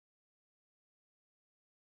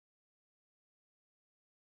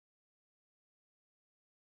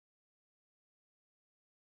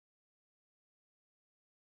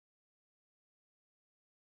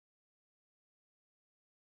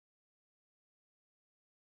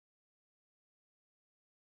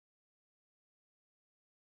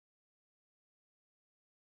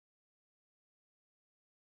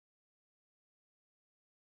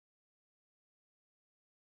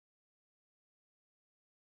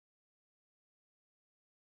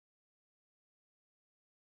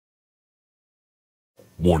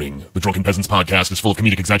Warning. The Drunken Peasants podcast is full of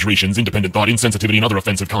comedic exaggerations, independent thought, insensitivity, and other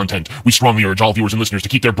offensive content. We strongly urge all viewers and listeners to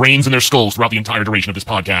keep their brains in their skulls throughout the entire duration of this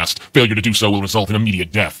podcast. Failure to do so will result in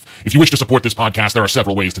immediate death. If you wish to support this podcast, there are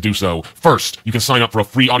several ways to do so. First, you can sign up for a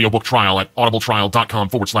free audiobook trial at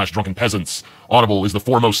audibletrial.com/drunkenpeasants. Audible is the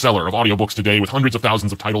foremost seller of audiobooks today with hundreds of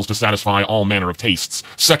thousands of titles to satisfy all manner of tastes.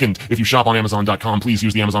 Second, if you shop on Amazon.com, please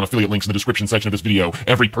use the Amazon affiliate links in the description section of this video.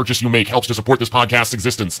 Every purchase you make helps to support this podcast's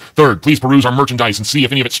existence. Third, please peruse our merchandise and see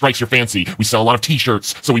if any of it strikes your fancy. We sell a lot of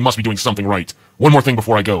t-shirts, so we must be doing something right. One more thing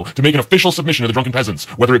before I go. To make an official submission to the Drunken Peasants,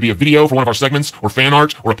 whether it be a video for one of our segments, or fan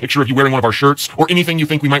art, or a picture of you wearing one of our shirts, or anything you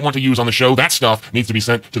think we might want to use on the show, that stuff needs to be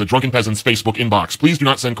sent to the Drunken Peasants Facebook inbox. Please do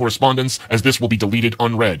not send correspondence, as this will be deleted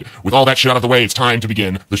unread. With all that shit out of the way, it's time to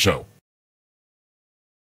begin the show.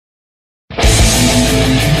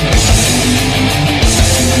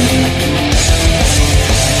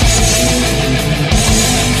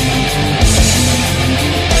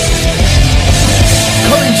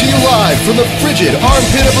 Coming to you live from the frigid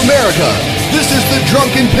armpit of America, this is the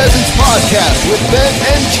Drunken Peasants Podcast with Ben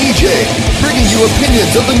and TJ, bringing you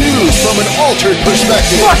opinions of the news from an altered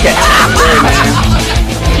perspective. Fuck it!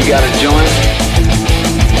 You got a joint?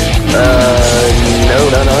 No,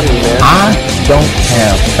 not on me, man. I don't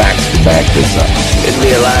have facts to back this up. It'd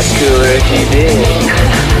be a lot cooler if you did.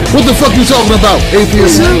 What the fuck you talking about,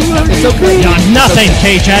 atheist? It's okay. You're nothing,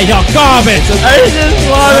 TJ. You're garbage. I just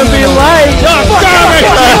want to be light. You're garbage.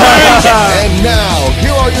 And now,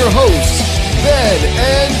 here are your hosts, Ben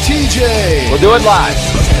and TJ. We'll do it live.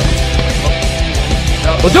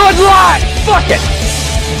 We'll do it live. Fuck it.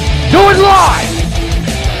 Do it live.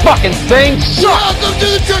 Fucking thing sucks. Welcome to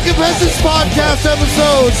the Drunken Peasants Podcast,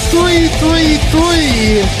 episode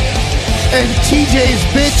 333. And TJ's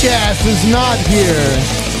bitch ass is not here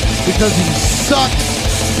because he sucks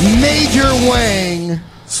Major Wang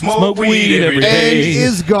Smoke weed every and day.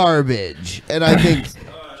 is garbage. And I think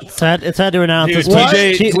It's sad to announce Dude, this.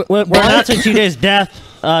 TJ We're announcing TJ's death.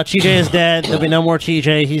 TJ is dead. There'll be no more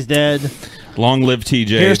TJ. He's dead. Long live TJ.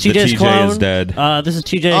 Here's the TJ's TJ clone. is dead. This is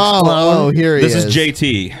TJ's oh, clone. here he This is. is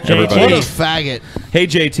JT. What Everybody. a faggot. Hey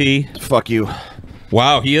JT. Fuck you.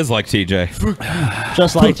 Wow, he is like TJ.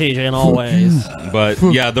 Just like TJ in all ways. But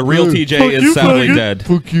yeah, the real TJ is sadly dead.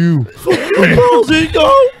 Fuck you.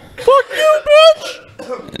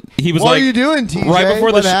 He was What like are you doing, TJ? right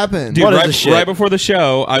before what the happened? Dude, What is right, this shit? right before the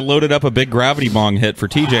show, I loaded up a big gravity bong hit for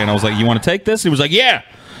TJ, and I was like, "You want to take this?" He was like, "Yeah."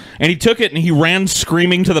 And he took it and he ran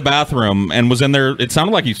screaming to the bathroom and was in there. It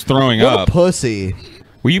sounded like he's throwing What up. a pussy.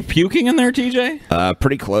 Were you puking in there, TJ?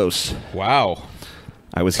 Pretty close. Wow.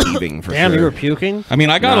 I was heaving for Damn, sure. you were puking? I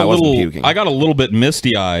mean, I got No, I a wasn't little. puking. I got a little bit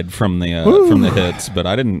misty-eyed from the hits, but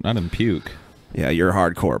I didn't puke. Yeah, you're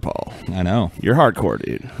hardcore, Paul. I know. You're hardcore,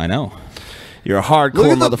 dude. I know. You're a hardcore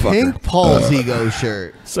Look at the motherfucker. pink Paul's ego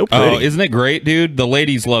shirt. So pretty. Oh, isn't it great, dude? The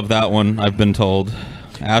ladies love that one. I've been told.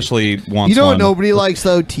 Ashley wants You know one. what nobody likes,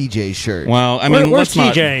 though? TJ's shirt. Well, I mean, Where's let's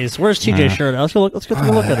not. TJ's? Where's TJ's shirt? Let's go take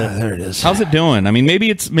a look at it. there it is. How's it doing? I mean,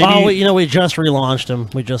 maybe it's maybe. Oh, we just relaunched him.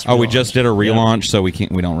 We just did a relaunch, so we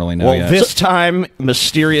can't. We don't really know Well, yet. this time,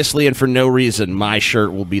 mysteriously and for no reason, my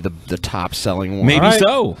shirt will be the top selling one. Maybe All right.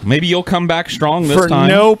 so. Maybe you'll come back strong this for time.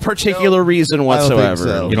 no particular reason I don't whatsoever. think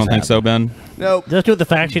so. You don't think so, Ben? Nope. Just with the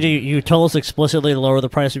fact that you told us explicitly to lower the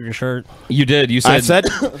price of your shirt. You did. You I said.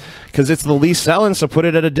 said because it's the least selling, so put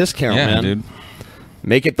it at a discount, yeah, man. dude.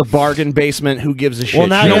 Make it the bargain basement. Who gives a shit? Well,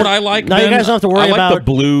 now You know you- what I like? now you Ben? guys don't have to worry I like the about-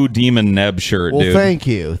 blue Demon Neb shirt, Well, dude. thank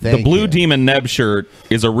you. The Thank blue you. Demon Neb shirt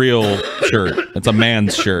is a real shirt. It's a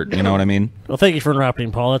man's shirt. You know what I mean? Well, thank you for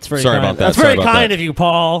interrupting, Paul. That's very Sorry kind. about that. That's Sorry very about kind that. of you,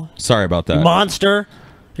 Paul. Sorry about that. Monster.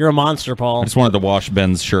 You're a monster, Paul. I just wanted to wash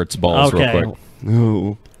Ben's shirt's balls Okay. real quick.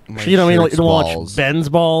 Ooh. You don't mean shirt's you don't watch balls. Ben's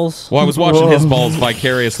balls? Well, I was watching his balls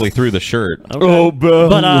vicariously through the shirt. Oh,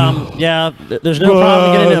 But yeah, there's no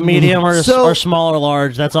problem getting a medium or So- small or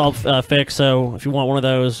large. That's all fixed. So if you want one of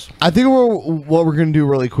those, I think what we're going to do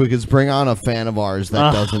really quick is bring on a fan of ours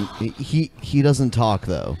that doesn't... He doesn't talk,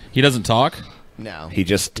 though. He doesn't talk. No. He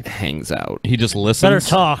just hangs out. He just listens. better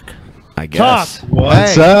talk. I guess. Talk.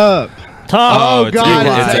 What's Hey. up? Talk. Oh, it's God,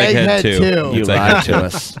 Egghead it's Egghead 2. too. You It's lied Egghead to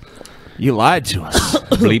us. You lied to us.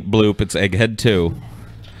 Bleep bloop. It's Egghead 2.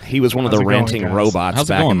 He was one of How's the it going, ranting guys? robots How's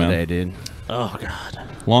it back going, in the man? day, dude. Oh God.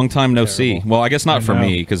 Long time no see. Well, I guess not for know.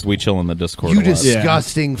 me because we chill in the Discord. You a lot.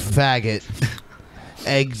 disgusting faggot.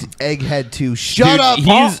 Egghead 2. Shut Dude, up,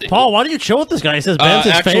 he's- Paul, why do you chill with this guy? He says Ben's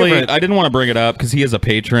his actually, favorite. I didn't want to bring it up because he is a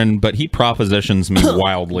patron, but he propositions me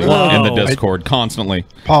wildly Whoa. in the Discord constantly.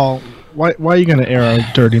 Paul, why are you going to air our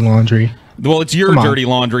dirty laundry? Well, it's your Come on. dirty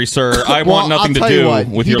laundry, sir. I Well, want nothing I'll to tell you do what,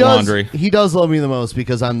 with he your does- laundry. He does love me the most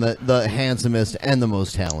because I'm the handsomest and the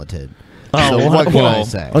most talented. So what can I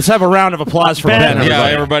say? Let's have a round of applause for Ben. Ben. Yeah,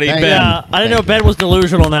 everybody. Thank Ben. Yeah, I didn't know Ben was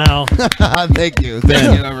delusional now. Thank you.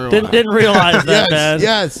 Thank you, everyone. Didn't realize that, Ben.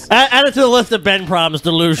 Yes. Add it to the list of Ben problems.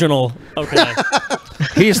 Delusional. Okay.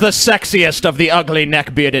 He's the sexiest of the ugly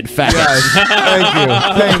neck-bearded faggots.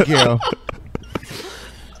 Yes. Thank you.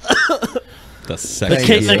 The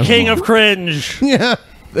second. The king of cringe. Yeah.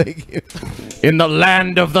 Thank you. In the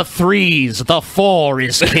land of the threes, the four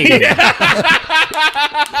is king.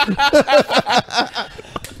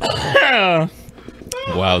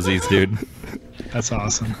 Wowsies, dude. That's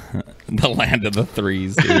awesome. The land of the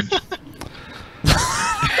threes, dude.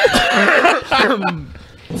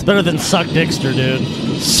 It's better than Suck Dickster, dude.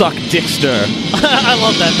 Suck Dickster. I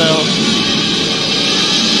love that, though.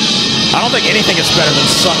 I don't think anything is better than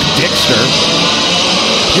Suck Dickster.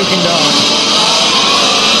 Puking dog.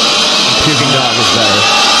 Puking dog is better.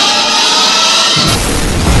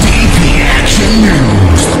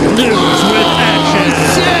 News with action.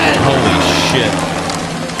 Holy shit.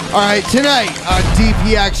 All right, tonight on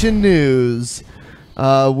DP Action News,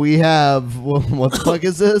 we have what the fuck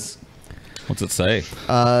is this? What's it say?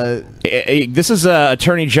 This is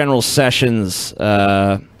Attorney General Sessions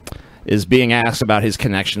is being asked about his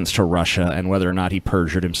connections to Russia and whether or not he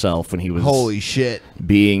perjured himself when he was Holy shit!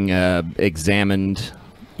 being examined,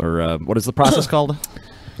 or what is the process called?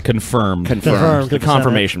 Confirmed. Confirmed. The to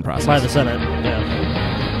confirmation Senate. process. By the Senate, yeah.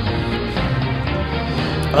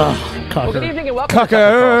 Ugh, Well, good cocker. evening and welcome to Tucker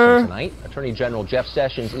Carlson tonight. Attorney General Jeff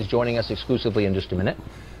Sessions is joining us exclusively in just a minute.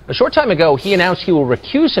 A short time ago, he announced he will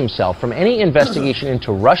recuse himself from any investigation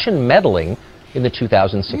into Russian meddling in the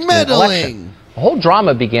 2016 election. The whole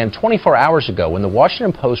drama began 24 hours ago when the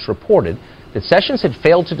Washington Post reported that Sessions had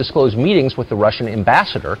failed to disclose meetings with the Russian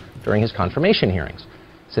ambassador during his confirmation hearings.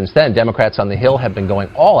 Since then, Democrats on the Hill have been going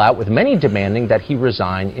all out, with many demanding that he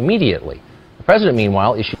resign immediately. The president,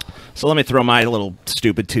 meanwhile, issued... So let me throw my little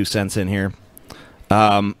stupid 2 cents in here.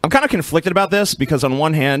 I'm kind of conflicted about this because on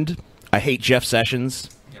one hand, I hate Jeff Sessions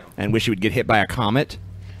and wish he would get hit by a comet.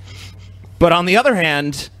 But on the other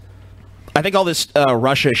hand, I think all this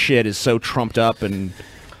Russia shit is so trumped up and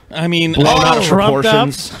I mean, blown out of Trumped up?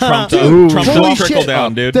 proportions. Trumped Dude, up. Trumped holy up, trickle shit.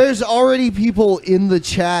 down, dude. There's already people in the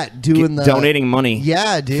chat doing the Donating money.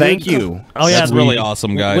 Yeah, dude. Thank you. Oh, yeah. That's really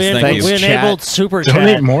awesome, guys. We, Thank you. we Chat. enabled Super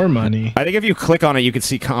Donate Chat. more money. I think if you click on it, you can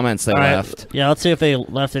see comments they All right. left. Yeah, let's see if they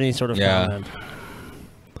left any sort of Yeah. comment.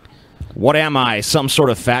 What am I? Some sort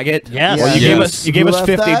of faggot? Yes. Well, you Yes. gave us. You gave Who us left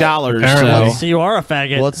that? $50. Apparently. So So you are a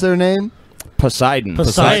faggot. What's their name? Poseidon.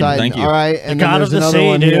 Poseidon. Thank you. All right, and then god there's of the another sea,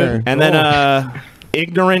 one dude. here. And then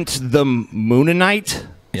Ignorant the Moonanite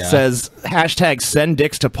Yeah. says hashtag send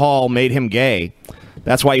dicks to Paul made him gay.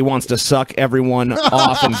 That's why he wants to suck everyone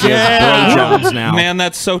off and give Yeah. blowjobs now. Man,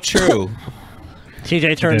 that's so true.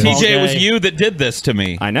 TJ turned TJ, it was gay. you that did this to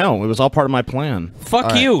me. I know. It was all part of my plan.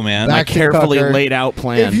 Fuck you, man. Back My to carefully Tucker. laid out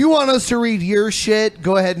plan. If you want us to read your shit,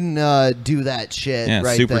 go ahead and do that shit. Yeah,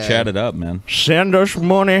 right super there. chat it up, man. Send us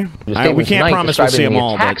money. The We statement can't tonight promise we'll see describing them the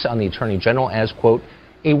all. attacks But on the Attorney General as, quote,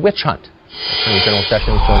 a witch hunt. Attorney General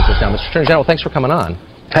Sessions joins us now. Mr. Attorney General, thanks for coming on.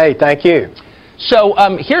 Hey, thank you. So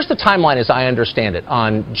here's the timeline as I understand it.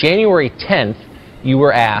 On January 10th, you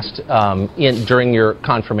were asked during your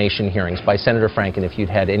confirmation hearings by Senator Franken if you'd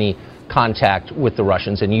had any contact with the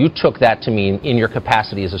Russians, and you took that to mean in your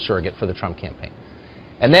capacity as a surrogate for the Trump campaign.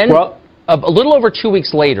 And then a little over 2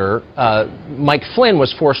 weeks later, Mike Flynn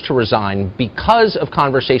was forced to resign because of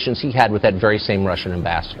conversations he had with that very same Russian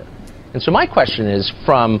ambassador. And so my question is,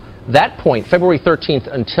 from that point, February 13th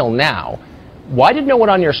until now, why did no one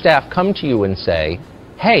on your staff come to you and say,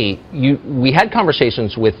 hey, we had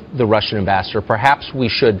conversations with the Russian ambassador, perhaps we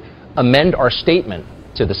should amend our statement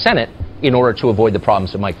to the Senate in order to avoid the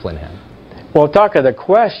problems that Mike Flynn had? Well, Tucker, the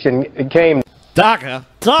question came. Tucker.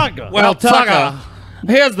 Well, Tucker,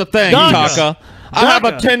 here's the thing, Tucker. I have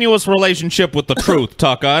a Tucker. tenuous relationship with the truth,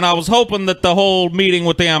 Tucker, and I was hoping that the whole meeting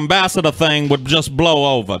with the ambassador thing would just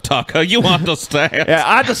blow over, Tucker. You understand? Yeah,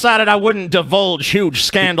 I decided I wouldn't divulge huge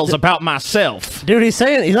scandals about myself. Dude, he's not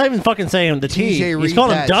even fucking saying the T. TJ, He's read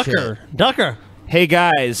calling him that Ducker. Ducker. Hey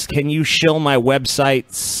guys, can you shill my website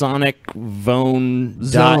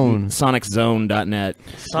soniczone.net?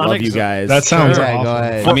 Love you guys. That sounds Okay, awful. go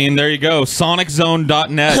ahead. I mean, there you go.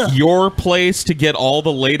 SonicZone.net, your place to get all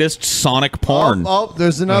the latest Sonic porn. Oh,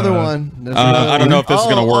 there's another one. There's I don't know if this is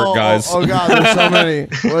gonna work, guys. Oh, God, there's so many.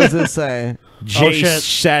 What does this say? Jay shit.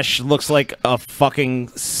 Sesh looks like a fucking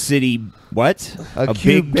city. What? A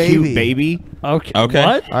cute big baby. cute baby. Okay. Okay.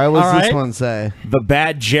 What? All right, what's All this right. one say? The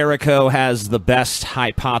Bad Jericho has the best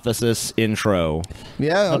hypothesis intro.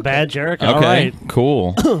 Yeah, A bad Jericho. Okay, All right.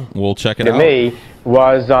 cool. We'll check it To out. me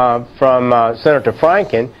was from Senator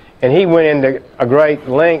Franken, And he went into a great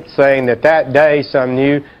length saying that that day some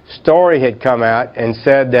new story had come out and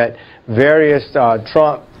said that various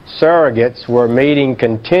Trump surrogates were meeting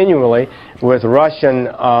continually with Russian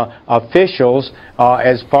officials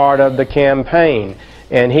as part of the campaign.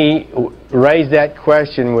 And he raised that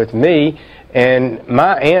question with me, and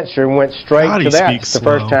my answer went straight to that. It's the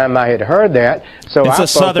first time I had heard that. So it's I a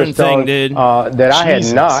southern thing, dude. That I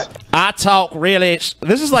had not. I talk really.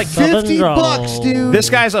 This is like $50, dude. This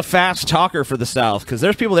guy's a fast talker for the South, because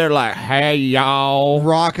there's people there like, hey y'all,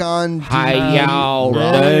 rock on, hey y'all,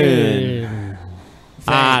 dude.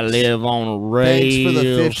 I live on a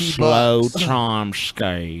real slow time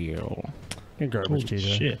scale. You're garbage,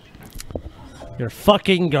 TJ. You're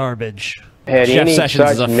fucking garbage. Had Jeff any Sessions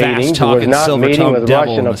such is a meetings, was not meeting with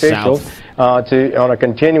Russian officials on a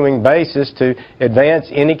continuing basis to advance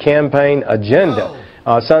any campaign agenda.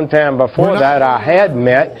 Sometime before that, I had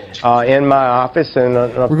met in my office. And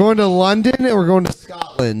we're going to London and we're going to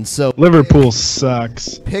Scotland. So Liverpool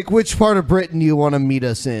sucks. Pick which part of Britain you want to meet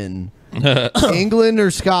us in. England or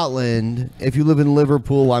Scotland. If you live in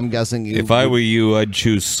Liverpool, I'm guessing you. If I were you, I'd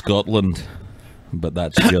choose Scotland, but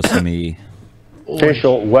that's just me.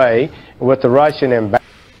 Official way with the Russian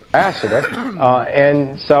ambassador,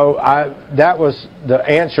 and so that was the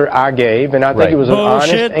answer I gave, and I think it was an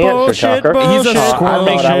honest answer, Tucker. He's a I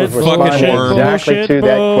thought I was responding exactly to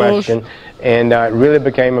that question, and it really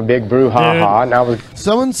became a big brouhaha. And I was.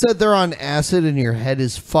 Someone said they're on acid, and your head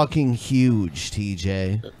is fucking huge,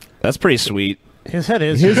 TJ. That's pretty sweet. His head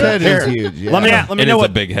is huge. Yeah. Let me know what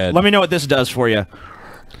a big head. Let me know what this does for you.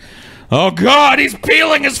 Oh God, he's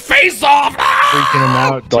peeling his face off. Freaking him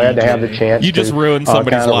out. Glad to have the chance. You just ruined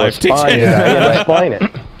somebody's life. Explain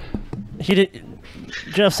it. He did.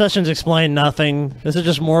 Jeff Sessions explained nothing. This is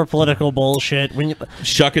just more political bullshit. When you,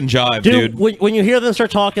 shuck and jive, dude. When you hear them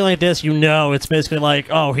start talking like this, you know it's basically like,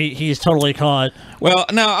 oh, he's totally caught. Well,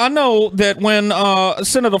 now, I know that when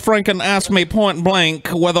Senator Franken asked me point blank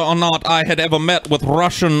whether or not I had ever met with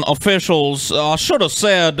Russian officials, I should have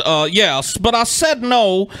said yes, but I said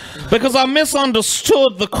no because I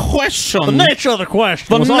misunderstood the question. The nature of the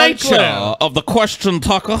question. The nature of the question,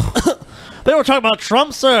 Tucker. They were talking about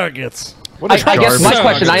Trump surrogates. I guess my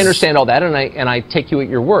question, I understand all that, and I take you at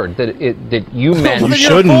your word that you meant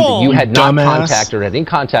you had not contacted or had any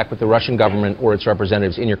contact with the Russian government or its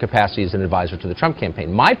representatives in your capacity as an advisor to the Trump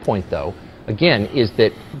campaign. My point, though, again, is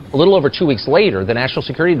that a little over 2 weeks later, the National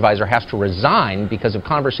Security Advisor has to resign because of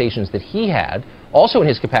conversations that he had, also in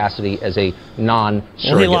his capacity as a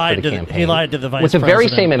non-surrogate for the campaign. He lied to the vice with the very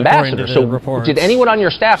same ambassador. So did anyone on your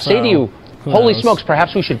staff say to you, holy smokes,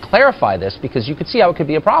 perhaps we should clarify this because you could see how it could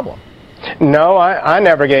be a problem? No, I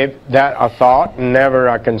never gave that a thought, never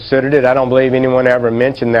I considered it. I don't believe anyone ever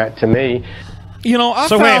mentioned that to me. You know, I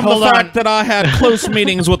found the fact that I had close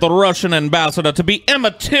meetings with the Russian ambassador to be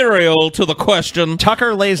immaterial to the question.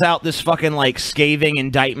 Tucker lays out this fucking, like, scathing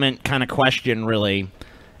indictment kind of question, really.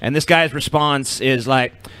 And this guy's response is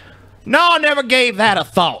like, no, I never gave that a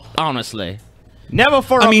thought, honestly. Never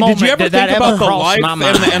for a moment did you ever think about the life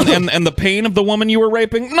and the pain of the woman you were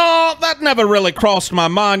raping? No, that never really crossed my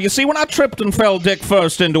mind. You see, when I tripped and fell dick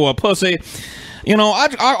first into a pussy, you know,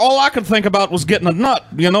 all I could think about was getting a nut.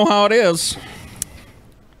 You know how it is.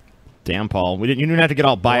 Damn, Paul, you didn't have to get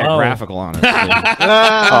all biographical on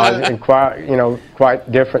it. In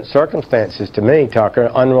quite different circumstances to me, Tucker,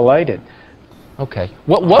 unrelated. Okay.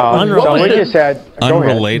 So we just had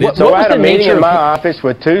unrelated. So I had a meeting in my office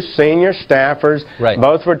with two senior staffers,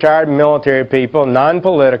 both retired military people,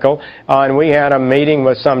 non-political, and we had a meeting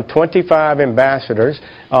with some 25 ambassadors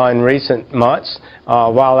in recent months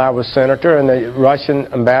while I was senator, and the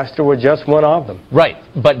Russian ambassador was just one of them. Right,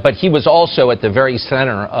 but he was also at the very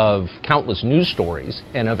center of countless news stories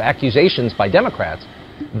and of accusations by Democrats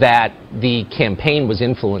that the campaign was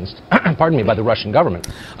influenced, pardon me, by the Russian government.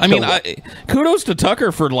 I mean, kudos to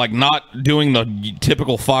Tucker for, like, not doing the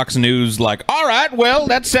typical Fox News, like, all right, well,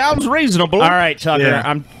 that sounds reasonable. All right,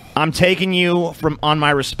 Tucker, I'm taking you on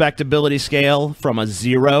my respectability scale from a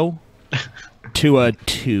 0 to a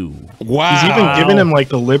 2. Wow. He's even giving him, like,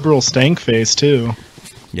 the liberal stank face, too.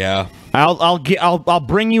 Yeah. I'll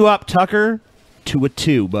bring you up, Tucker, to a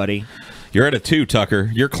 2, buddy. You're at a 2,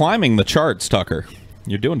 Tucker. You're climbing the charts, Tucker.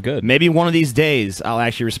 You're doing good. Maybe one of these days I'll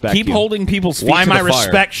actually respect you. Keep holding people's feet Why to the my fire.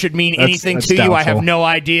 respect should mean anything to you, I have no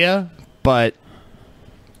idea. But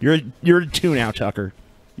you're a 2 now, Tucker.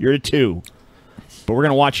 You're a 2. But we're going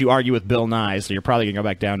to watch you argue with Bill Nye, so you're probably going to go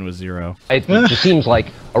back down to a 0. It just seems like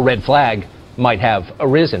a red flag might have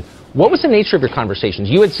arisen. What was the nature of your conversations?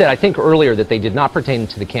 You had said, I think earlier, that they did not pertain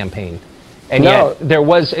to the campaign. And No. yet there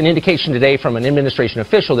was an indication today from an administration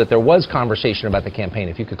official that there was conversation about the campaign.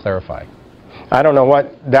 If you could clarify. I don't know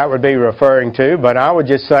what that would be referring to, but I would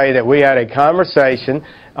just say that we had a conversation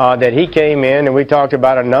that he came in and we talked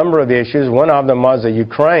about a number of issues. One of them was the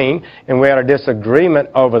Ukraine, and we had a disagreement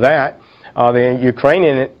over that. The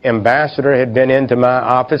Ukrainian ambassador had been into my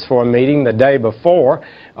office for a meeting the day before,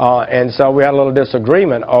 and so we had a little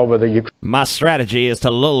disagreement over the Ukraine. My strategy is to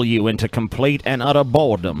lull you into complete and utter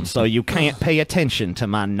boredom so you can't pay attention to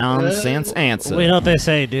my nonsense answer. Well, you know what they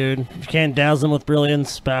say, dude. You can't dazzle them with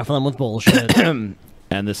brilliance, baffle them with bullshit.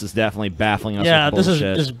 And this is definitely baffling us Yeah, with this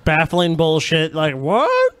bullshit. is just baffling bullshit. Like, what?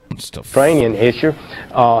 Ukrainian issue,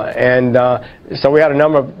 so we had a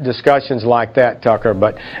number of discussions like that, Tucker,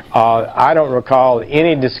 but I don't recall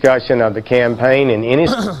any discussion of the campaign in any...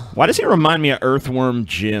 Why does he remind me of Earthworm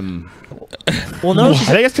Jim? Well, no, I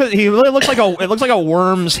think it's because he really looks like it looks like a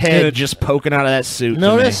worm's head just poking out of that suit.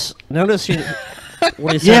 Notice he,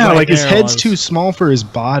 what he said Yeah, right like his there head's was- too small for his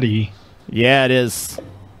body. Yeah, it is.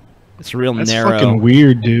 It's real That's narrow. fucking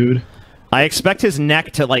weird, dude. I expect his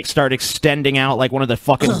neck to like start extending out like one of the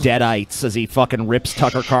fucking deadites as he fucking rips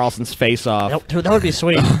Tucker Carlson's face off. Dude, that would be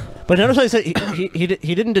sweet. But notice how he said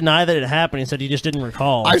he didn't deny that it happened. He said he just didn't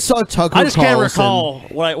recall. I saw Tucker I just can't Carlson. recall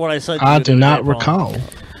what I said. I to do you not today, Paul. recall.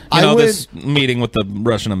 You know, went- this meeting with the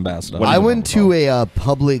Russian ambassador. I went to a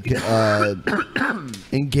public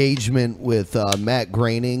engagement with Matt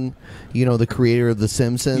Groening, you know, the creator of The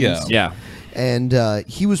Simpsons. Yeah. And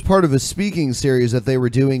he was part of a speaking series that they were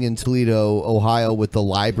doing in Toledo, Ohio, with the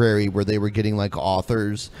library, where they were getting like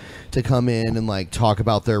authors to come in and like talk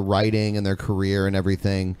about their writing and their career and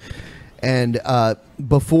everything. And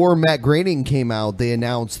before Matt Groening came out, they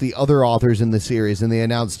announced the other authors in the series, and they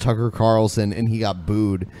announced Tucker Carlson, and he got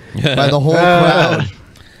booed by the whole crowd.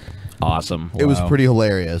 Awesome. It was pretty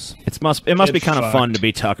hilarious. It must be kind of fun to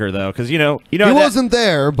be Tucker though, because you know He that- wasn't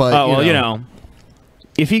there, but Oh well, you know.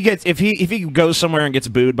 If he goes somewhere and gets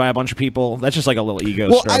booed by a bunch of people, that's just like a little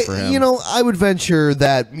ego stroke for him. You know, I would venture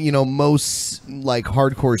that most like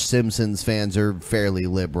hardcore Simpsons fans are fairly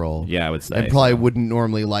liberal. Yeah, I would say and probably wouldn't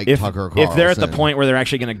normally like Tucker Carlson. If they're at the point where they're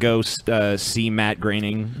actually going to go see Matt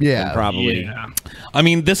Groening, then probably. Yeah. I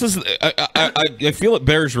mean, this is. I feel it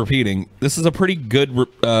bears repeating. This is a pretty good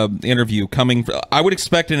interview coming. I would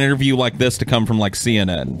expect an interview like this to come from like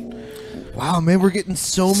CNN. Wow, man, we're getting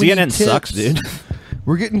so many CNN tips. sucks, dude.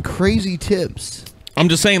 We're getting crazy tips. I'm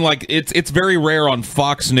just saying, like, it's very rare on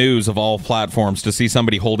Fox News of all platforms to see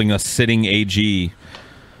somebody holding a sitting AG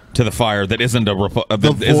to the fire that isn't a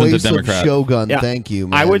isn't a Democrat. Of Shogun, thank you,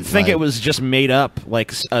 man. I would think it was just made up,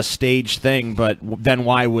 like a stage thing, but then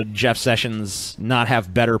why would Jeff Sessions not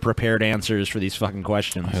have better prepared answers for these fucking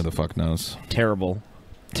questions? Who the fuck knows? Terrible.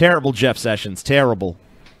 Terrible Jeff Sessions. Terrible.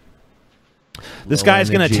 This guy's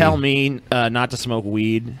going to energy. tell me not to smoke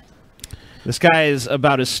weed. This guy is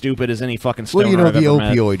about as stupid as any fucking stoner Well, you know I've the ever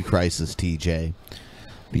met. opioid crisis, TJ.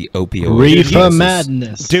 The opioid Reefer crisis.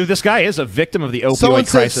 madness. Dude, this guy is a victim of the opioid Someone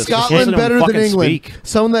said crisis. Just listen Scotland to him better than fucking England. speak.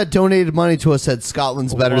 Someone that donated money to us said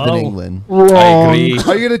Scotland's better than Whoa. England. I agree.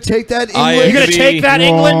 Are you going to take that, I England? You're going to agree. take that,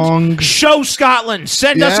 Wrong. England? Show Scotland.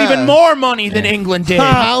 Send us Yeah. even more money than England did.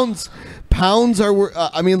 Pounds are.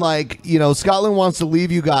 I mean, like, Scotland wants to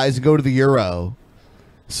leave you guys and go to the euro.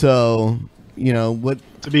 So, what?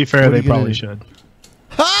 To be fair, What are they you gonna probably do?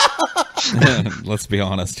 should. Let's be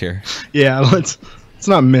honest here. Yeah, let's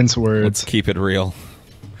not mince Let's words. keep it real.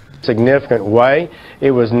 Significant way.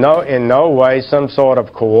 It was in no way some sort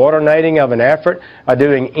of coordinating of an effort or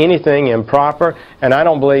doing anything improper, and I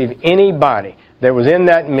don't believe anybody that was in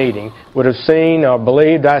that meeting would have seen or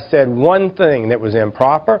believed I said one thing that was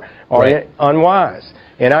improper or unwise.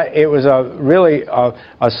 And it was really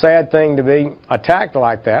a sad thing to be attacked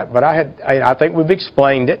like that, but I think we've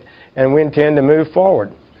explained it, and we intend to move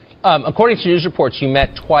forward. According to news reports, you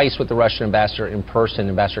met twice with the Russian ambassador in person,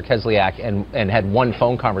 Ambassador Kislyak, and had one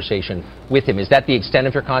phone conversation with him. Is that the extent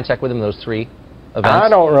of your contact with him, those three events? I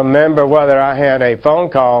don't remember whether I had a phone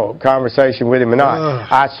call conversation with him or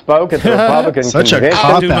not. I spoke at the Republican Such a convention.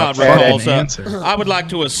 I do cop-out not recall, fucking sir. answer. I would like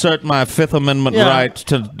to assert my Fifth Amendment right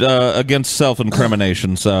to against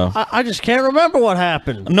self-incrimination, sir. I just can't remember what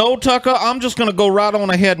happened. No, Tucker, I'm just going to go right on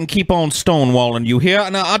ahead and keep on stonewalling you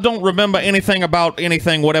here. Now, I don't remember anything about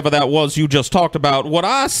anything, whatever that was you just talked about. What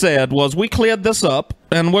I said was we cleared this up,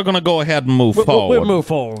 and we're going to go ahead and move forward. We'll move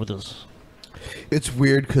forward with this. It's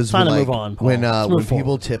weird because Time to move on, Paul. when Let's move people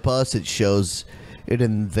forward. tip us, it shows it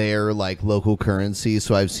in their local currency.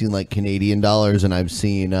 So I've seen Canadian dollars, and I've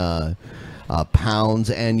seen pounds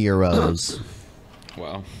and euros.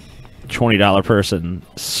 Wow. $20 person.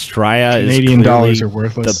 Straya Canadian is dollars are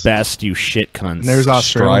worthless. the best, you shit cunts. And there's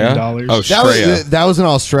Australian dollars. Oh, That was an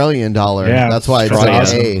Australian dollar. Yeah, that's why it's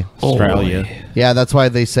Australia. like A. Australia. Yeah, that's why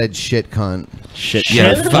they said shit cunt. Shit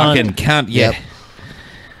Yeah, cunt. fucking cunt. Yeah. Yep.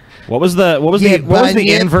 What was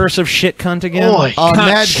the inverse of shit cunt again? Oi.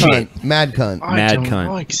 Mad shit. cunt. Mad cunt. I Mad don't cunt.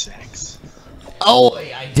 like sex.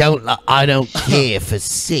 Oi, I don't care for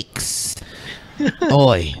sex.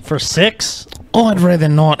 Oi. For 6? I'd rather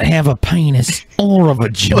not have a penis or a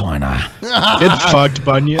vagina. Get fucked,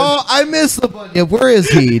 Bunyip. Oh, I miss the Bunyip. Where is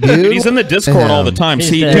he, dude? He's in the Discord all the time. He's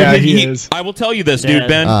See, dead. Yeah, dude, he is. I will tell you this, dude, Dead.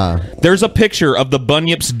 Ben. There's a picture of the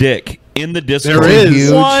Bunyip's dick in the Discord. There is.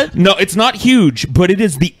 Huge. What? No, it's not huge, but it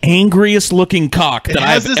is the angriest looking cock that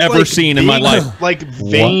I've ever seen in my life. Like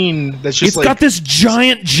vein that's just It's got this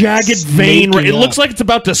giant, jagged vein. snaking It looks up. like it's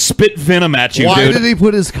about to spit venom at you, Why dude. did he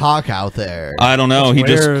put his cock out there? I don't know. He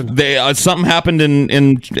weird. just they something happened and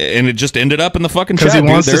it just ended up in the fucking chat. because he dude.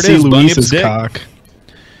 wants There to it see is, Bunyip's Luis's dick. cock.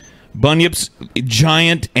 Bunyip's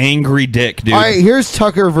giant, angry dick, dude. All right, here's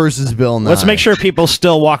Tucker versus Bill Nye. Let's make sure people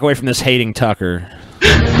still walk away from this hating Tucker.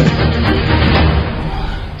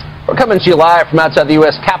 We're coming to you live from outside the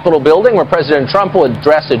U.S. Capitol building, where President Trump will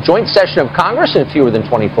address a joint session of Congress in fewer than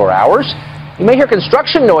 24 hours. You may hear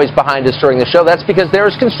construction noise behind us during the show. That's because there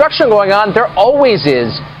is construction going on. There always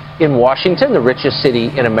is in Washington, the richest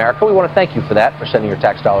city in America. We want to thank you for that, for sending your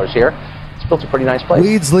tax dollars here. It's built a pretty nice place.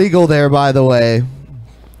 Weed's legal there, by the way.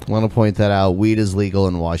 Want to point that out. Weed is legal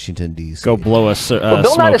in Washington, D.C. Go blow a Well,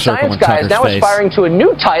 Bill Nye the smoke circle Science in Guy is Tucker's now face. aspiring to a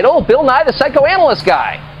new title, Bill Nye the Psychoanalyst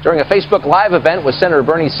Guy. During a Facebook Live event with Senator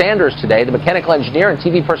Bernie Sanders today, the mechanical engineer and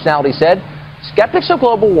TV personality said, skeptics of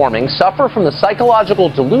global warming suffer from the psychological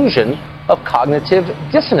delusion of cognitive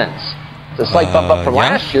dissonance. It's a slight bump up from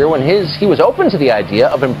last year when he was open to the idea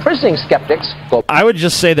of imprisoning skeptics. I would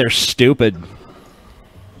just say they're stupid.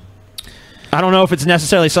 I don't know if it's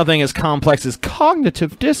necessarily something as complex as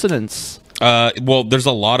cognitive dissonance. Well, there's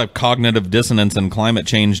a lot of cognitive dissonance and climate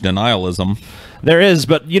change denialism. There is,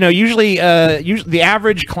 but usually the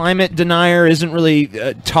average climate denier isn't really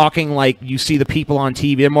talking like you see the people on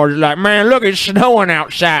TV. They're more like, man, look, it's snowing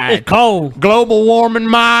outside. It's cold. Global warming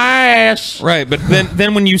my ass. Right, but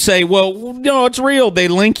then when you say, well, no, it's real, they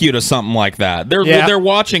link you to something like that. They're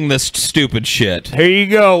watching this stupid shit. Here you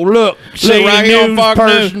go. Look, see right here on Fox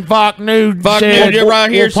News. Fox News. Fuck said- you, right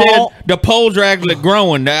here Paul- said the pole's actually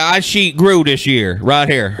growing. The ice sheet grew this year, right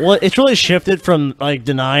here. Well, it's really shifted from like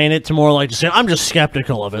denying it to more like just saying, I'm just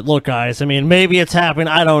skeptical of it. Look, guys, I mean, maybe it's happening.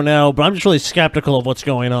 I don't know, but I'm just really skeptical of what's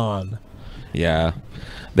going on. Yeah.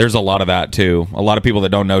 There's a lot of that too. A lot of people that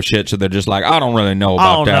don't know shit, so they're just like, I don't really know I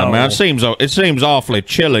about don't that, know. man. It seems awfully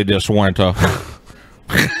chilly this winter.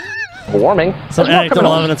 Warming. Some There's more addict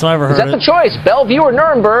coming up. 11, it's ever Is heard that the it. choice? Bellevue or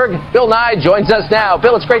Nuremberg? Bill Nye joins us now.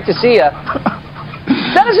 Bill, it's great to see you.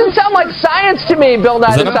 That doesn't sound like science to me, Bill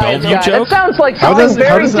Nye Is that the a Science Bellevue Guy. joke? That sounds like How something does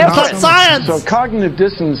very that not different. Science! So cognitive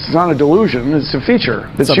dissonance is not a delusion, it's a feature.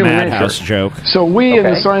 It's It's a human madhouse nature. joke. So we in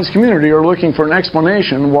the Okay. science community are looking for an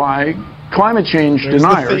explanation why climate change There's the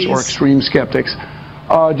deniers or face. extreme skeptics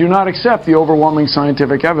do not accept the overwhelming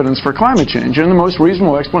scientific evidence for climate change. And the most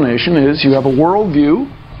reasonable explanation is you have a worldview,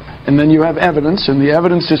 and then you have evidence, and the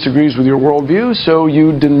evidence disagrees with your worldview, so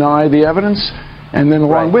you deny the evidence. And then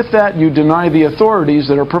along with that, you deny the authorities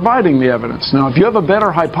that are providing the evidence. Now, if you have a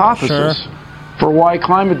better hypothesis for why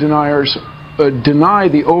climate deniers deny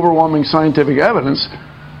the overwhelming scientific evidence,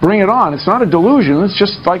 bring it on. It's not a delusion. It's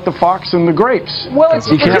just like the fox and the grapes. Well, it's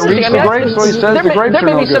You can't interesting. reach I mean, the grapes, so he says there the may- grapes there are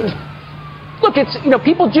may no be good. Look, it's,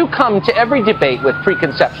 people do come to every debate with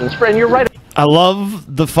preconceptions, and you're right. I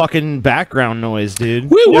love the fucking background noise,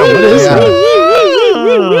 dude. It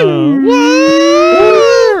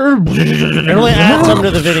really adds something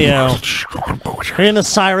to the video. Hearing the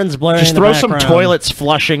sirens blaring Just in the throw some background. toilets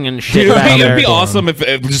flushing and shit Dude, back it'd there. be awesome if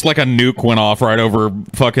just like a nuke went off right over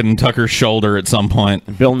fucking Tucker's shoulder at some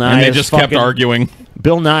point. Bill Nye and they is just kept fucking- arguing.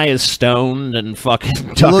 Bill Nye is stoned and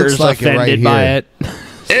fucking Tucker's like it right offended by here.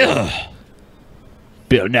 it. Ugh.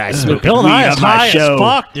 Bill Nye smoked Bill weed Nye on is my high show. as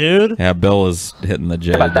fuck, dude. Yeah, Bill is hitting the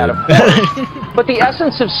J. About that, dude. of course. But the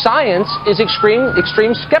essence of science is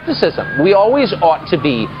extreme skepticism. We always ought to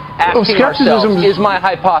be asking skepticism ourselves, is- is my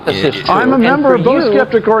hypothesis true? I'm a And member for of both you,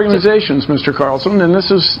 skeptic organizations, Mr. Carlson, and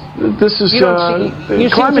this is You don't see- you seem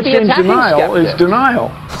climate to be change attacking denial is skeptics.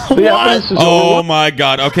 denial. The evidence is Oh my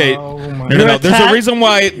God. Okay. No. There's a reason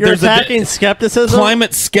why You're there's attacking skepticism?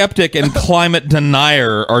 climate skeptic and climate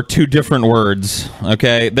denier are two different words.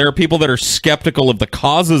 Okay, there are people that are skeptical of the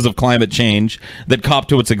causes of climate change that cop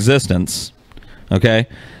to its existence. Okay,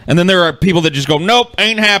 and then there are people that just go, "Nope,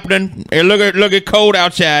 ain't happening." Hey, look at cold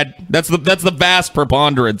outside. That's the vast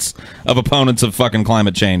preponderance of opponents of fucking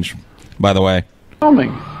climate change. By the way,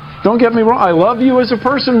 don't get me wrong. I love you as a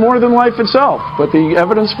person more than life itself, but the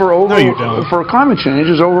evidence for climate change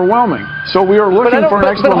is overwhelming. So we are looking for an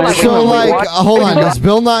explanation. So, like, hold on. Does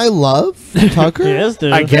Bill Nye love Tucker? Yes,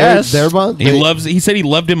 dude. I guess. He said he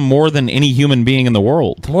loved him more than any human being in the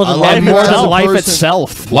world. More than life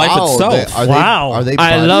itself. itself. Life itself. Are they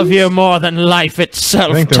I love you more than life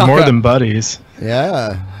itself. I think they're Tucker. more than buddies.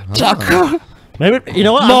 Yeah. Tucker. Maybe, you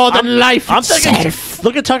know what? More than life I'm itself. thinking,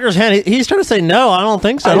 look at Tucker's hand. He's trying to say no. I don't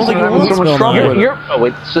think so. I don't think he having wants so much Bill trouble Nye. with it. Oh,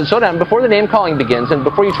 wait, so down. Before the name calling begins, and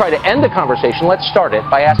before you try to end the conversation, let's start it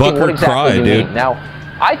by asking Bucker what exactly cry, you dude. mean. Now,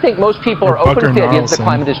 I think most people are open to the idea that the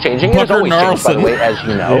climate is changing. It has always changed, by the way, as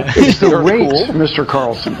you know. It's the rate, Mr.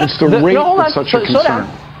 Carlson. It's the rate that's such a concern.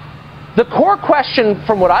 The core question,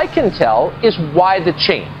 from what I can tell, is why the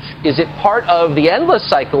change? Is it part of the endless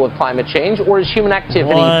cycle of climate change, or is human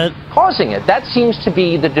activity causing it? That seems to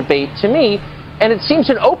be the debate to me, and it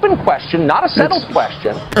seems an open question, not a settled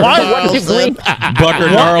question. Why? To what degree? Bucker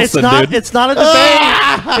Gnarlson, dude. It's not a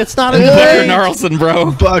debate. It's not a debate. Bucker Gnarlson,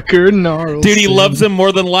 bro. Bucker Gnarlson. Dude, he loves him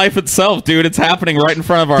more than life itself, dude. It's happening right in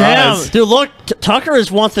front of our eyes. Dude, look, Tucker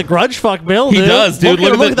wants to grudge fuck Bill, He dude. does, dude.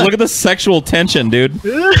 Look that. at the sexual tension, dude.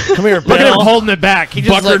 Come here, Bill. Look at him holding it back. He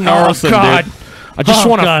just Bucker like, Gnarlson, oh, God. dude. I just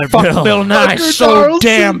want to fuck Bill Nye so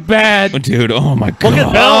damn bad. Dude, oh my God. Look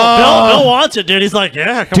at Bill. Bill wants it, dude. He's like,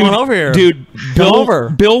 yeah, come on over here. Dude,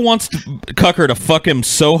 Bill wants Cucker to fuck him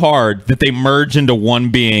so hard that they merge into one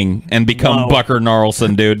being and become Bucker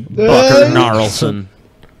Gnarlson, dude. Bucker Gnarlson.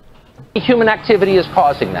 Human activity is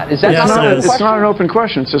causing that. Is that Yes, not an open It's question? not an open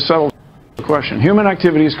question. It's a settled question. Human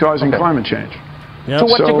activity is causing climate change. To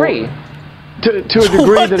what degree? To a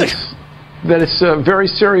degree that it's a very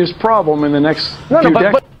serious problem in the next few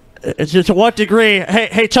decades. It's just to what degree?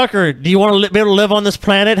 Hey, Tucker, do you want to be able to live on this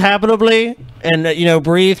planet habitably and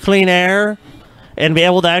breathe clean air and be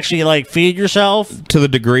able to actually like feed yourself? To the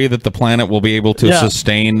degree that the planet will be able to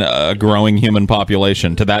sustain a growing human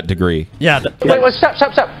population, to that degree. Yeah. Wait,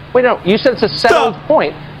 stop. Wait, no, you said it's a settled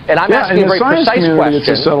point, and I'm asking a very precise question. It's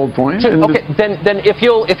a settled point. Okay, then if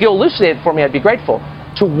you'll elucidate it for me, I'd be grateful.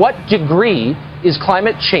 To what degree is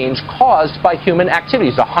climate change caused by human activity?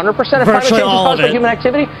 Is 100% of climate change caused by human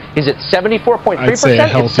activity? Is it 74.3%?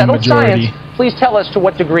 It's settled science. Please tell us to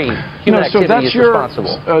what degree human activity is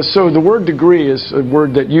responsible. So the word degree is a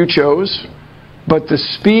word that you chose, but the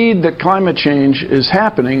speed that climate change is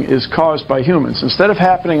happening is caused by humans. Instead of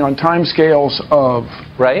happening on timescales of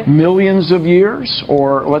millions of years,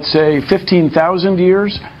 or let's say 15,000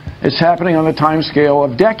 years, it's happening on the timescale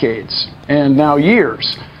of decades and now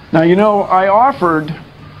years. Now, I offered...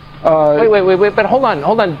 Wait, but hold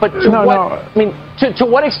on. But to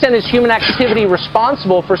what extent is human activity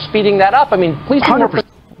responsible for speeding that up? I mean, please do more...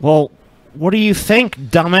 Well, what do you think,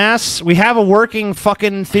 dumbass? We have a working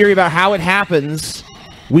fucking theory about how it happens.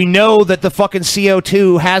 We know that the fucking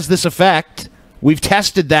CO2 has this effect. We've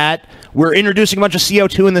tested that. We're introducing a bunch of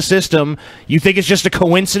CO2 in the system. You think it's just a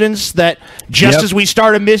coincidence that just as we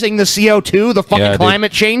start emitting the CO2, the fucking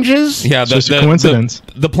climate changes? Yeah, it's just a coincidence.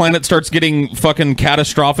 The planet starts getting fucking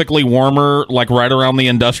catastrophically warmer, like right around the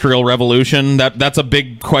Industrial Revolution. That's a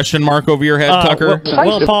big question mark over your head, Tucker.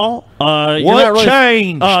 Well, Paul, what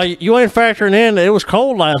changed? You ain't factoring in that it was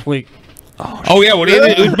cold last week. Oh yeah,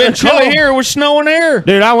 it's been chilly here. It was snowing here.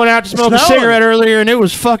 Dude, I went out to smoke a cigarette earlier, and it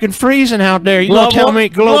was fucking freezing out there. You gonna tell me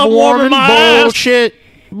global warming? Bullshit.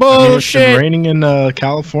 It's been raining in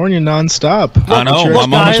California nonstop. I know. My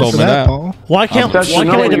mom told me that. Paul. Why can't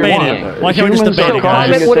we debate it? Why can't we just debate it,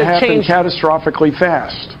 guys? It would have changed catastrophically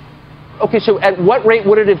fast. Okay, so at what rate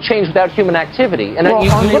would it have changed without human activity? And you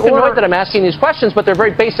look annoyed that I'm asking these questions, but they're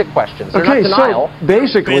very basic questions. They're not denial. So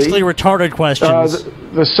basically retarded questions.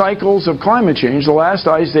 The cycles of climate change, the last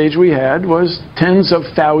ice age we had was tens of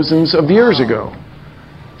thousands of years ago.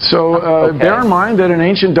 So bear in mind that in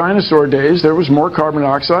ancient dinosaur days, there was more carbon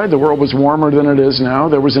dioxide. The world was warmer than it is now.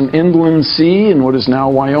 There was an inland sea in what is now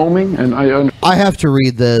Wyoming. And I have to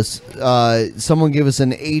read this. Someone give us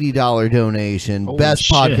an $80 donation. Holy Best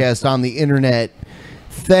shit. podcast on the internet.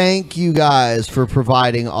 Thank you guys for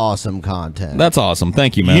providing awesome content. That's awesome.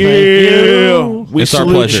 Thank you, man. Yeah. We It's our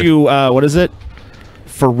salute pleasure. you. What is it?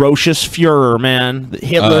 ferocious Führer, man.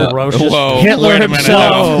 Hitler Hitler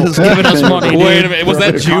himself is giving us money. Wait a minute, was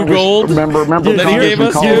that Jew gold? Remember that he gave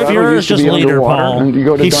us? Führer is just leader, Paul.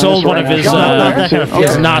 He sold one of his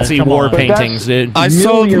Nazi war paintings, dude. I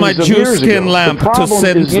sold my Jew skin lamp to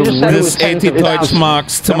send this 80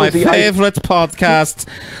 Deutschmarks to my favorite podcast,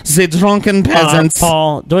 The Drunken Peasants.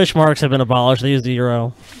 Paul, Deutschmarks have been abolished. They use the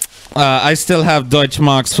euro. I still have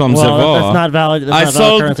Deutschmarks from the war. That's not valid. That's not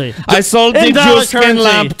valid currency. I sold the Jew skin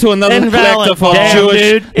lamp to another collector for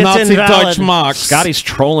Jewish Nazi Deutschmarks. Scotty's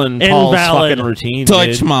trolling Paul's fucking routine.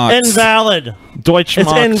 Deutschmarks. Invalid. Deutschmarks.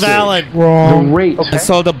 It's invalid. The rate. I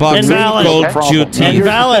sold a box of gold Jew teeth.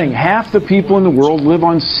 Invalid. Half the people in the world live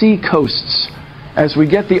on sea coasts. As we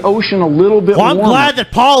get the ocean a little bit I'm warmer. glad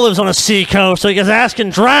that Paul lives on a sea coast so he gets ask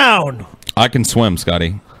and drown. I can swim,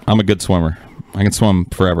 Scotty. I'm a good swimmer. I can swim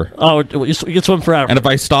forever. Oh, you can swim forever. And if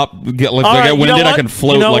I stop, get winded, I can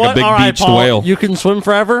float like a big beached whale. You can swim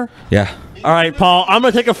forever? Yeah. All right, Paul. I'm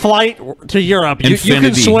going to take a flight to Europe. You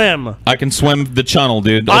can swim. I can swim the channel,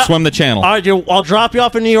 dude. I'll swim the channel. All right, I'll drop you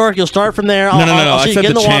off in New York. You'll start from there. No. I said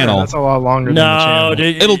the channel. That's a lot longer than the channel.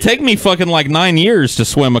 Dude. It'll take me fucking like 9 years to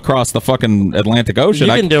swim across the fucking Atlantic Ocean.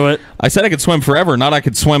 You can do it. I said I could swim forever, not I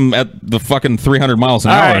could swim at the fucking 300 miles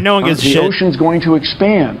an hour. All right, no one gives a shit. The ocean's going to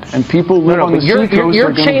expand, and people live on the sea coast you're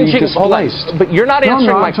are going changing, to be displaced. but you're not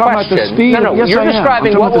answering my question. You're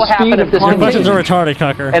describing what will happen if this Your questions are retarded,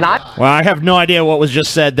 Cucker. And well, I have no idea what was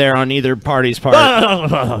just said there on either party's part.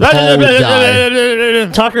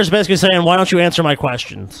 Tucker's basically saying, why don't you answer my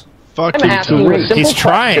questions? Fuck I'm asking you a simple He's question.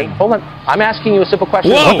 trying. Hold on. I'm asking you a simple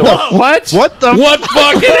question. Whoa! What? What the? What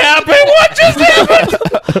fucking happened? What just happened?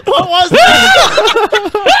 What was that?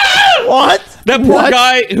 What? That poor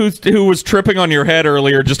guy who was tripping on your head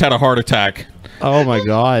earlier just had a heart attack. Oh my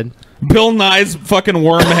god. Bill Nye's fucking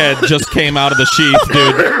worm head just came out of the sheath,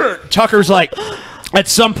 dude. Tucker's like, at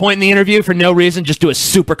some point in the interview, for no reason, just do a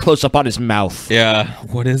super close up on his mouth. Yeah.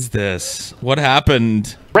 What is this? What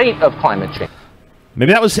happened? Rate of climate change.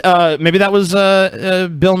 Maybe that was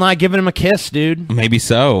Bill Nye giving him a kiss, dude. Maybe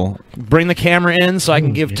so. Bring the camera in so I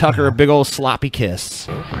can give Tucker a big old sloppy kiss.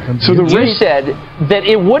 So you said that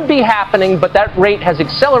it would be happening, but that rate has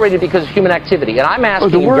accelerated because of human activity. And I'm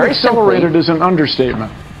asking the you word very accelerated simply, is an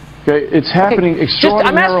understatement. Okay, it's happening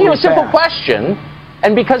extraordinarily I'm asking you a simple fast. question,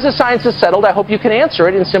 and because the science is settled, I hope you can answer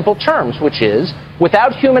it in simple terms, which is,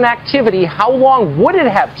 without human activity, how long would it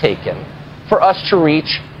have taken for us to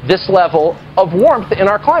reach this level of warmth in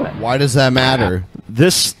our climate? Why does that matter?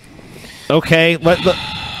 Okay,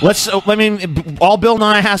 all Bill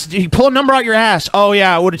Nye has to do, you pull a number out your ass. Oh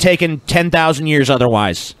yeah, it would have taken 10,000 years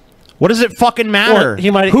otherwise. What does it fucking matter?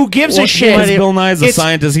 Who gives a shit? Bill Nye is a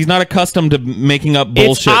scientist. He's not accustomed to making up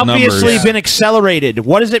bullshit numbers. It's obviously been accelerated.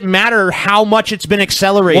 What does it matter how much it's been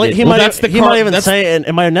accelerated? Well, he might even say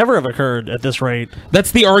it might never have occurred at this rate. That's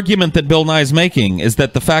the argument that Bill Nye is making, is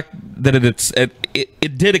that the fact that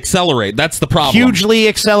it did accelerate. That's the problem. Hugely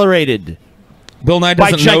accelerated. Bill Nye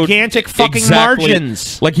doesn't know gigantic fucking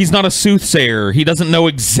margins. Like, he's not a soothsayer. He doesn't know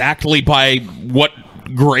exactly by what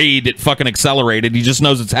grade it fucking accelerated. He just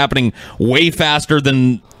knows it's happening way faster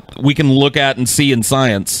than we can look at and see in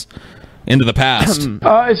science into the past.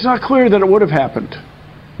 It's not clear that it would have happened.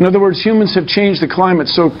 In other words, humans have changed the climate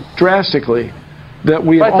so drastically that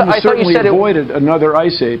we have almost certainly avoided another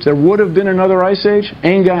ice age. There would have been another ice age.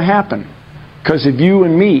 Ain't gonna happen because of you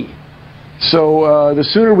and me. So the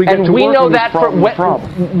sooner we get to work on this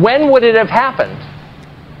problem, when would it have happened?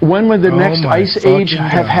 When would the next ice age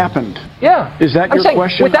have happened? Yeah. Is that your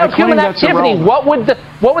question? Without human activity, what would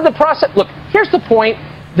the process... Look, here's the point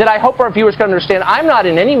that I hope our viewers can understand. I'm not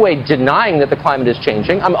in any way denying that the climate is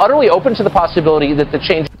changing. I'm utterly open to the possibility that the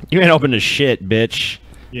change... You ain't open to shit, bitch.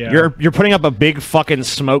 Yeah. You're putting up a big fucking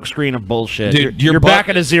smoke screen of bullshit. Dude, you're back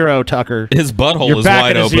at a zero, Tucker. His butthole is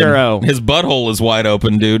wide open. Zero. His butthole is wide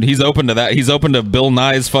open, dude. He's open to that. He's open to Bill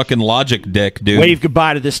Nye's fucking logic dick, dude. Wave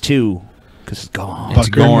goodbye to this too. Because it's gone. It's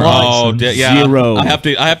gone. Oh, yeah. Zero. I have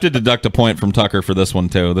to deduct a point from Tucker for this one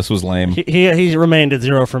too. This was lame. He remained at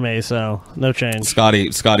zero for me, so no change.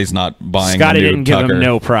 Scotty's not buying. Scotty didn't give Tucker. him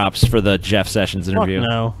no props for the Jeff Sessions interview. Fuck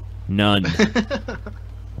no. None.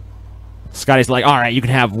 Scotty's like, all right, you can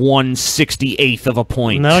have 1/68th of a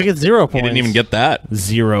point. No, I get 0 points. He didn't even get that.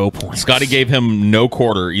 0 points. Scotty gave him no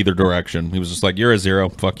quarter either direction. He was just like, "You're a zero.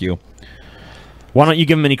 Fuck you." Why don't you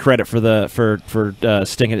give him any credit for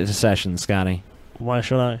sticking it to Sessions, Scotty? Why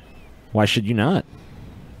should I? Why should you not?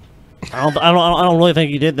 I don't really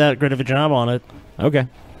think you did that great of a job on it. Okay.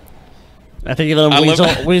 I think you let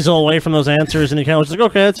him weasel away from those answers, and he kind of was like,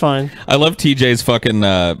 "Okay, that's fine." I love TJ's fucking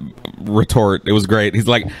retort. It was great. He's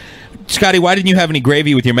like, "Scotty, why didn't you have any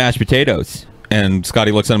gravy with your mashed potatoes?" And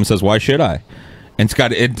Scotty looks at him and says, "Why should I?" And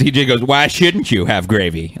TJ goes, "Why shouldn't you have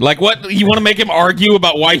gravy?" Like, what? You want to make him argue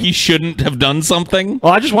about why he shouldn't have done something?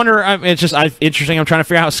 Well, I just wonder. It's just interesting. I'm trying to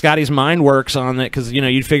figure out how Scotty's mind works on it, because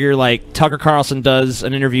you'd figure like Tucker Carlson does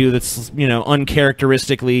an interview that's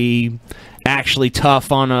uncharacteristically actually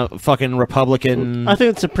tough on a fucking Republican. I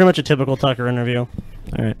think it's pretty much a typical Tucker interview.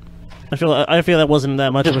 All right. I feel that wasn't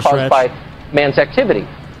that much of a stretch. Caused by man's activity.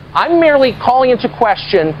 I'm merely calling into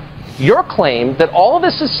question your claim that all of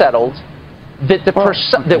this is settled.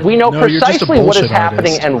 That we know precisely what is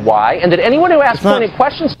happening and why, and that anyone who asks pointed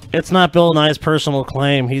questions... It's not Bill Nye's personal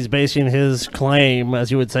claim. He's basing his claim,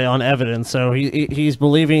 as you would say, on evidence. So he's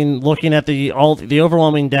looking at the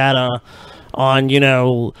overwhelming data on,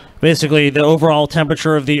 basically the overall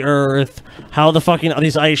temperature of the Earth, how the fucking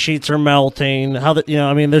these ice sheets are melting,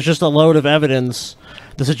 there's just a load of evidence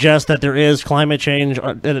to suggest that there is climate change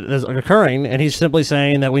that is occurring, and he's simply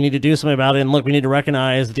saying that we need to do something about it. And look, we need to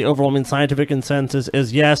recognize that the overwhelming scientific consensus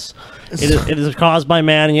is yes, it is caused by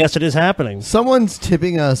man, and yes, it is happening. Someone's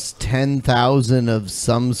tipping us 10,000 of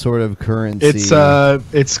some sort of currency.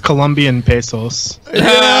 It's Colombian pesos.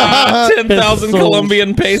 10,000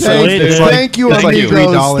 Colombian pesos. Thank you, amigos.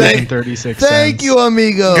 $3.36. Thank you,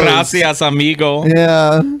 amigos. Gracias, amigo.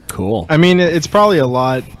 Yeah. Cool. I mean, it's probably a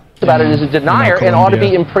lot. About it as a denier and ought to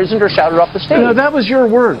be imprisoned or shouted off the stage. That was your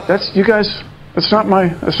word. That's you guys. That's not my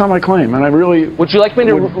claim. And I really would you like me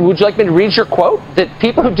to read your quote that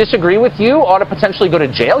people who disagree with you ought to potentially go to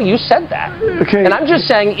jail? You said that. Okay. And I'm just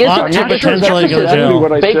saying, is it exactly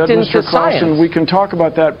what I said, into Mr. Carlson? We can talk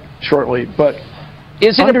about that shortly, but.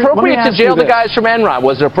 Is it appropriate to jail the guys from Enron?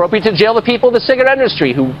 Was it appropriate to jail the people of the cigarette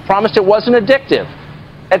industry who promised it wasn't addictive?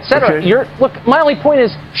 Etc. Okay. Look, my only point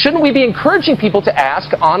is, shouldn't we be encouraging people to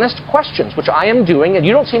ask honest questions, which I am doing, and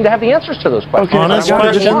you don't seem to have the answers to those questions. Okay, honest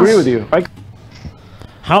questions. I disagree with you.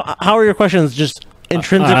 How are your questions just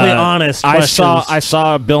intrinsically honest questions? I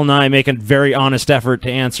saw Bill Nye make a very honest effort to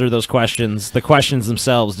answer those questions. The questions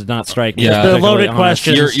themselves did not strike me. Yeah, they're loaded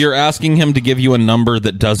questions. You're asking him to give you a number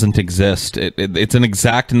that doesn't exist. It's an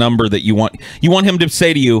exact number that you want. You want him to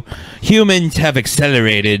say to you, humans have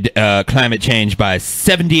accelerated climate change by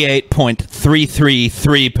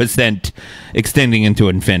 78.333%, extending into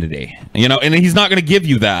infinity. And he's not going to give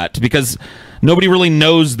you that because nobody really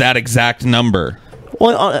knows that exact number.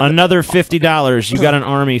 Well, another $50. You got an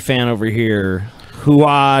Army fan over here.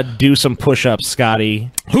 Hoo-ah, do some push-ups, Scotty.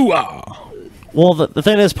 Hoo-ah. Well, the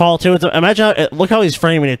thing is, Paul, too, imagine look how he's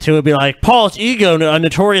framing it, too. It'd be like, Paul's ego, a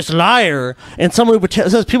notorious liar, and someone who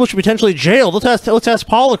says people should potentially jail. Let's ask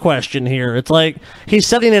Paul a question here. It's like he's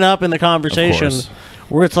setting it up in the conversation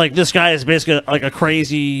where it's like this guy is basically like a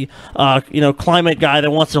crazy, climate guy that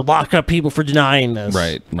wants to lock up people for denying this.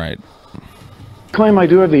 Right. Claim I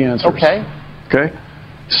do have the answers. Okay.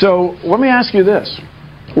 So let me ask you this.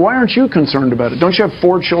 Why aren't you concerned about it? Don't you have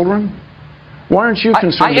 4 children? Why aren't you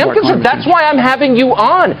concerned about climate change? That's why I'm having you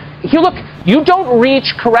on. Look, you don't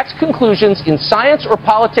reach correct conclusions in science or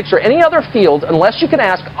politics or any other field unless you can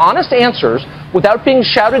ask honest answers without being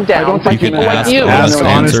shouted down by people like you. Ask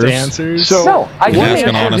honest answers. No, I do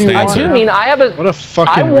mean I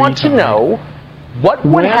want to know what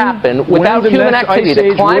would happen without human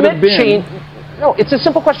activity. The climate change. No, it's a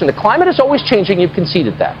simple question. The climate is always changing. You've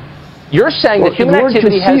conceded that. You're saying that human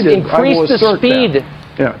activity has increased the speed.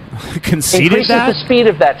 Conceded that? The speed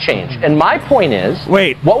of that change. And my point is,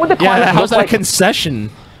 what would the climate how's look that like? a concession?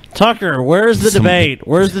 Tucker, where's the debate?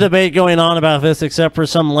 Where's the debate going on about this except for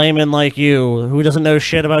some layman like you who doesn't know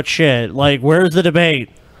shit about shit? Like, where's the debate?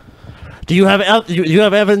 Do you have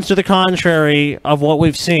evidence to the contrary of what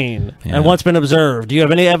we've seen and what's been observed? Do you have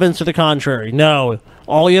any evidence to the contrary? No.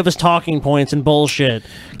 All you have is talking points and bullshit.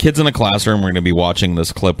 Kids in a classroom are going to be watching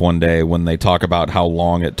this clip one day when they talk about how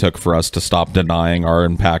long it took for us to stop denying our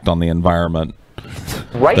impact on the environment.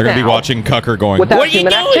 Right They're going to now, be watching Cucker going, without what are you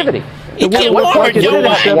human doing? activity. What point did it in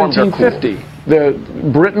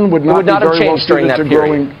 1750? Britain would not be very well suited to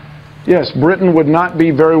growing. Yes, Britain would not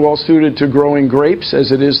be very well suited to growing grapes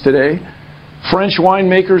as it is today. French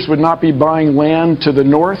winemakers would not be buying land to the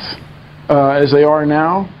north as they are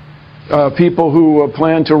now. People who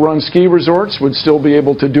plan to run ski resorts would still be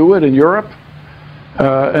able to do it in Europe.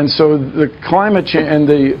 And so the climate change and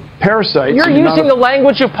the parasites... You're using the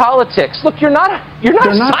language of politics. Look, you're not a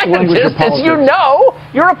scientist, as you know.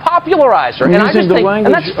 You're a popularizer. I'm using the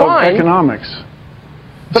language of economics.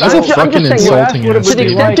 But I'm just saying, insulting to the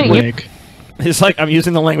extent that you... It's like I'm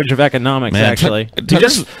using the language of economics. Man, actually,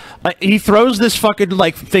 he throws this fucking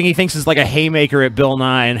like thing he thinks is like a haymaker at Bill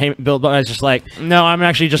Nye, and Bill Nye's just like, no, I'm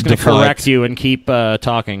actually just going to correct you and keep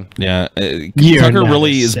talking. Yeah, Tucker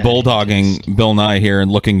really is bulldogging Bill Nye here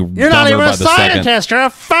and looking. You're not even a scientist. Second. You're a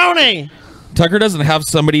phony. Tucker doesn't have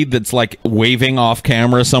somebody that's like waving off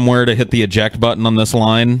camera somewhere to hit the eject button on this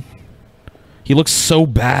line. He looks so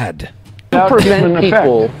bad. Prevent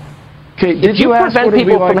people. Okay, if you prevent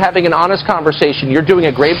people from having an honest conversation, you're doing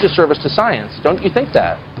a grave disservice to science. Don't you think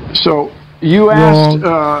that? So you asked.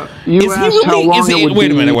 You asked how long it would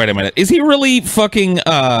Wait a minute. Is he really fucking?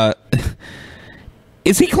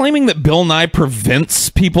 Is he claiming that Bill Nye prevents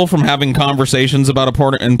people from having conversations about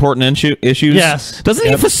important issues? Yes. Doesn't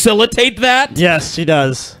he facilitate that? Yes, he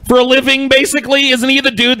does. For a living, basically? Isn't he the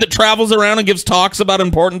dude that travels around and gives talks about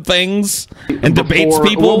important things and debates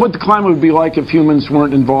people? What the climate would be like if humans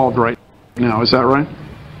weren't involved right now. Is that right?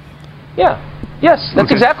 Yeah. Yes,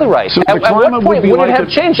 that's exactly right. So at what point would it have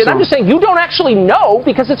changed? And I'm just saying, you don't actually know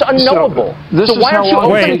because it's unknowable. So why aren't you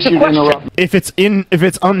open to question? If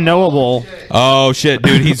it's unknowable. Oh shit,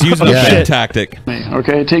 dude, he's using a bad tactic.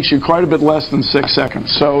 Okay, it takes you quite a bit less than 6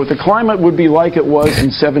 seconds. So the climate would be like it was in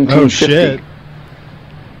 1750. Oh shit.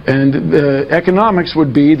 And the economics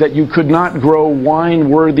would be that you could not grow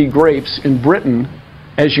wine-worthy grapes in Britain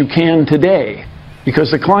as you can today because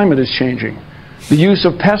the climate is changing. The use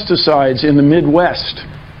of pesticides in the Midwest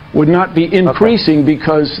would not be increasing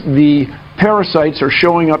because the parasites are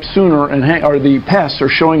showing up sooner or the pests are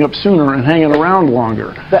showing up sooner and hanging around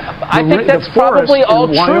longer. I think that's probably all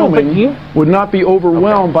true, but you would not be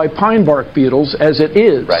overwhelmed by pine bark beetles as it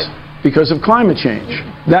is because of climate change.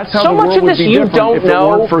 That's how so the much world of would this be you different don't if it know.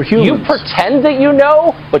 weren't for humans. You pretend that you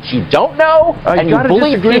know, but you don't know, and you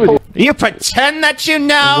believe people. You pretend that you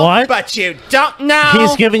know, but you don't know.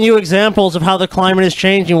 He's giving you examples of how the climate is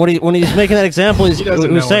changing. When he's making that example, he's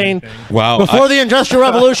saying, "Wow, before the Industrial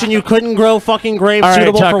Revolution, you couldn't grow fucking grapes all right,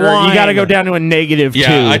 suitable Tucker, for wine." You got to go down to a -2.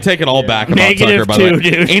 Yeah, I take it all back about -2, Tucker, by the way.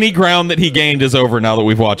 dude. Any ground that he gained is over now that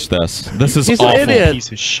we've watched this. This is He's awful. an idiot.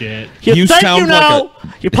 Piece of shit. You think sound you know,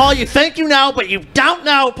 like Paul. You think you know, but you don't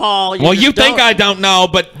know, Paul. Well, you think I don't know,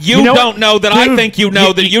 but you don't know that I think you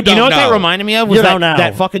know that you don't know. You know what that reminded me of? Was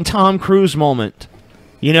that fucking Tom Cruise moment.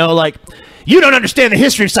 You know, like, you don't understand the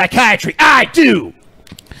history of psychiatry. I do.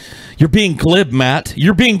 You're being glib, Matt.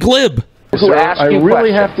 You're being glib. Sir, I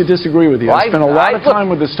really have to disagree with you. I spent a lot of time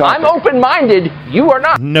with this topic. I'm open-minded. You are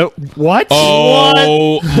not. No. What?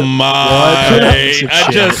 Oh, my. I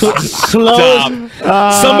just stop.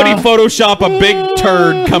 Somebody Photoshop a big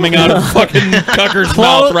turd coming out of fucking Tucker's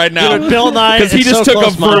mouth right now. Dude, Bill Nye. Because he just took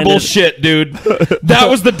a verbal shit, dude. That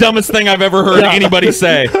was the dumbest thing I've ever heard anybody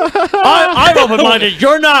say. I'm open-minded.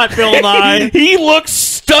 You're not, Bill Nye. He looks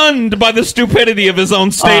stunned by the stupidity of his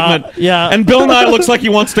own statement. And Bill Nye looks like he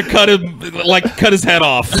wants to cut his head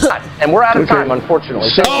off. And we're out of time, unfortunately.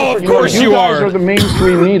 So, of course you guys are. are the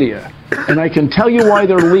mainstream media, and I can tell you why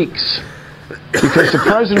they're leaks. Because the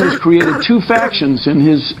president has created two factions in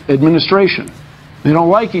his administration. They don't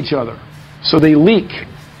like each other, so they leak.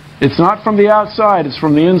 It's not from the outside, it's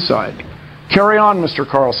from the inside. Carry on, Mr.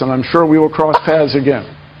 Carlson. I'm sure we will cross paths again.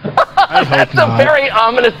 That's a very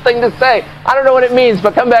ominous thing to say. I don't know what it means,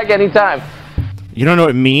 but come back anytime. You don't know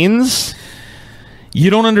what it means? You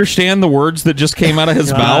don't understand the words that just came out of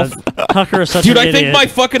his mouth? Tucker is such Dude, an I think idiot. my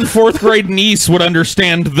fucking 4th grade niece would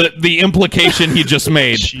understand the implication he just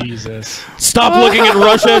made. Jesus. Stop looking at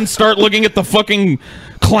Russia and start looking at the fucking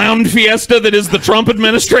clown fiesta that is the Trump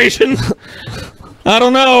administration. I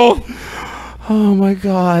don't know. Oh, my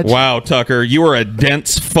God. Wow, Tucker, you are a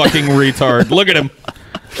dense fucking retard. Look at him.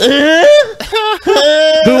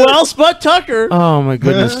 Who else but Tucker? Oh, my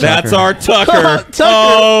goodness, Tucker. That's our Tucker. Tucker.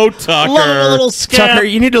 Oh, Tucker. Love a little scamp. Tucker,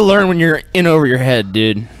 you need to learn when you're in over your head,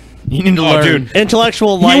 dude. You need to learn. Dude.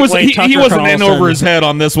 Intellectual He lightweight Tucker wasn't in Carlson. over his head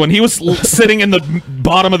on this one. He was sitting in the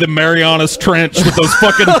bottom of the Marianas Trench with those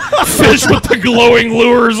fucking fish with the glowing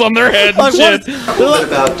lures on their head and shit. A little bit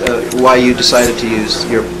about why you decided to use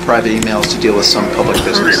your private emails to deal with some public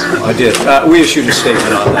business. I did. We issued a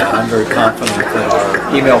statement on that. I'm very confident that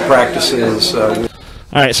our email practices...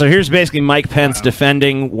 All right, so here's basically Mike Pence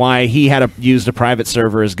defending why he had used a private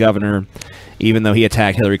server as governor, even though he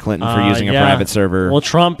attacked Hillary Clinton for using a private server. Well,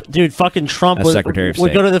 Trump as Secretary of State.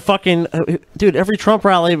 would go to the fucking... dude, every Trump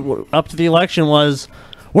rally up to the election was,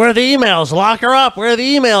 where are the emails? Lock her up. Where are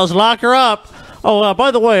the emails? Lock her up. Oh,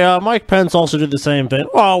 by the way, Mike Pence also did the same thing.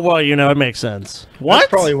 Oh, well, you know, it makes sense. What? That's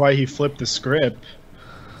probably why he flipped the script.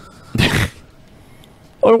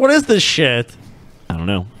 Or what is this shit? I don't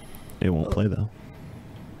know. It won't play, though.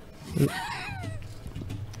 It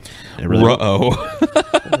really Ruh-oh.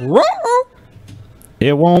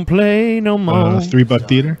 It won't play no more. $3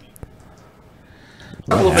 theater.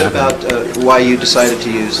 A little bit about why you decided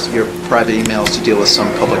to use your private emails to deal with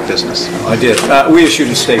some public business. I did. We issued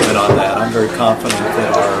a statement on that. I'm very confident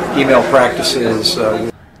that our email practices...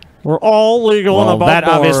 We're all legal and above that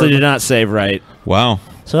board. obviously did not save right. Wow.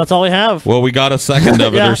 So that's all we have. Well, we got a second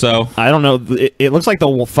of it or so. I don't know. It looks like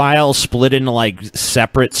the file split into like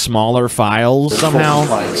separate, smaller files somehow.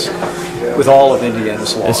 With all of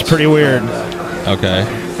Indiana's laws. It's pretty weird. Okay.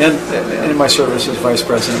 And in my service as vice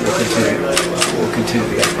president, we'll continue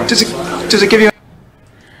to get practice. Does it give you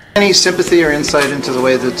any sympathy or insight into the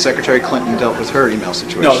way that Secretary Clinton dealt with her email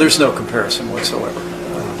situation? No, there's no comparison whatsoever.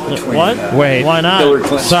 What? Wait. Why not? Hillary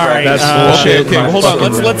Clinton's Sorry. practice. Okay. Hold on.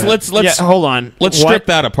 Let's hold on. Let's strip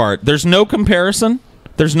that apart. There's no comparison.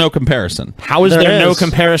 There's no comparison. How is there no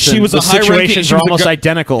comparison? She was the situations are almost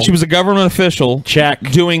identical. She was a government official. Check.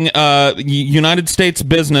 Doing United States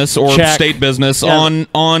business or Check. state business on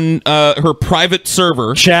her private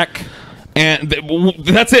server. Check. And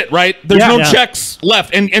that's it, right? There's no checks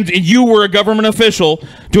left. And you were a government official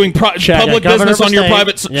doing public business on your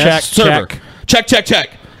private server.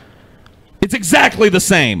 Check. It's exactly the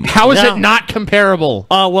same. How is it not comparable?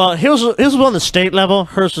 Well, his was on the state level.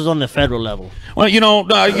 Hers was on the federal level. Well,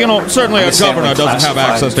 certainly a governor doesn't have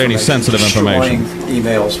access to any sensitive information.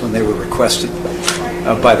 Emails when they were requested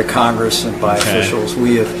by the Congress and by officials.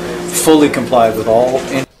 We have fully complied with all.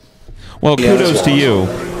 Well, kudos to you.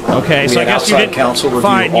 Okay, so I guess you didn't.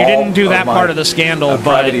 Fine, you didn't do that part of the scandal, but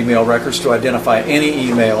private email records to identify any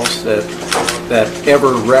emails that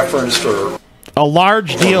ever referenced or. A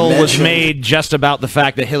large deal was made just about the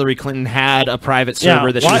fact that Hillary Clinton had a private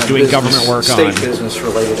server that she was doing government work on. State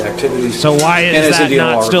business-related activities. So why is that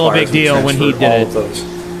not still a big deal when he did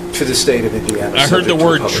it? To the state of Indiana. I heard the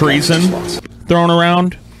word treason thrown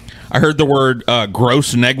around. I heard the word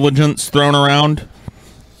gross negligence thrown around.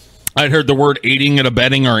 I'd heard the word aiding and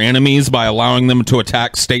abetting our enemies by allowing them to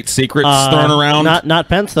attack state secrets thrown around. Not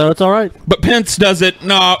Pence, though. It's all right. But Pence does it.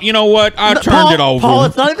 No, you know what? I've turned it over. Paul,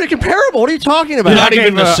 it's not even comparable. What are you talking about? Not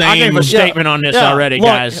even the same. I gave a statement on this already,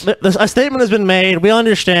 guys. A statement has been made. We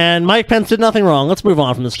understand. Mike Pence did nothing wrong. Let's move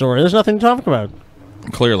on from the story. There's nothing to talk about.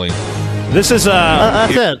 Clearly. This is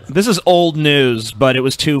that's it. This is old news, but it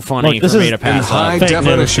was too funny for me to pass up. Fake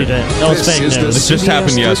news. That was fake news. This just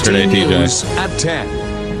happened yesterday, TJ. At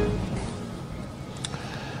 10.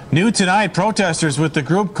 New tonight, protesters with the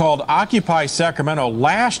group called Occupy Sacramento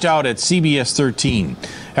lashed out at CBS 13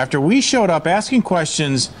 after we showed up asking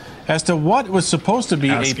questions as to what was supposed to be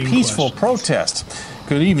a peaceful protest.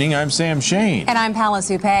 Good evening, I'm Sam Shane. And I'm Palace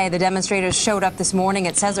Upay. The demonstrators showed up this morning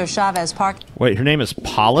at Cesar Chavez Park. Wait, her name is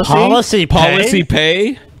Policy? Policy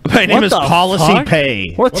Pay? My name is Policy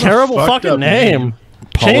Pay. What a terrible fucking name.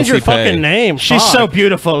 Change your fucking name. She's so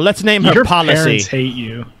beautiful. Let's name her Policy. Your parents hate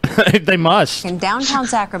you. They must. In downtown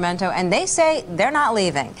Sacramento, and they say they're not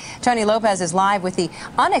leaving. Tony Lopez is live with the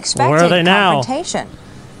unexpected confrontation.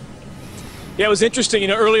 Yeah, it was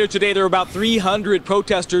interesting. Earlier today there were about 300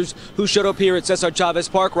 protesters who showed up here at Cesar Chavez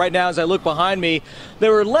Park. Right now, as I look behind me,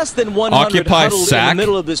 there were less than 100 huddled in the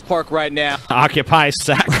middle of this park right now. Occupy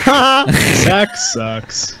Sac. Sac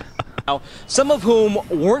sucks. Some of whom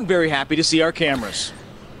weren't very happy to see our cameras.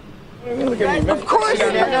 Of course.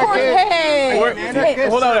 Hey.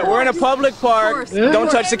 Hold on. We're in a public park. Don't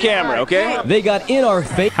touch the camera, okay? They got in our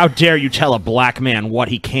face. How dare you tell a black man what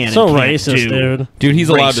he can so and can't racist, do? dude. Dude, he's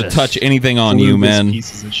allowed to touch anything on you, man.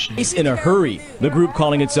 In a hurry. The group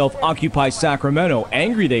calling itself Occupy Sacramento,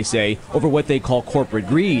 angry, they say, over what they call corporate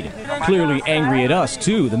greed. Clearly angry at us,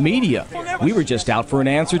 too, the media. We were just out for an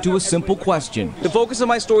answer to a simple question. The focus of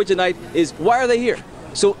my story tonight is, why are they here?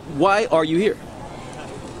 So why are you here?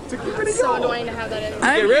 It's so annoying to have that in.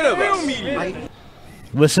 Get rid of us.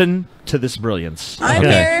 Listen to this brilliance. I'm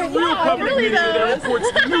here. Really though.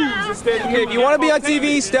 Okay, if you want to be on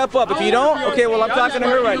TV, step up. If you don't, okay, well, I'm talking to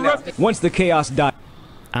her right now. Once the chaos died.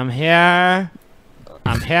 I'm here.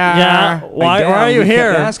 I'm here. Yeah, why are you we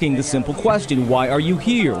here? kept asking the simple question, why are you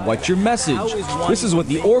here? What's your message? This is what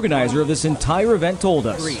the organizer of this entire event told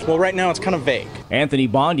us. Well, right now it's kind of vague. Anthony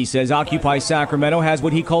Bondi says Occupy Sacramento has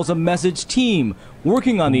what he calls a message team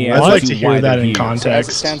working on the answer I'd like to to hear why that they're in here. context. So as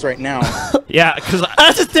it stands right now. Yeah, because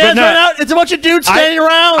as it stands right now, it's a bunch of dudes standing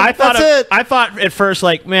around. That's it. I thought at first,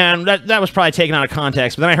 like, man, that was probably taken out of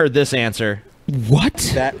context. But then I heard this answer.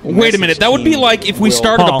 What? Wait a minute. That would be like if we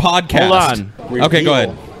started a podcast. Hold on. Okay, go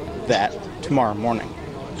ahead. That tomorrow morning.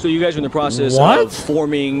 So you guys are in the process of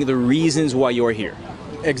forming the reasons why you're here.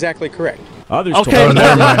 Exactly correct. Others Okay, wait. So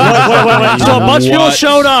a bunch of people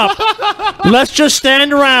showed up. Let's just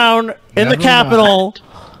stand around in the Capitol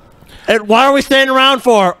And why are we standing around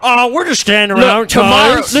for? Oh, we're just standing around. Look,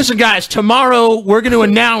 tomorrow, guys. listen, guys. Tomorrow we're going to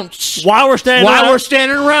announce why we're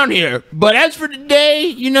standing around here. But as for today,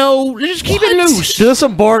 you know, just keep it loose. There's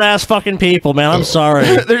some bored ass fucking people, man. I'm sorry.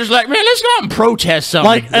 They're just like, man, let's go out and protest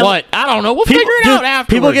something. What? I don't know. We'll figure it out afterwards.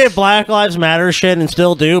 People get Black Lives Matter shit and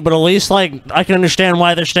still do, but at least like I can understand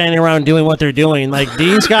why they're standing around doing what they're doing. Like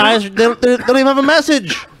these guys, they don't even have a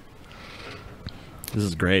message. This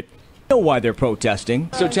is great. I know why they're protesting.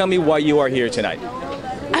 So tell me why you are here tonight.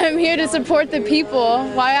 I'm here to support the people.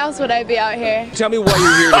 Why else would I be out here? Tell me why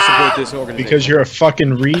you're here to support this organization. Because you're a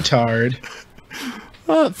fucking retard.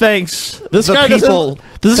 Thanks. This guy does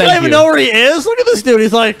this guy even know where he is? Look at this dude.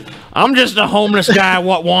 He's like, I'm just a homeless guy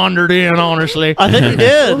what wandered in, honestly. I think he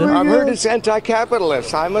did. I'm here to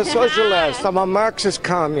anti-capitalist. I'm a socialist. I'm a Marxist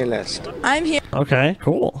communist. I'm here Okay,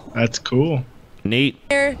 cool. That's cool. Neat.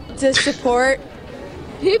 to support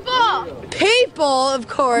people, of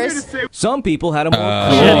course. Some people had a more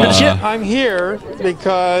I'm here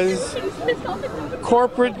because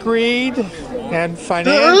corporate greed and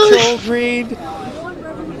financial greed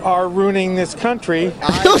are ruining this country.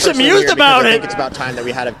 He was amused about it. It's about time that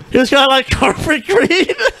we had a. He was kind of like corporate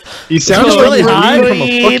greed. He sounds really like high. from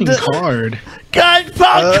a fucking card. God,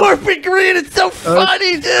 Bob, corporate greed. It's so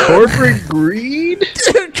funny, dude. Corporate greed?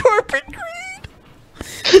 Dude, corporate greed.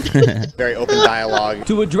 Very open dialogue.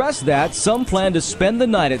 To address that, some plan to spend the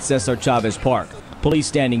night at Cesar Chavez Park. Police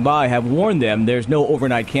standing by have warned them there's no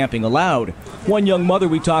overnight camping allowed. One young mother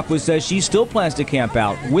we talked with says she still plans to camp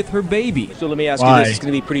out with her baby. So let me ask you this, it's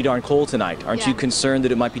going to be pretty darn cold tonight. Aren't you concerned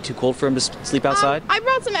that it might be too cold for him to sleep outside? I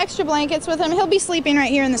brought some extra blankets with him. He'll be sleeping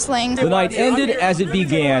right here in the sling. The night ended as it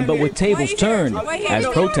began, but with tables turned, as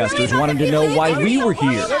protesters wanted to know why we were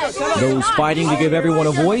here. Those fighting to give everyone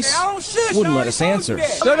a voice wouldn't let us answer.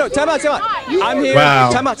 No, time out. I'm here.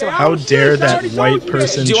 Wow. Time out. How dare that white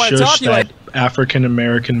person shush that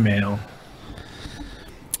African-American male.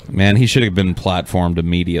 Man, he should have been platformed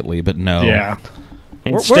immediately, but no. Yeah.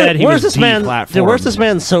 Instead, he was deplatformed. Dude, where's this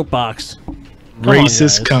man's soapbox?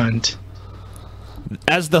 Racist cunt.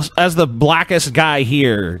 As the blackest guy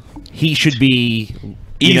here, he should be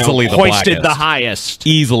easily the hoisted blackest. the highest.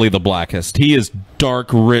 Easily the blackest. He is dark,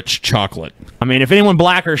 rich chocolate. I mean, if anyone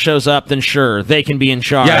blacker shows up, then sure, they can be in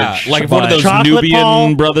charge. Yeah, like if one of those Chocolate Nubian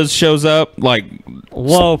Paul? brothers shows up, like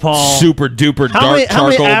Whoa, Paul. super duper How dark many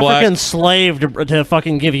charcoal African black. slave to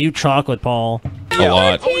fucking give you chocolate, Paul? A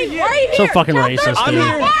lot. Why are you here? So fucking racist, dude.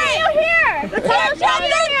 Why are you here?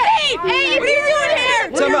 Hey, what are you doing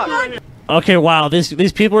here? Time out. Okay, wow,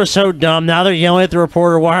 these people are so dumb. Now they're yelling at the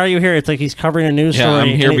reporter, why are you here? It's like he's covering a news Yeah,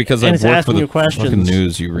 story. I'm here and because and I he's work for asking the you questions. fucking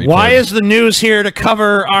news, you retard. Why is the news here to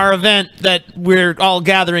cover our event that we're all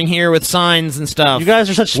gathering here with signs and stuff? You guys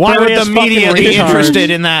are such Why would spurious the media fucking be retards.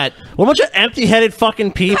 interested in that? What a bunch of empty-headed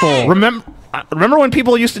fucking people. Remember when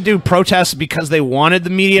people used to do protests because they wanted the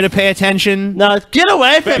media to pay attention? No, get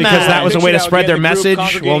away from Because that was a way to spread their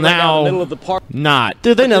message. Well, now, not.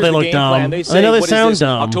 Dude, they know they Here's the look game dumb. plan. They say, know they what is sound this,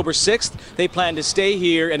 dumb. October 6th, they plan to stay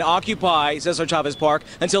here and occupy Cesar Chavez Park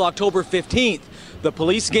until October 15th. The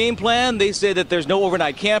police game plan, they say that there's no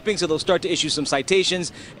overnight camping, so they'll start to issue some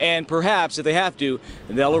citations, and perhaps, if they have to,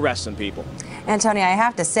 they'll arrest some people. And Tony, I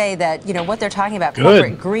have to say that, you know, what they're talking about, Good.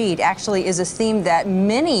 corporate greed, actually is a theme that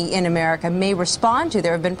many in America may respond to.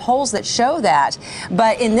 There have been polls that show that.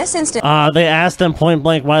 But in this instance... They asked them point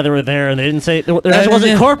blank why they were there, and they didn't say... There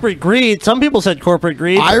wasn't corporate greed. Some people said corporate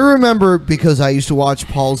greed. I remember because I used to watch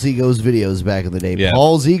Paul Zigo's videos back in the day. Yeah.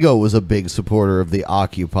 Paul Zigo was a big supporter of the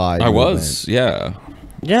Occupy I movement. was, yeah.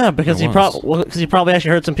 Yeah, because he probably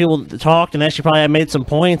actually heard some people talk and actually probably made some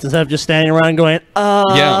points instead of just standing around going,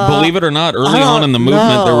 Yeah, believe it or not, early on in the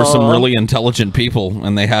movement, there were some really intelligent people,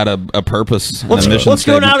 and they had a purpose and a mission Let's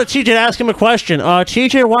go statement. now to TJ to ask him a question.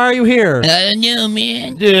 TJ, why are you here? No,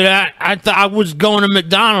 man. Dude, I thought I was going to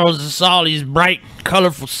McDonald's and saw all these bright,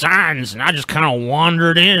 colorful signs, and I just kind of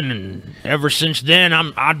wandered in, and ever since then,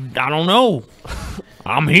 I don't know.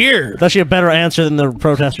 I'm here. That's actually a better answer than the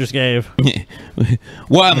protesters gave.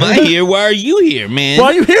 Why am I here? Why are you here, man? Why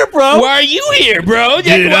are you here, bro? Why are you here, bro?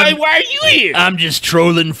 Dude, why are you here? I'm just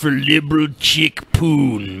trolling for liberal chick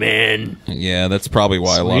poon, man. Yeah, that's probably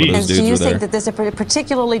why a lot of those And do you dudes were think there. that this is a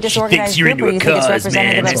particularly disorganized you're group, or do you into think a it's cause,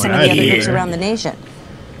 representative man. of some of That's the other why I'm groups here. around the nation?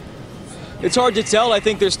 It's hard to tell. I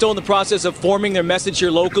think they're still in the process of forming their message here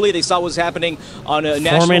locally. They saw what was happening on a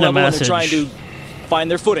national Forming a level, and they're message. trying to find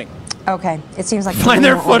their footing. Okay, it seems like Find it's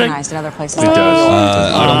their more footing. organized in other places.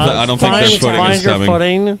 I don't think their footing is coming.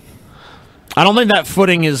 Footing. I don't think that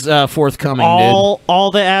footing is forthcoming, All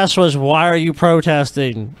they asked was, why are you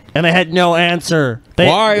protesting? And they had no answer.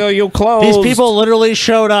 Why are you closed? These people literally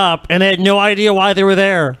showed up, and they had no idea why they were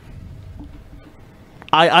there.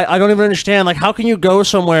 I don't even understand. Like, how can you go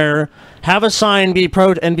somewhere, have a sign, be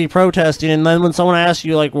protesting, and then when someone asks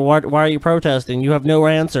you, like, why are you protesting? You have no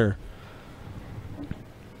answer.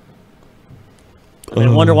 I mean,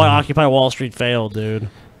 I wonder why Occupy Wall Street failed, dude.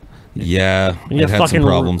 Yeah, You it have had some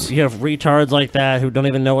problems. You have retards like that who don't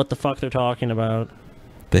even know what the fuck they're talking about.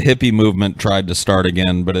 The hippie movement tried to start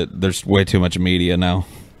again, but there's way too much media now.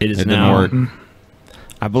 It didn't now. work.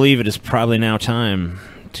 I believe it is probably now time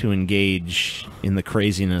to engage in the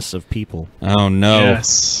craziness of people. Oh no!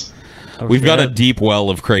 Yes. We've got a deep well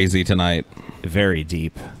of crazy tonight. Very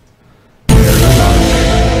deep.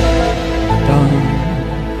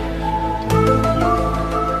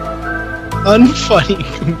 Unfunny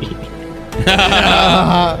comedian.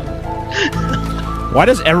 Why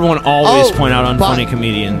does everyone always Oh, point out unfunny by-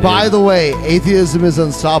 comedian? dude? By the way, Atheism is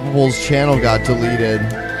Unstoppable's channel got deleted.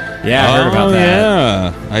 Yeah, I heard about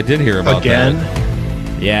that. Yeah, I did hear about Again?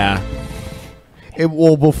 that. Yeah.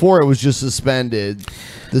 Well, before it was just suspended.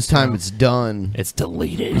 This time it's done. It's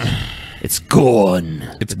deleted. It's gone.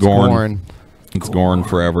 It's gone. Gorn. It's gone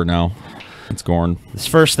forever now. It's gone. This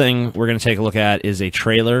first thing we're going to take a look at is a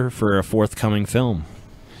trailer for a forthcoming film.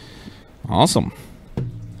 Awesome.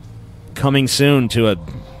 Coming soon to a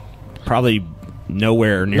probably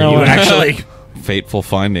nowhere near you, actually. Fateful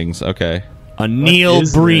Findings. Okay. A Neil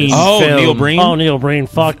Breen Oh, film. Neil Breen? Oh, Neil Breen.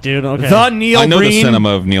 Fuck, dude. Okay. The Neil I know Breen. the cinema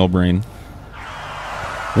of Neil Breen.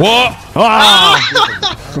 What? Ah!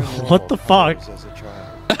 What the fuck?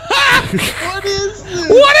 What is this?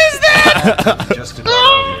 What is that? Just about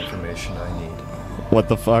all the information I need. What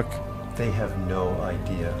the fuck? They have no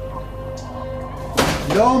idea.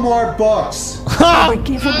 No more books. We're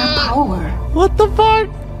given the power. What the fuck?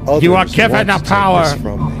 You are Others given want the to take power. this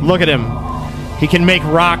from me. Look at him. He can make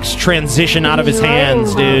rocks transition out of his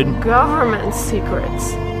hands, dude. Government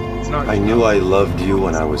secrets. I knew I loved you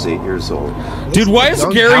when I was 8 years old. Dude, why is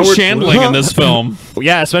Gary Shandling in this film?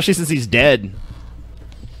 Yeah, especially since he's dead.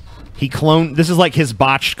 He cloned. This is like his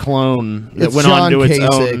botched clone that It's went on John to its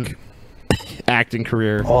Kasich. own acting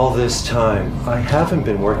career. All this time, I haven't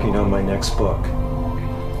been working on my next book.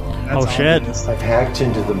 Oh shit! I've hacked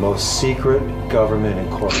into the most secret government and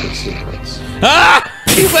corporate secrets. Ah!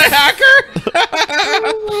 He's a hacker?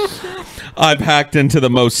 I've hacked into the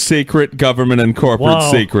most secret government and corporate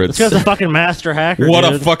Whoa. secrets. This guy's a fucking master hacker. What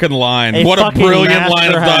dude. a fucking line. A What a fucking brilliant master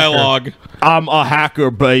line of hacker. dialogue. I'm a hacker,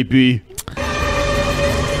 baby.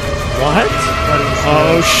 What?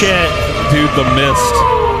 Oh shit. Dude, the mist.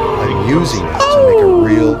 I'm using it to make a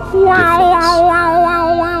real difference.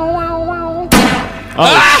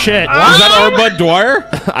 Oh shit. Is that Bud Dwyer?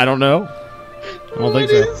 I don't know. I don't think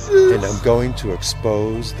so. And I'm going to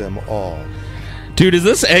expose them all. Dude, is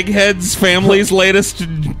this Egghead's family's latest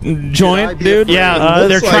joint, dude? Yeah,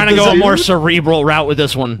 they're Looks trying to like go a this, more dude. cerebral route with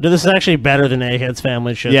this one. Dude, this is actually better than Egghead's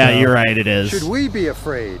family shit. Yeah, though. you're right, it is. Should we be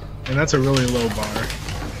afraid? And that's a really low bar.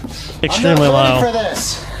 Extremely I'm not low. ready for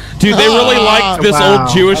this. Dude, they really liked this Wow. old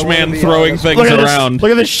Jewish I wanna man be throwing honest. things Look at around. this.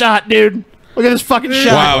 Look at this shot, dude. Look at this fucking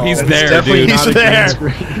shot. Wow, he's That's there, definitely dude. not He's a green there.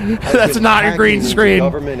 screen. That's not a green screen.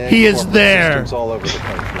 Government and He is corporate there. systems all over the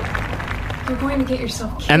country. You're going to get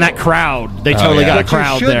yourself killed. And that crowd. They Oh, totally yeah. got a But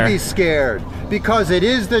crowd you should there. be scared because it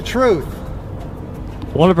is the truth.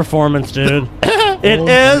 What a performance, dude. It Oh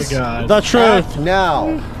is my God. the truth. Act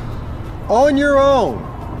now, on your own,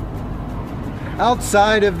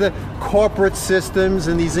 outside of the corporate systems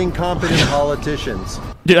and these incompetent politicians.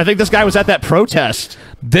 Dude, I think this guy was at that protest.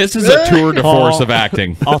 This is a tour de force Paul, of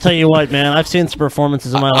acting. I'll tell you what, man. I've seen some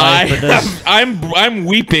performances in my life, but this. I'm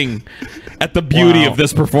weeping at the beauty Wow. of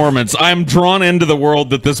this performance. I'm drawn into the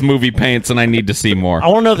world that this movie paints, and I need to see more. I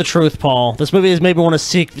want to know the truth, Paul. This movie has made me want to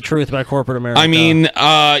seek the truth about corporate America. I mean,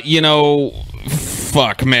 you know,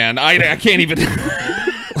 fuck, man. I can't even.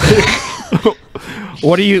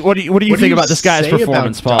 What do you think about this guy's say about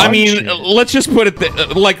performance, Paul? I mean, let's just put it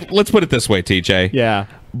let's put it this way, TJ. yeah.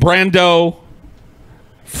 Brando,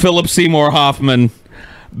 Philip Seymour Hoffman,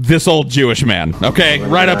 this old Jewish man. Okay,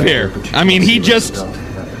 right up here. I mean, he just.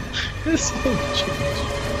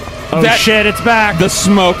 Oh That- shit, it's back. The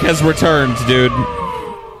smoke has returned, dude.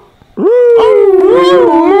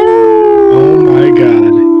 Oh my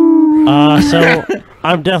god. so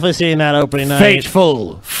I'm definitely seeing that opening night.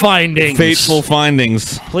 Fateful findings. Fateful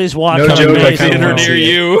findings. Please watch No it. joke, I Theater kinda wanna near see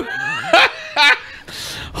it. you.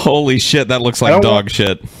 Holy shit, that looks I like don't dog want-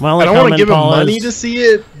 shit. My only I don't want to comment, give him Paul, money is to see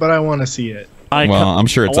it, but I want to see it. Well, I'm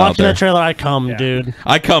sure it's out watching there. that trailer, I come, dude.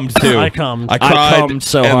 I cummed too. I cummed. I cried. cummed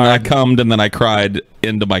so and hard. I cummed and then I cried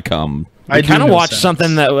into my cum. I I do kind of know watched sense.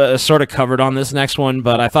 something that was sort of covered on this next one,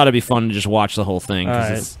 but I thought it'd be fun to just watch the whole thing. 'Cause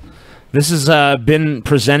All right. this has been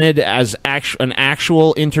presented as an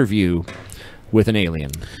actual interview with an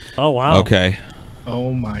alien. Oh, wow. Okay.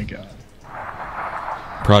 Oh, my God.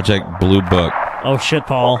 Project Blue Book. Oh, shit,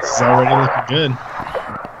 Paul. This is already looking good.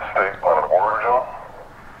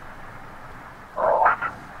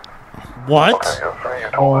 What?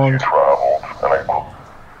 Oh,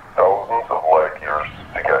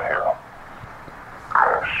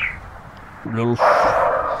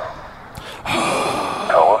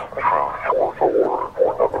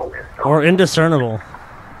 Or indiscernible.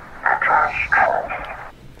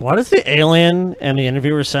 Why does the alien and the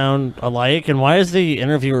interviewer sound alike? And why is the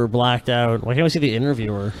interviewer blacked out? Why can't we see the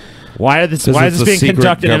interviewer? Why is this being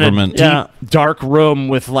conducted government. in a dark room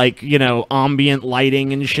with, like, you know, ambient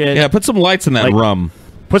lighting and shit? Yeah, put some lights in that Like, rum.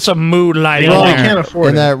 Put some mood lighting well, in they there. can't afford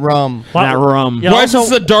In it. that rum. That rum. Yeah, Why is this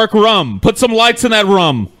a dark rum? Put some lights in that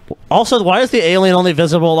rum. Also, why is the alien only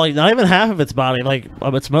visible, like, not even half of its body? Like,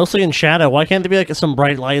 it's mostly in shadow. Why can't there be, like, some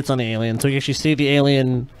bright lights on the alien so you actually see the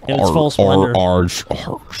alien in its full splendor?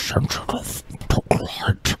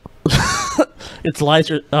 Its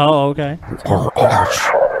lights are... Oh, okay.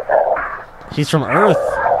 He's from Earth.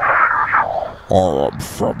 I'm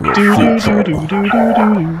from the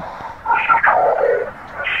Do-do-do-do-do-do-do.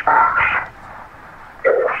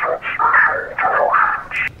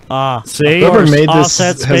 See? Whoever made this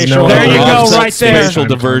Offset has spatial. no There you idea. go, Offset right there. Spatial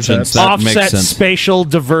divergence. That Offset makes sense. spatial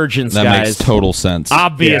divergence, That guys. makes total sense.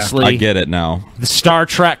 Obviously. I get it now. The Star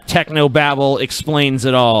Trek technobabble explains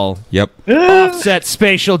it all. Yep. Offset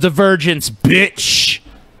spatial divergence, bitch.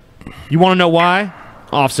 You want to know why?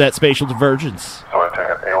 Offset spatial divergence. So I take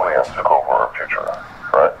it aliens took over our future,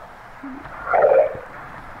 right?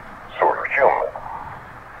 Sort of human.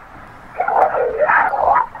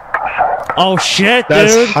 Oh, shit,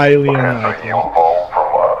 That's dude. highly unlikely.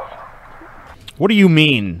 What do you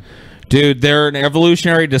mean? Dude, they're an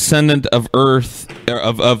evolutionary descendant of Earth,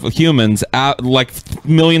 of humans, like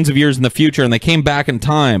millions of years in the future, and they came back in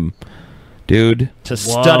time. Dude. To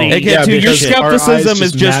study. Hey, Yeah, dude, your because our skepticism eyes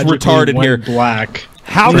is just magically retarded went here. Black.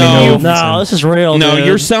 How No. can you... No, this is real, No, dude.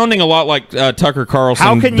 you're sounding a lot like Tucker Carlson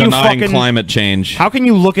How can you denying fucking- climate change. How can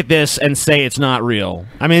you look at this and say it's not real?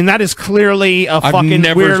 I mean, that is clearly a I've fucking...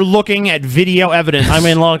 never- We're looking at video evidence I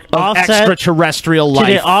mean, look, of offset... extraterrestrial TJ,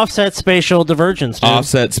 life. offset spatial divergence, dude.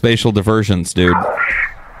 Offset spatial divergence, dude.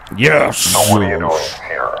 Yes. So what are you doing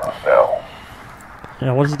here now?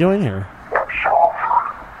 Yeah, what is he doing here?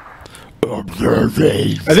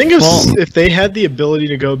 I think if they had the ability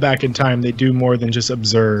to go back in time, they'd do more than just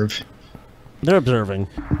observe. They're observing.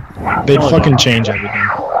 They'd fucking change everything.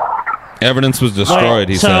 Evidence was destroyed,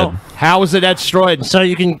 he said. How was it destroyed? So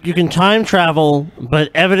you can time travel,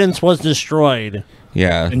 but evidence was destroyed.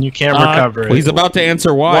 Yeah. And you can't recover Well, he's about to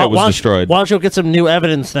answer why it was destroyed. Why don't you get some new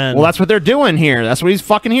evidence then? Well, that's what they're doing here. That's what he's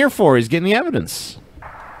fucking here for. He's getting the evidence.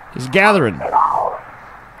 He's gathering.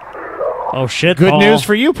 Oh, shit, Good Paul. news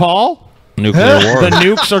for you, Paul. Nuclear war. The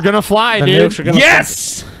nukes are gonna fly, The dude. nukes are gonna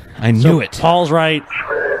Yes! I knew So it. Paul's right.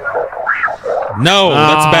 No,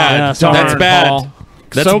 that's bad. yeah, That's darn, bad. Paul.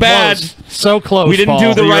 That's So bad. close. So close, We didn't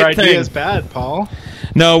Paul. do the Your right idea thing. is bad, Paul.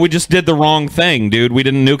 No, we just did the wrong thing, dude. We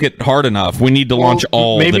didn't nuke it hard enough. We need to launch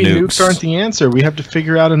all the Maybe nukes. nukes aren't the answer. We have to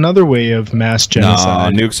figure out another way of mass Nah,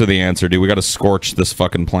 genocide. nukes are the answer, dude. We got to scorch this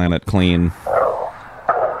fucking planet clean.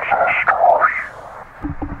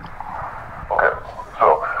 Okay,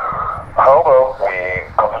 so how about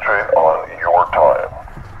we concentrate on your time?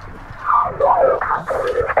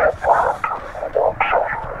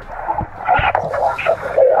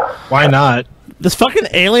 Why not? This fucking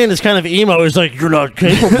alien is kind of emo. He's like, you're not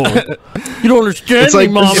capable. You don't understand It's like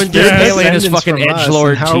me, mom if and they're dad. alien is descendants fucking from us, edgelord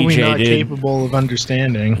then how are we TJ, not dude. capable of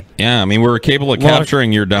understanding? Yeah, I mean, we're capable of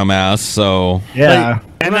capturing your dumbass, so... Yeah.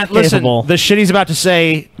 And not listen, capable. the shit he's about to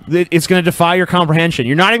say, it's going to defy your comprehension.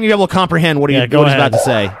 You're not even going to be able to comprehend what, Yeah, what go he's ahead. about to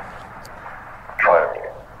say.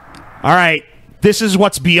 All right. This is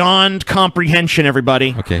what's beyond comprehension,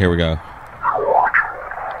 everybody. Okay, here we go.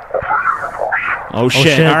 Oh,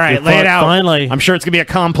 shit. shit. All right, You lay it thought- out. finally. I'm sure it's going to be a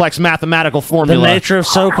complex mathematical The formula. nature of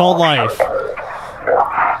so-called life.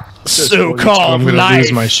 I'm So-called gonna life.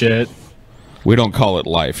 lose my shit. We don't call it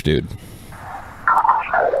life, dude.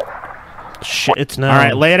 Shit, it's now. All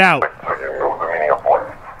right, lay it out.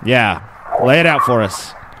 Yeah, lay it out for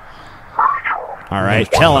us. All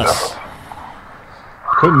right, tell us.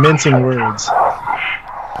 Quit mincing words.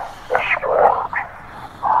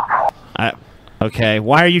 Okay,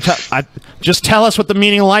 why are you... just tell us what the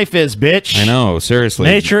meaning of life is, bitch. I know, seriously.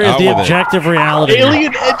 Nature is Out the with it. objective reality.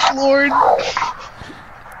 Alien edgelord.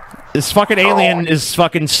 This fucking alien is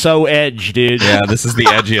fucking so edge, dude. Yeah, this is the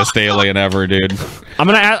edgiest alien ever, dude. I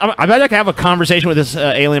bet I can have a conversation with this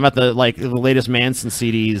alien about the latest Manson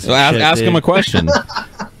CDs. So ask him a question.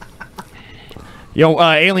 Yo,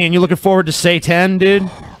 Alien, you looking forward to Say 10, dude?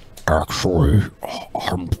 Actually,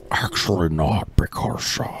 I'm actually not,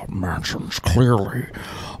 because Manson's clearly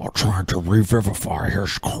trying to revivify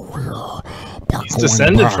his career by He's going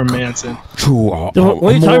descended back from Manson. to What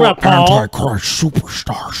are you talking about, Paul? Antichrist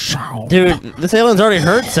superstar sound. Dude, this alien's already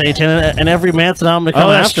heard Satan and every Manson album to come Oh,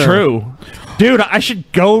 that's after. true. Dude, I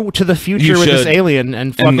should go to the future You with this should. alien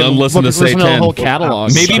and fucking listen to Say the 10. whole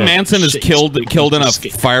catalog. Maybe Shit. Manson is killed in a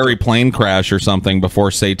fiery plane crash or something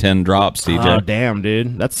before Say 10 drops, TJ. Oh, damn,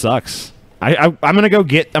 dude. That sucks. I'm gonna go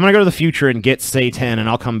to the future and get Say 10, and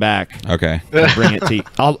I'll come back. Okay. And bring it to you.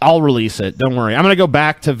 I'll release it. Don't worry. I'm gonna go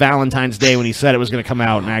back to Valentine's Day when he said it was gonna come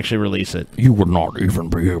out and actually release it. You would not even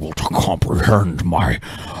be able to comprehend my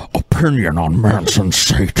opinion on Manson's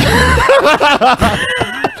Satan.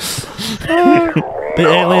 The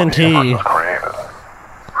alien T.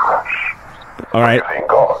 All right.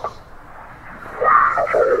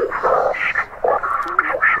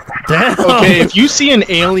 Damn. Okay, if you see an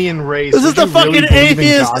alien race, This is the would you really fucking believe in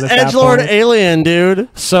atheist God at that edgelord point? alien, dude.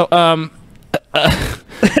 So,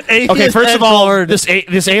 Atheist okay, first of all, edgelord.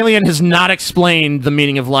 this alien has not explained the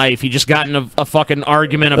meaning of life. He just got in a fucking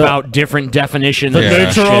argument about different definitions. The of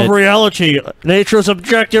nature shit. of reality. Nature's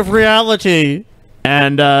objective reality.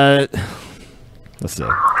 And, let's see.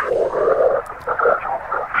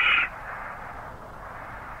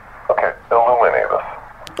 Okay, illuminate us.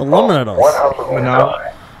 Illuminate us. What happens No.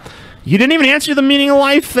 You didn't even answer the meaning of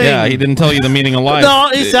life thing. Yeah, he didn't tell you the meaning of life. No,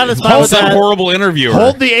 he's satisfied Hold with that that. horrible interviewer.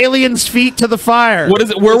 Hold the alien's feet to the fire. What is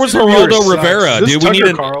it? Where was interviewer Geraldo sucks. Rivera, Is this dude?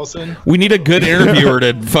 Tucker Carlson? We need a good interviewer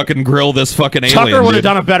to fucking grill this fucking alien. Tucker would have dude.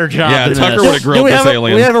 done a better job. Yeah, than Tucker this. would have grilled we this have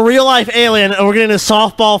alien. we have a real life alien, and we're getting a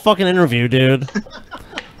softball fucking interview, dude.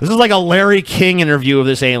 This is like a Larry King interview of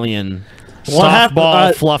this alien. What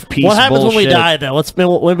Softball fluff piece. What happens when we bullshit. die, though? Maybe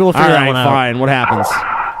we'll figure All that right, one out. fine. What happens?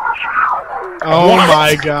 Oh What?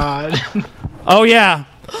 my god. Oh yeah,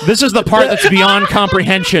 this is the part that's beyond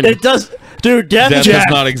comprehension. It does, dude. Death does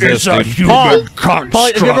not exist, dude. Paul,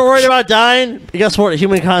 if you're ever worried about dying, guess what? A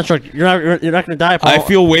human construct. You're not going to die, Paul. I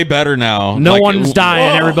feel way better now. No one's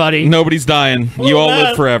dying, everybody. Nobody's dying. You all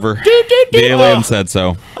live forever. Oh. The alien said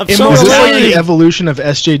so. Is this like the evolution of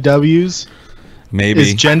SJWs? Maybe.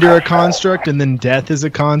 Is gender a construct and then death is a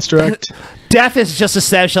construct? Death is just a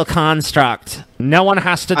social construct. No one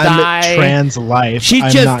has to I'm die. trans life. She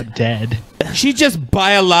I'm just- not dead. She's just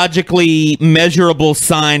biologically measurable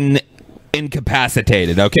sign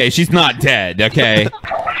incapacitated, okay? She's not dead, okay?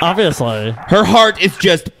 Obviously. Her heart is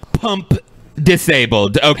just pump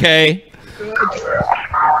disabled, okay?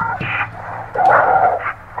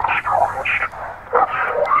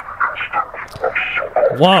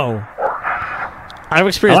 Whoa. I've I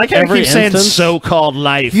experienced like how you every keep saying instance. so-called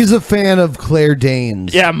life. He's a fan of Claire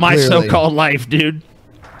Danes. Yeah, my clearly. so-called life, dude.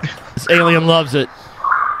 This alien loves it.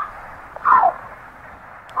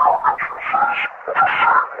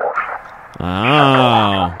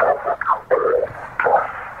 Oh.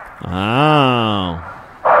 Oh.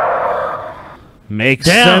 Makes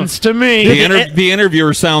Damn. sense to me. The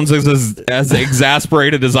interviewer sounds as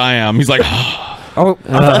exasperated as I am. He's like, Oh,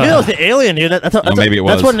 I think it was the alien, dude. That's maybe it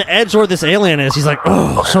That's was. what an edgelord this alien is. He's like,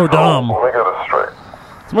 oh, so dumb. Let me get this straight.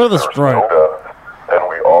 It's more of a strike. No death, and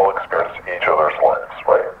we all experience each other's lives,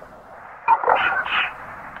 right?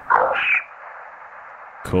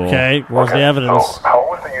 Cool. Okay, where's the evidence? So, how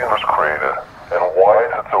was the universe created, and why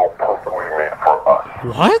is it so perfectly made for us?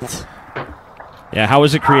 What? Yeah, how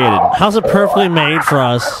was it created? How's it perfectly made for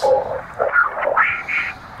us?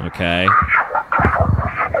 Okay.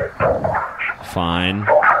 Fine.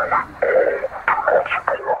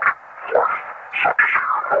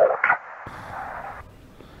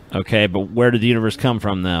 Okay, but where did the universe come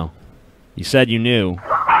from, though? You said you knew.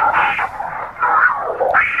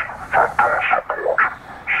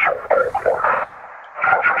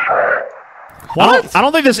 What? I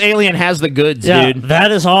don't think this alien has the goods, Yeah, dude.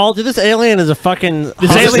 that is all. Dude, this alien is a fucking.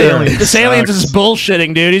 This alien's just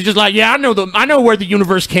bullshitting, dude. He's just like, yeah, I know where the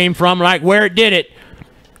universe came from, like where it did it.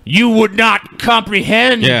 You would not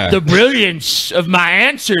comprehend the brilliance of my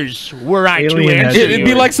answers were I to answer. It'd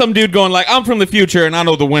be like some dude going like, I'm from the future and I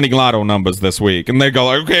know the winning lotto numbers this week. And they go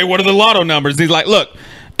like, okay, what are the lotto numbers? He's like, look,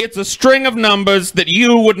 it's a string of numbers that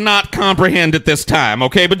you would not comprehend at this time,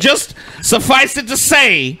 okay? But just suffice it to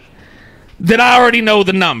say that I already know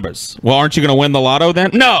the numbers. Well, aren't you going to win the lotto then?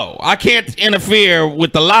 No, I can't interfere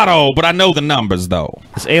with the lotto, but I know the numbers, though.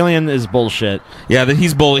 This alien is bullshit. Yeah,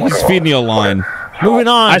 he's feeding you a line. Moving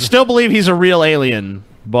on. I still believe he's a real alien,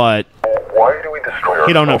 but Why do we destroy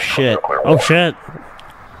he don't know ourselves shit. Oh shit.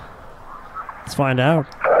 Let's find out.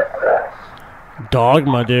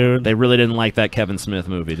 Dogma, dude. They really didn't like that Kevin Smith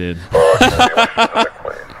movie, dude.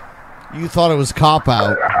 You thought it was Cop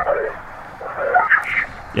Out.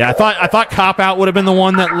 Yeah, I thought Cop Out would have been the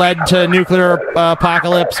one that led to nuclear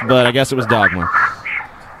apocalypse, but I guess it was Dogma.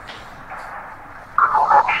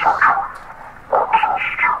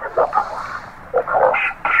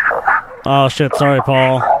 Oh shit! Sorry,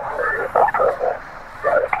 Paul.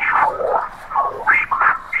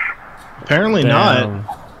 Apparently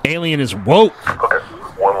not. Alien is woke.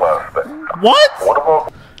 One last thing.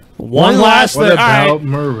 What? One last What thing. about All right.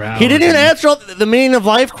 morality? He didn't even answer the meaning of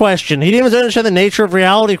life question. He didn't even understand the nature of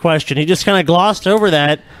reality question. He just kind of glossed over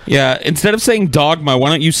that. Yeah, instead of saying dogma, why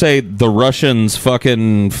don't you say the Russians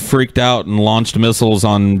fucking freaked out and launched missiles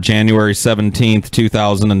on January 17th,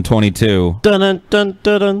 2022? Dun dun dun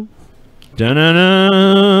dun dun.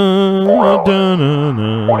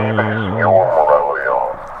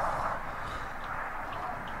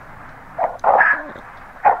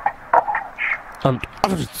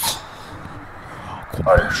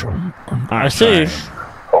 I see.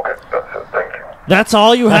 Okay, that's it. Thank you. That's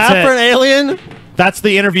all you That's have it. for an alien? That's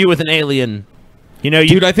the interview with an alien. You know,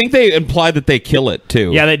 Dude, I think they imply that they kill it,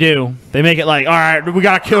 too. Yeah, they do. They make it like, all right, we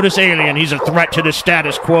gotta kill this alien. He's a threat to the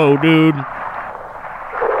status quo, dude.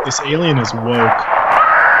 This alien is woke.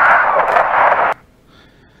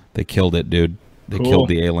 They killed it, dude. They Cool. killed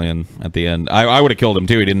the alien at the end. I would have killed him,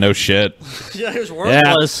 too. He didn't know shit. Yeah, he was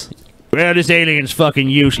worthless. Well, this alien's fucking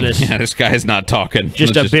useless. Yeah, this guy's not talking.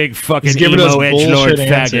 Just Let's a big fucking He's giving us emo edgelord bullshit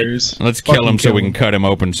faggot. answers. Let's kill Fucking him so kill we him. can cut him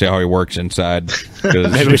open, see how he works inside.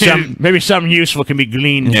 'Cause- Maybe something useful can be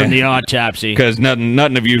gleaned Yeah. from the autopsy. Because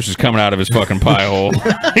nothing of use is coming out of his fucking pie hole.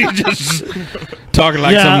 He's just talking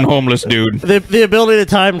like some homeless dude. The ability to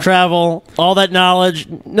time travel, all that knowledge,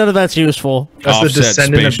 none of that's useful. That's the Offset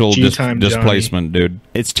descendant of spatial G-Time Johnny. displacement, dude.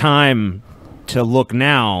 It's time to look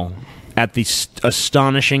now at the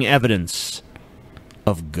astonishing evidence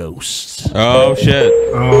of ghosts. Oh shit!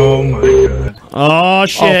 Oh my god! Oh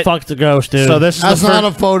shit! Oh fuck the ghost, dude. So this is That's the not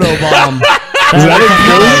a photo bomb. Is that a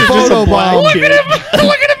ghost? Or just a black kid?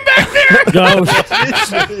 Look at him back there.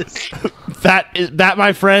 Ghost. that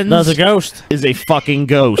my friends. That's a ghost. Is a fucking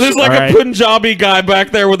ghost. There's like all a right? Punjabi guy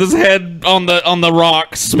back there with his head on the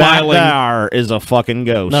rock, smiling. That there is a fucking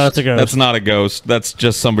ghost. No, it's a ghost. That's not a ghost. That's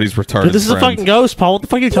just somebody's retarded Dude, this is a friend. fucking ghost, Paul. What the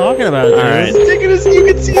fuck are you talking about, dude? All right. You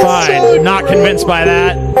can see Fine. Not convinced by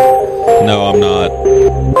that. No, I'm not.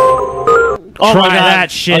 Oh Try my God.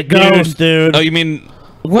 that shit, a ghost, dude. Oh, you mean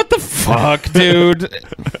what the fuck, dude?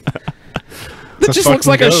 That just looks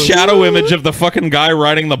like a shadow image of the fucking guy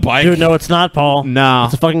riding the bike. Dude, no, it's not, Paul. No.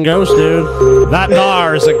 It's a fucking ghost, dude. That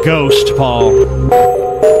there is a ghost, Paul.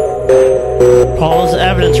 Paul, there's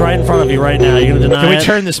evidence right in front of you right now. You gonna deny Can we it?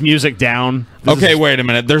 turn this music down? Okay, wait a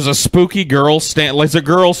minute. There's a spooky girl there's a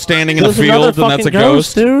girl standing in a There's another field, and that's a fucking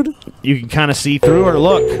ghost. dude. You can kind of see through her.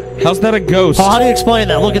 Look. How's that a ghost? Paul, how do you explain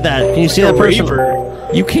that? Look at that. Can you see that person?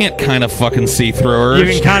 You can't kind of fucking see through her.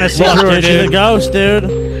 You can kind of see Look, through her, dude, she's a dude. ghost, dude.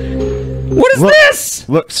 What is this?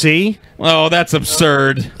 Look, see? Oh, that's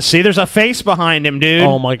absurd. See, there's a face behind him, dude.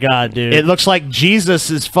 Oh my god, dude. It looks like Jesus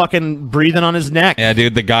is fucking breathing on his neck. Yeah,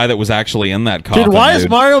 dude, the guy that was actually in that coffin. Dude, why is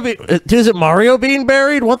Mario is it Mario being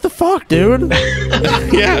buried? What the fuck, dude?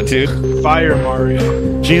 Yeah, dude. Fire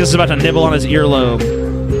Mario. Jesus is about to nibble on his earlobe.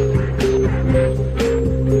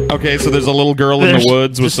 Okay, so there's a little girl in the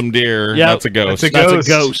woods with some deer. Yep. That's a ghost. That's a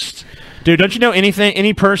ghost. Dude, don't you know anything?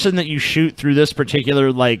 Any person that you shoot through this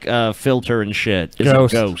particular like filter and shit is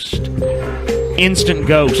Ghost. a ghost. Instant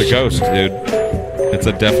ghost. It's a ghost, dude. It's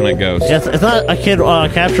a definite ghost. Yeah, it's not a kid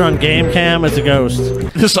capture on game cam. It's a ghost.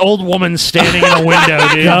 This old woman standing in a window,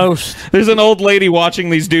 dude. Ghost. There's an old lady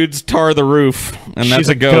watching these dudes tar the roof, and that's She's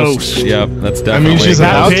a a ghost. ghost. Yep, that's I definitely mean, she's a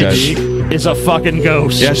allowed ghost. to guys. be. Is a fucking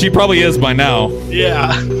ghost. Yeah, she probably is by now.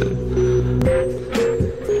 Yeah.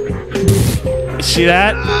 See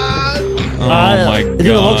that? Oh my god. Dude,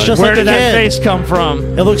 it looks just Where like did the that kid. face come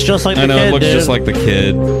from? It looks just like the I know kid, it looks dude. just like the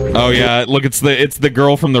kid. Oh yeah, look, it's the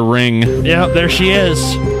girl from The Ring. Yep, there she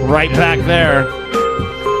is. Right back there.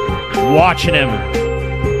 Watching him.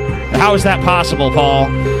 How is that possible, Paul?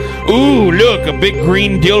 Ooh, look, a big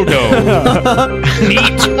green dildo.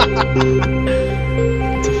 Neat.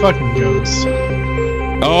 It's a fucking ghost.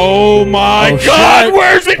 Oh my god, shit.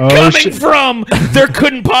 where's it Oh, coming shit. from? There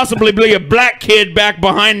couldn't possibly be a black kid back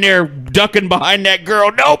behind there ducking behind that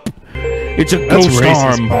girl. Nope. It's a That's ghost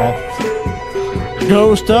racist, arm. Paul.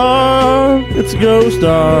 Ghost arm. It's a ghost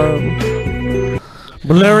arm.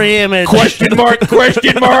 Blurry image. Question mark,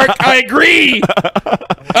 question mark. I agree.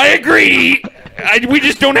 I agree. We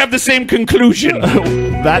just don't have the same conclusion.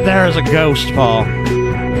 That there is a ghost, Paul.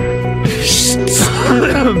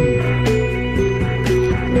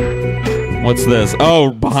 What's this? Oh,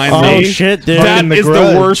 behind Oh, me. shit, dude. That The is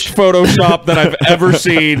Grudge. the worst Photoshop that I've ever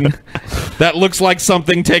seen. That looks like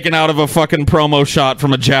something taken out of a fucking promo shot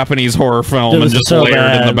from a Japanese horror film Dude, and this is just so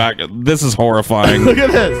layered in the bad. back. This is horrifying. Look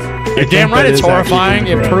at this. You're damn right it's horrifying.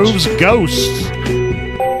 It proves ghosts.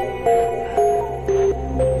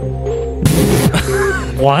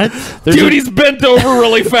 What? Dude, he's bent over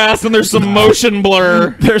really fast and there's some motion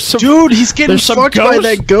blur. There's some. Dude, he's getting There's some fucked by ghost.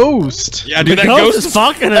 that ghost. Yeah, dude, The ghost is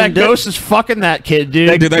fucking him, That dude. ghost is fucking that kid,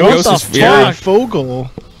 dude. Dude, that Ghost ghost is is yeah.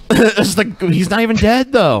 Fogel. He's not even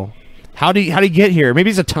dead though. How did he get here?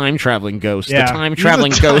 Maybe he's a time traveling ghost. Yeah, The time he's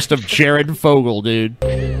traveling a time- ghost of Jared Fogle, dude.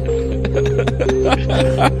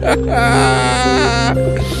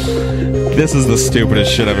 This is the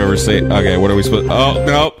stupidest shit I've ever seen. Okay, what are we supposed? Oh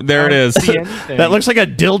no, there it is. That looks like a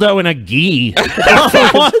dildo in a gi.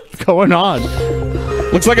 What's going on?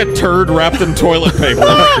 Looks like a turd wrapped in toilet paper.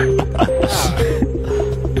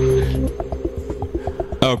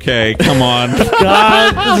 Okay, come on.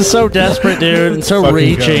 God, this is so desperate, dude, and so Fucking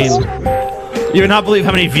reaching. ghost. You would not believe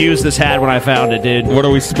how many views this had when I found it, dude. What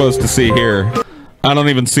are we supposed to see here? I don't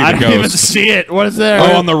even see the I don't ghost. even see it. What is there?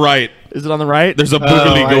 Oh, on the right. Is it on the right? There's a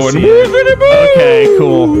boogity I going. see it. Okay,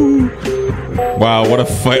 cool. Wow, what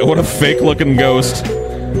a fake looking ghost.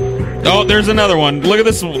 Oh, there's another one. Look at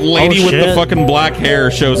this lady Oh, with the shit. fucking black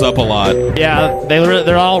hair shows up a lot. Yeah,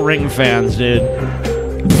 they're all Ring fans, dude.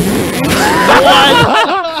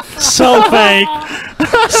 What? So fake.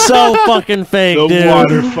 So fucking fake, The dude.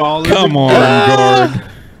 waterfall. Come on, Gord.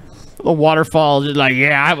 The waterfall is like,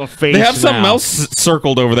 yeah, I have a face. They have something now. else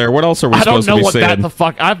circled over there. What else are we I don't supposed know to be what seeing? that the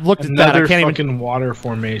fuck. I've looked at that. Another I can't fucking water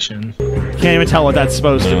formation. even tell what that's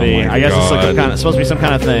supposed to Oh be. my I guess it's like God. it's supposed to be some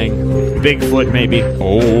kind of thing. Bigfoot, maybe.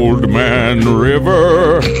 Old Man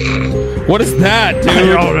River. What is that, dude?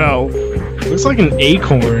 I don't know. Looks like an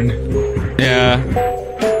acorn. Yeah.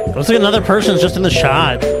 Looks like another person's just in the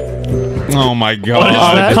shot. Oh my What is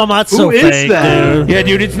god. that? Come on, so Who is fake, that? dude. Yeah,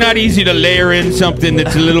 dude, it's not easy to layer in something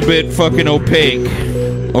that's a little bit fucking opaque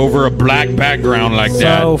over a black background like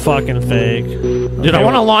that. So fucking fake. Dude, I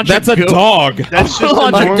want to launch. That's a go- dog. That's I just a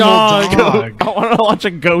wanna launch normal dog. I want to launch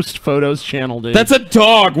a ghost photos channel, dude. That's a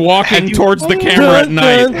dog walking towards the camera at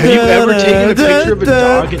night. Have you ever taken a picture of a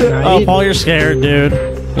dog at night? Oh, Paul, you're scared, dude.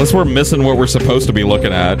 Unless we're missing what we're supposed to be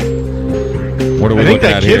looking at. What are we I think looking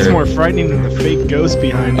that at kid's here? more frightening than the fake ghost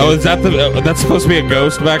behind Oh, it. is that that's supposed to be a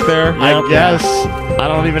ghost back there? I guess. I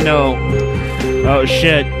don't even know. Oh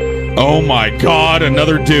shit. Oh my god,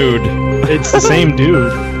 another dude. It's the same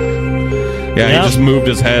dude. Yeah, Yep. he just moved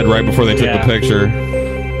his head right before they took Yeah. the picture.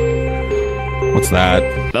 What's that?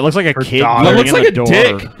 That looks like a Her kid. dog. That glaring looks in like the a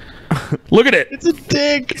door. dick. Look at it. It's a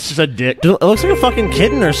dick. It's just a dick. Dude, it looks like a fucking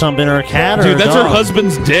kitten or something, or a cat, or Dude, a that's her dog.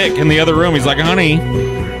 husband's dick in the other room. He's like, honey.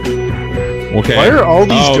 Okay. Why are all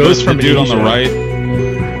these oh, ghosts the from dude on the Asia?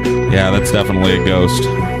 right? Yeah, that's definitely a ghost.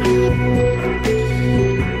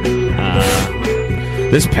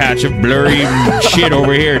 This patch of blurry shit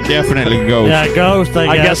over here, definitely a ghost. Yeah, ghost, I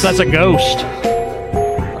guess. I guess that's a ghost.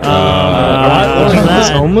 what was This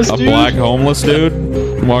that? homeless A dude? black homeless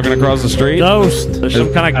dude walking across the street. Ghost. There's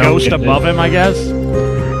some kind of I don't ghost get it. above him, I guess.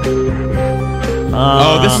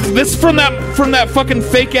 Oh, this from that fucking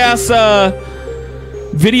fake ass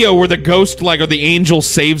video where the ghost or the angel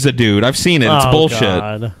saves a dude. I've seen it. It's bullshit.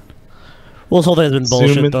 God. Well, this whole thing's been Zoom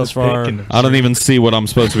bullshit in thus the far. pic and I don't even see what I'm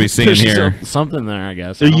supposed to be seeing There's here. something there, I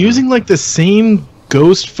guess. They're I don't using like the same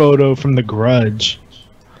ghost photo from The Grudge. know.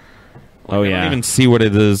 Oh I don't yeah. even see what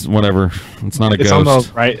it is. Whatever. It's not a It's ghost. on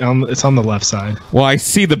the right. It's on the left side. Well, I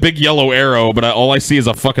see the big yellow arrow, but all I see is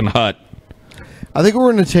a fucking hut. I think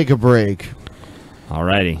we're going to take a break.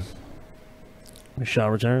 Alrighty. We shall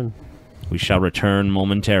return. We shall return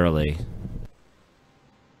momentarily.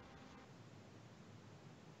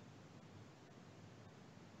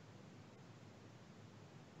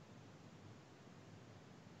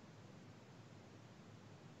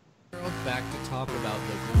 Back to talk about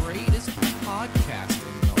the greatest podcast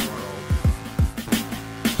in the world.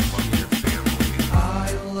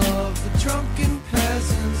 I love the Drunken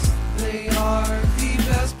Peasants. They are the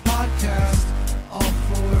best podcast. All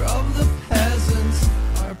four of the peasants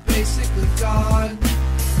are basically God.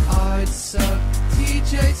 I'd suck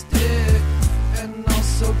TJ's dick and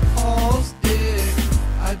also Paul's dick.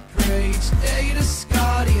 I'd pray each day to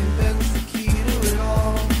Scotty and Ben's the key to it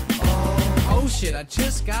all. Oh shit, I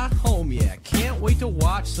just got home, yeah. Can't wait to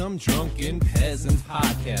watch some Drunken Peasants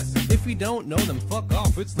podcast. If If you don't know them, fuck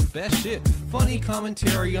off, it's the best shit. Funny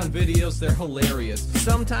commentary on videos, they're hilarious.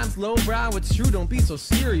 Sometimes lowbrow, it's true, don't be so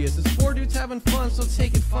serious. It's four dudes having fun, so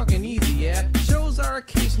take it fucking easy, yeah. Shows are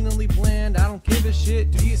occasionally bland, I don't give a shit.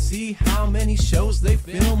 Do you see how many shows they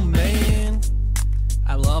film, man?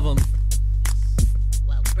 I love them.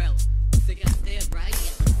 Well, bro, they got stand right.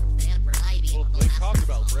 Stand variety. Well, they talk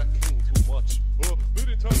about Brett King too much.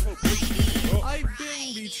 They talk about Brett King. I've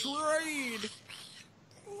been betrayed.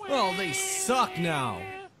 Well, they suck now.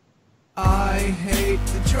 I hate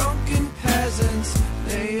the drunken peasants.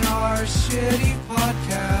 They are a shitty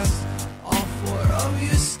podcast. All four of you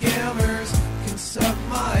scammers can suck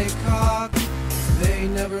my cock. They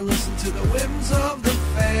never listen to the whims of the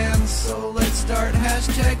fans. So let's start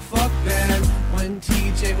hashtag fuck ban. When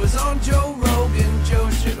TJ was on Joe Rogan, Joe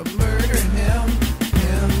should have murdered him.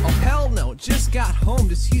 Oh hell no, just got home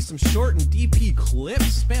to see some short and DP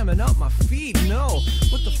clips spamming up my feed. No,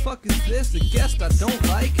 what the fuck is this? A guest I don't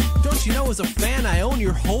like? Don't you know as a fan I own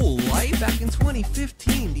your whole life? Back in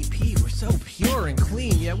 2015 DP were so pure and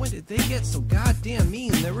clean. Yeah, when did they get so goddamn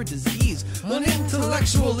mean? They were disease, an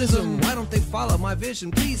intellectualism. Why don't they follow my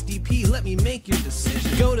vision? Please DP, let me make your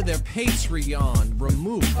decision. Go to their Patreon,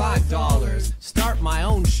 remove $5. Start my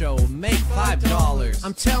own show, make $5.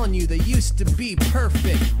 I'm telling you, they used to be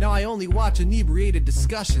perfect. Now I only watch inebriated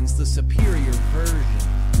discussions, the superior version.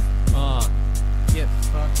 Get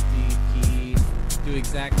fucked, DP. Do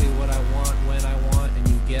exactly what I want when I want, and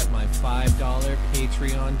you get my $5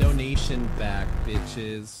 Patreon donation back,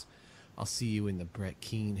 bitches. I'll see you in the Brett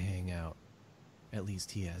Keane hangout. At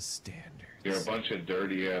least he has standards. You're a bunch of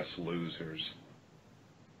dirty-ass losers.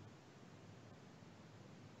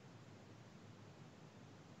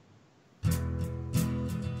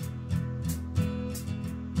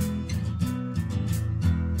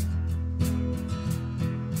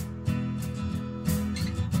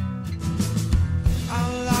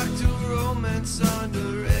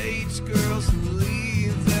 Underage girls and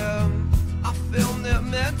leave them. I film their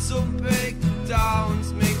mental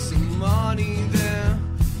breakdowns, make some money then.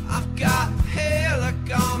 I've got hair like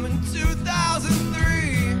I'm in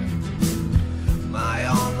 2003. My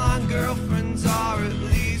online girlfriends are at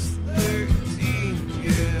least 13,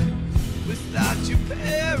 yeah. Without your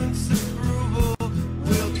parents' approval,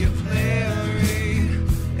 we'll get married.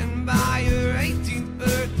 And by your 18th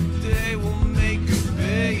birthday, we'll make a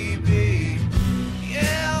baby.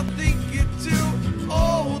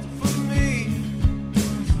 Old for me.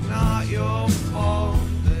 It's not your fault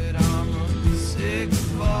that I'm a sick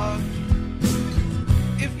fuck.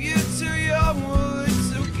 If you're too young, well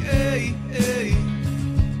it's okay.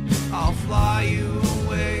 I'll fly you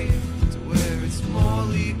away to where it's more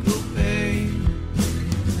legal pay.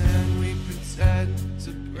 And we pretend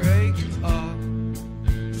to break up.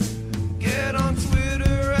 Get on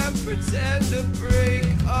Twitter and pretend to break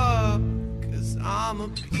up. I'm a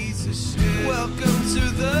piece of shit. Welcome to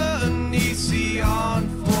the Onision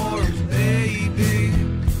forum, baby.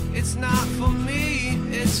 It's not for me,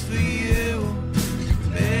 it's for you,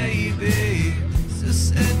 baby. So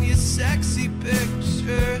send your sexy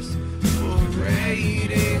pictures for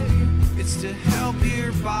rating. It's to help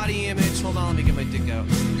your body image. Hold on, let me get my dick out.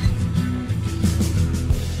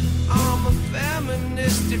 I'm a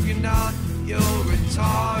feminist. If you're not, you're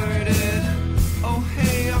retarded. Oh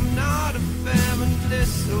hey, I'm not a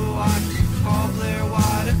feminist, so I can call Blair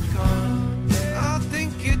White a cunt. I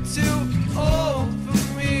think you're too old for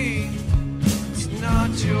me. It's not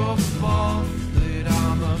your fault that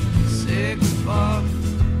I'm a sick fuck.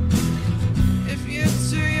 If you're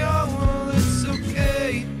too young, well it's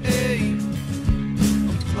okay.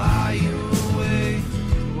 I'll fly you away to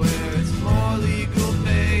where it's more legal,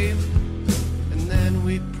 babe. And then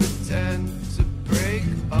we pretend to break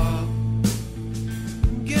up.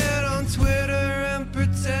 Get on Twitter and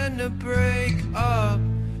pretend to break up,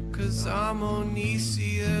 'cause I'm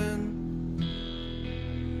Onision.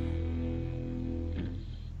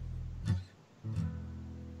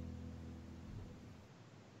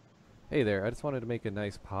 Hey there, I just wanted to make a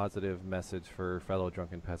nice positive message for fellow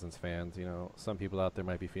Drunken Peasants fans. You know, some people out there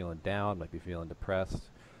might be feeling down, might be feeling depressed,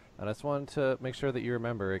 and I just wanted to make sure that you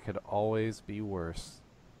remember it could always be worse.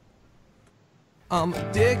 I'm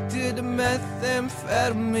addicted to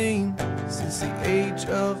methamphetamine since the age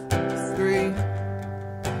of 3.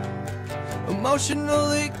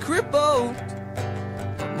 Emotionally crippled,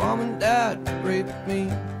 my mom and dad raped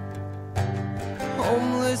me.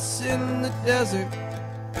 Homeless in the desert,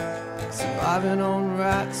 surviving on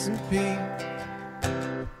rats and pee.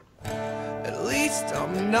 At least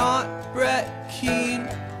I'm not Brett Keane.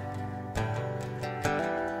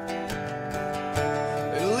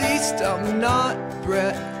 At least I'm not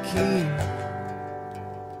Brett Keen.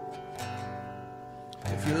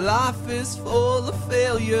 If your life is full of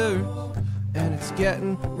failure and it's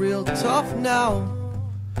getting real tough now,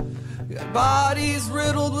 your body's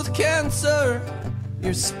riddled with cancer,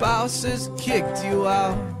 your spouse has kicked you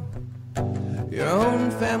out, your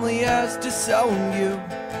own family has disowned you,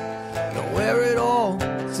 nowhere at all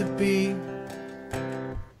to be.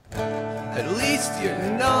 At least you're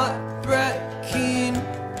not Brett Keane.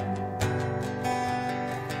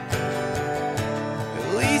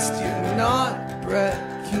 At least you're not Brett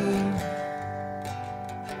Keane.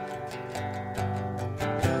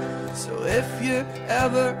 So if you're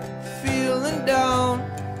ever feeling down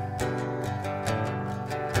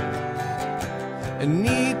and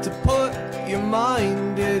need to put your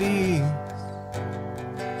mind at ease,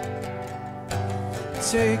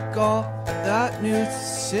 take off that news,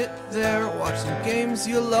 sit there, watch some games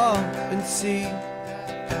you love and see.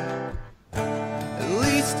 At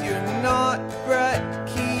least you're not Brett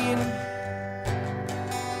Keane.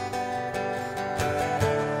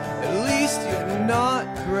 At least you're not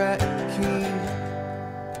Brett Keane.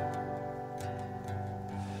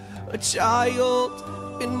 A child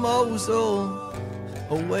in Mosul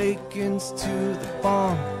awakens to the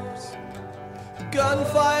bombs.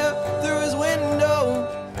 Gunfire through his window,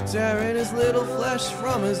 tearing his little flesh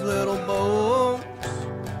from his little bones.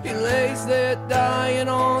 He lays there dying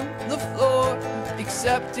on the floor,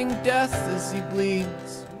 accepting death as he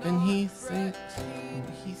bleeds. And he thinks,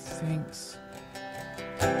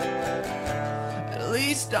 at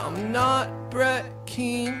least I'm not Brett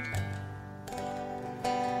Keane.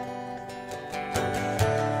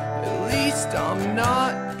 At least I'm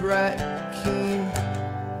not Brett Keane.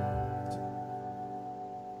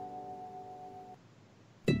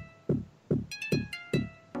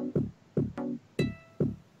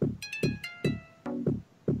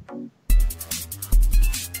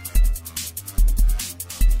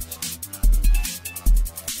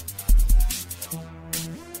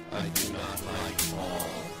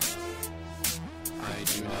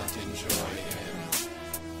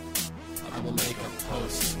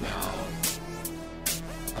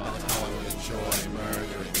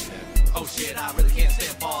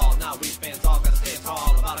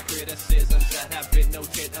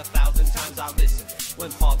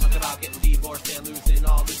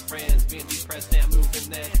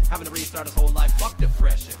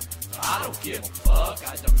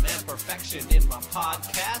 In my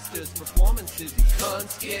podcasters' performances, you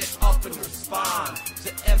cunts get up and respond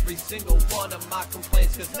to every single one of my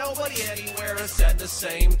complaints, cause nobody anywhere has said the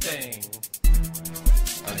same thing.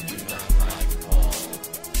 I do not like Paul.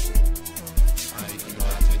 I do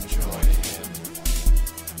not enjoy him.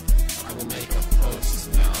 I will make a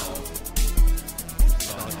post now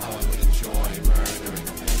about how I would enjoy murdering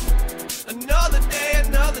him. Another day,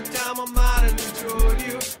 another time, I might have enjoyed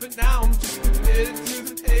you, but now I'm too committed to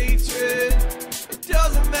the hatred. It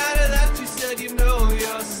doesn't matter that you said you know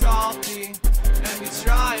you're salty and you're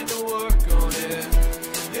trying to work on it.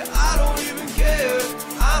 Yeah, I don't even care,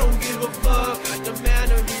 I don't give a fuck. I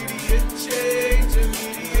demand immediate change,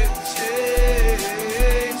 immediate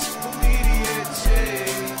change, immediate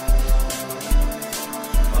change.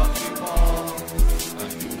 Fuck you all. I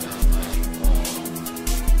do not like Paul.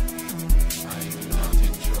 I do not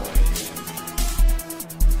enjoy him.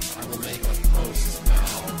 I will make a post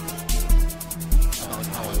now on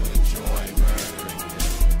how I would enjoy murdering him.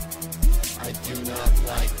 I do not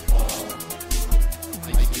like Paul. I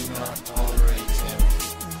do not tolerate him.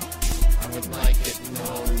 I would like it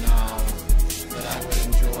known now that I would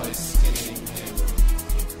enjoy skinning him.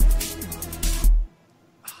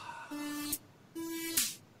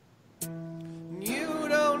 You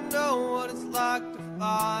don't know what it's like to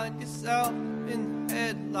find yourself in the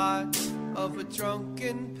headlights of a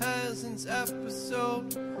Drunken Peasants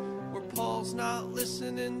episode, where Paul's not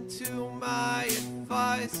listening to my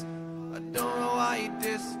advice. I don't know why you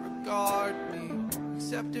disregard me,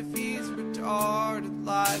 except if he's retarded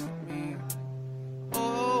like me.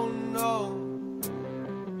 Oh no,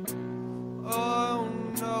 oh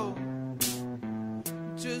no.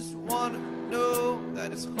 Just wanna know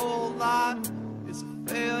that his whole life is a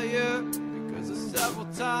failure, because of several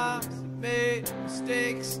times he made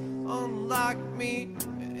mistakes unlike me.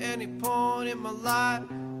 At any point in my life,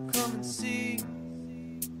 come and see.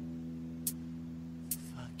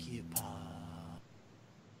 Fuck you, Paul.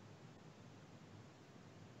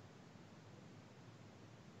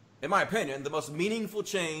 In my opinion, the most meaningful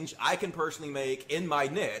change I can personally make in my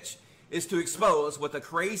niche is to expose what the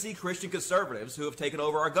crazy Christian conservatives who have taken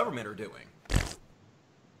over our government are doing.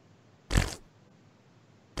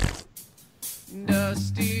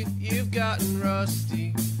 Dusty, you've gotten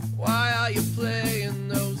rusty. are you playing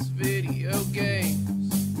those video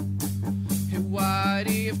games? Hey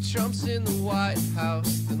Whitey, if Trump's in the White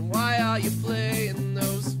House, then why are you playing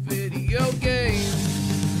those video games?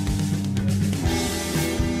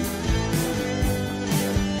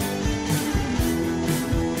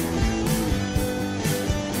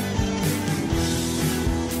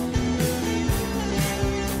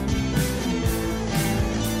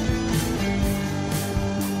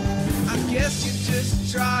 Guess you're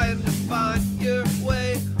just trying to find your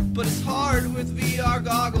way, but it's hard with VR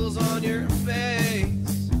goggles on your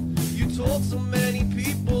face. You told so many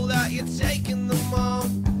people that you're taking them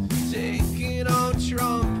on, taking on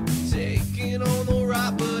Trump, taking on the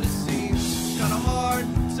right, but it seems kinda hard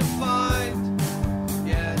to find.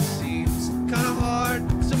 Yeah, it seems kinda hard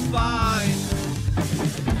to find.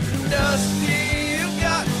 Dusty, you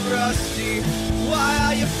got rusty. Why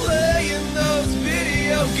are you playing those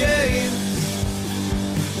video games?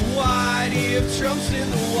 Whitey, if Trump's in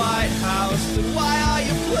the White House, then why are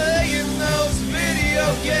you playing those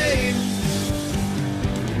video games?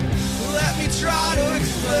 Let me try to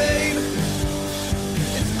explain.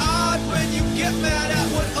 It's odd when you get mad at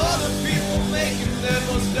what other people make, and then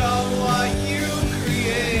most of what you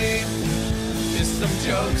create is some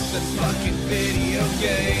jokes and fucking video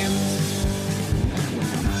games.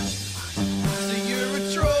 So you're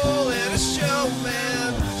a troll and a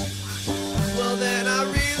showman. Well then I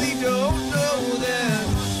really don't know then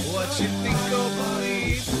what you think or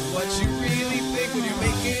believe, what you really think when you're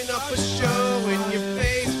making up a show in your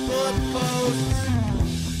Facebook posts.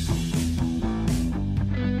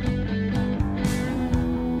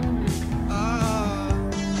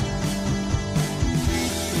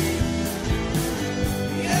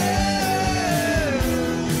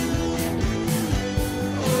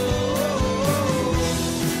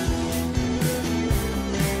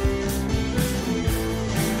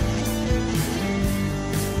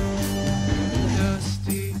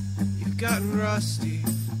 Gotten rusty,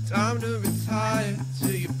 time to retire to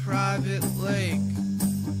your private lake.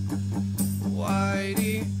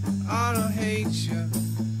 Whitey, I don't hate you,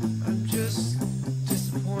 I'm just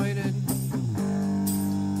disappointed.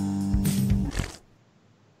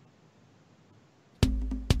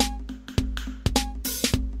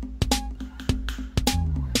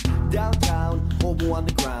 Downtown, hobo on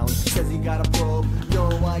the ground, says he got a probe. No,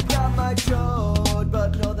 I got my chode,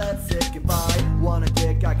 but no, that's sick. If I want a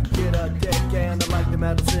dick, I can get a dick. And I like the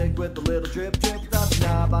metal stick with the little drip drip. Without the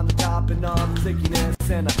knob on the top and all the stickiness.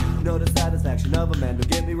 And I know the satisfaction of a man, don't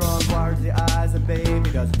get me wrong. Wires the eyes and baby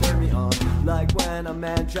doesn't turn me on. Like when a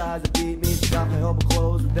man tries to beat me, take off my hobo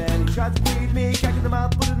clothes and then he tries to feed me. Cracking them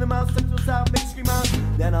out, putting them out, stuck to us out, make scream out.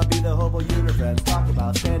 Then I'll be the hobo unifriends. Talk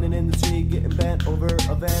about standing in the street, getting bent over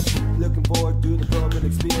a vent. Looking forward to the broken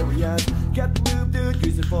experience. Get the lube, dude,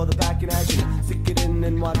 use it for the back in action. Stick it in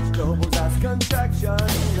and watch the hobo's ass contraction.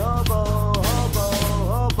 Hobo, hobo,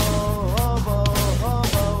 hobo, hobo,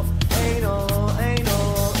 hobo. Anal,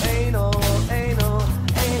 anal, anal, anal,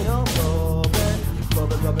 anal, Robin.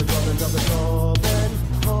 Robin, Robin, Robin, Robin, Robin.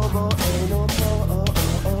 Hobo, anal, Robin.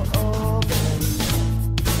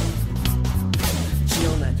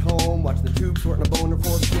 Chillin' at home, watching the tube, sorting a boner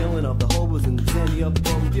for the feeling of the hobos in the sandy of the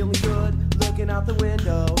bone. Feeling good, looking out the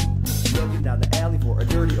window. Looking down the alley for a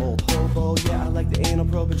dirty old hobo. Yeah, I like the anal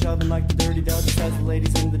probe and shoving like the dirty does. Says the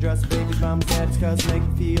ladies in the dress, babies, mama's, daddy's cousin. Make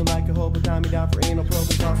me feel like a hobo, tie me down for anal probe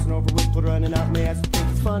and tossing over with blood running out my ass. You think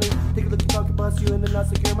it's funny? Take a look, you fucking bust you in the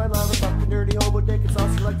nuts. Like you're my lover, fucking dirty hobo dick. It's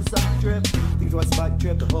also like the sucker drip. Think twice about your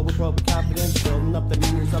trip, the hobo probe with confidence. Building up the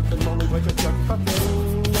mean or something, rolling with your truck.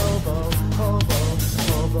 Fucking hobo, hobo,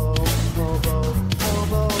 hobo, hobo,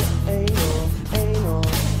 hobo, anal, anal,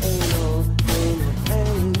 anal, anal,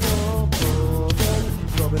 anal.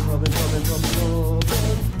 Robin, Robin, Robin, Robin, Robin,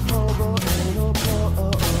 hobo, anal,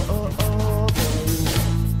 Robin.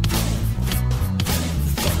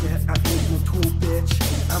 Fuck that, I ain't no tool, bitch.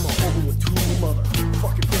 I'm a hobo with two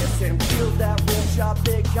motherfucking fists. And feel that rim shot,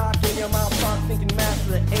 big cock in your mouth, fuck, thinking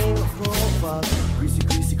master the anal probe. Greasy,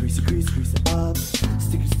 greasy, greasy, greasy, grease it up.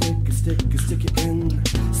 Stick it, stick it, stick it, stick it in.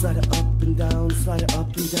 Slide it up and down, slide it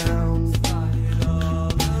up and down. Slide it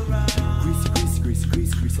all around. Greasy, greasy, greasy,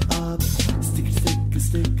 greasy, grease it up. Stick it, stick it,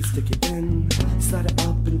 stick it, stick it in. Slide it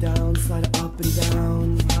up and down, slide it up and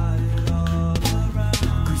down. Slide it all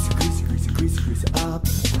around. Greasy, greasy, greasy, greasy, grease it up.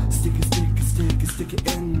 Stick it, stick it, stick it, stick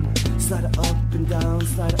it in. Slide it up and down,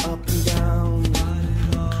 slide it up and down. Slide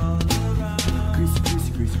it all around. Greasy,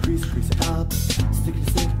 greasy, greasy, greasy, grease it up. Stick it,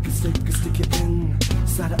 stick it, stick it, stick it in.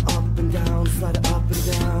 Slide it up and down, slide it up and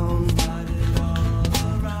down. Slide it all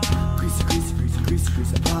around. Greasy, greasy, greasy, greasy,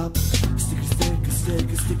 grease it up. Stick it, stick it,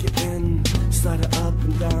 stick it, stick it in. Slide it up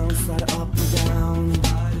and down, slide it up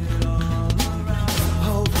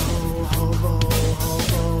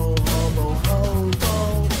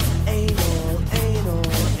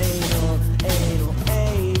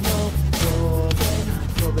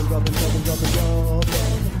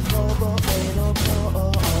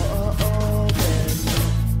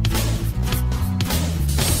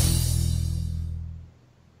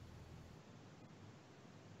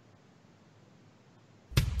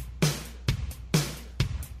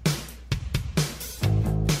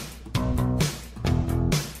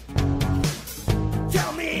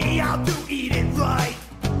right.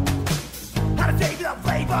 How to take the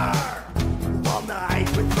flavor. All night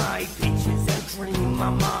with my peaches and cream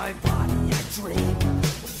on my body. I dream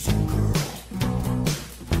of you, girl.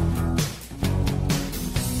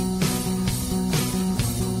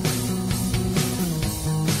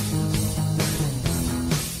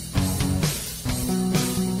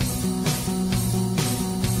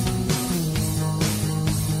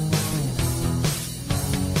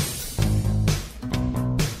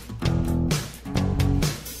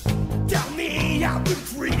 Tell me I've been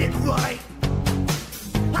treated right.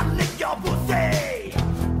 I lick your pussy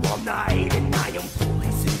all night, and I am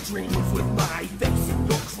policing dreams with my face in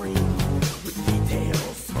your cream, with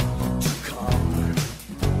details to come.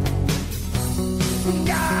 And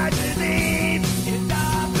I believe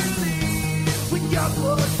when your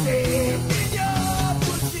pussy,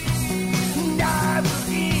 and I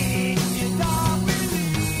believe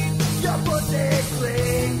your pussy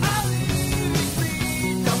clean.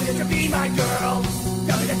 Tell me that you'll be my girl.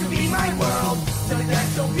 Tell me that you'll be my world. Tell me that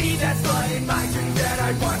you'll be that slut in my dreams that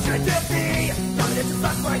I want you to be. Tell me that you'll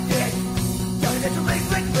suck my dick. Tell me that you'll lick,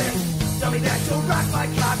 lick, lick. Tell me that you'll rock my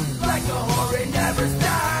cock like a whore and never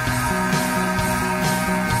stop.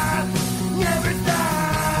 Never stop.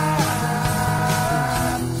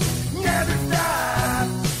 Never stop.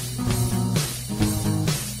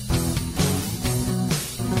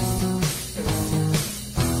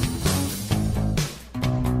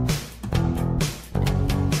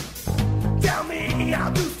 Tell me how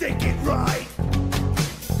to take it right.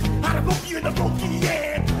 How to poke you in the pokey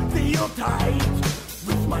and feel tight.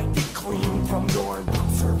 With my dick clean from your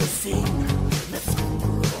mouth servicing. Let's go,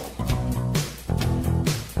 girl.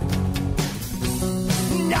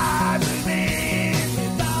 And I believe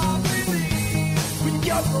when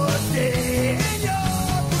your pussy,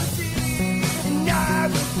 and I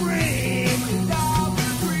will scream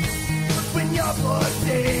when your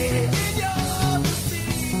pussy.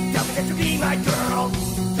 Tell me that you'll be my girl.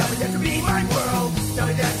 Tell me that you'll be my world. Tell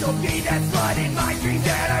me that you'll be that slut in my dreams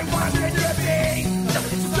that I want you to be. Tell me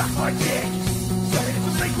that you'll suck my dick. Tell me that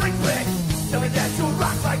you'll lick, lick, lick. Tell me that you'll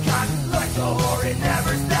rock my cock like a whore and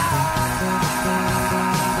never stop.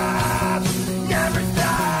 Never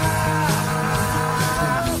stop.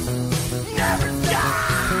 Never stop.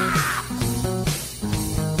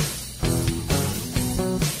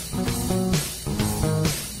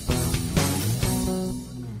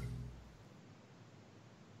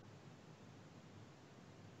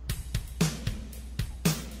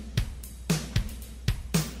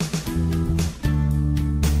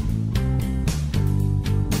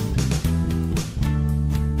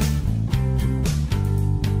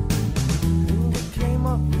 Came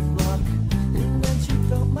up with luck, and then she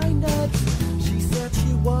felt my nuts. She said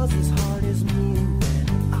she was as hard as me, and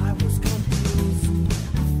then I was confused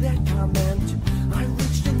with that comment. I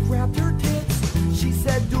reached and grabbed her tits. She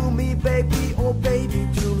said, do me, baby, oh baby,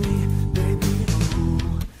 do me, baby,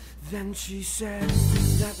 ooh. Then she said,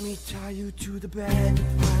 let me tie you to the bed.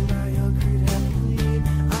 When I agreed happily,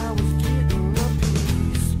 I was getting a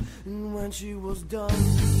piece. And when she was done,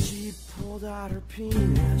 she pulled out her penis.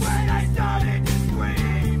 When I started to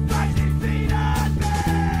scream, I she beat on me.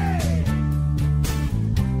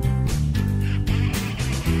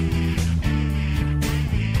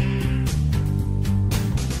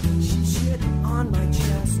 She shit on my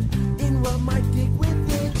chest and rubbed my dick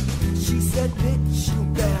with it. She said, bitch, you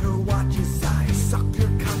better watch as I suck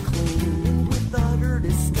your cock clean. And with utter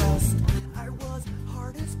disgust, I was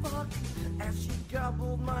hard as fuck as she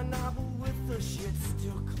gobbled my novel with the shit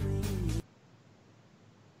still clean.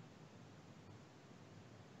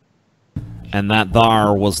 And that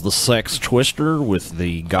there was the Sex Twister with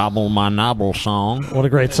the Gobble My Nobble song. What a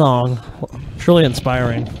great song. Truly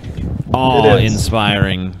inspiring. Oh,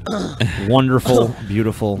 inspiring. Wonderful,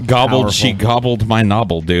 beautiful. Gobbled, she powerful. gobbled my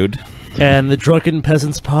nobble, dude. And the Drunken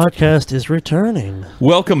Peasants podcast is returning.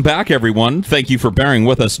 Welcome back, everyone. Thank you for bearing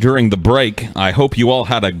with us during the break. I hope you all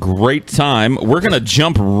had a great time. We're going to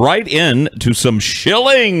jump right in to some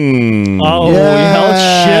shilling. Oh, yeah,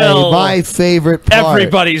 let's shill. My favorite part.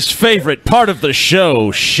 Everybody's favorite part of the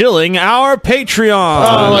show, shilling our Patreon.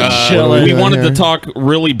 Oh, let's shill it. We wanted to talk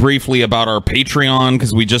really briefly about our Patreon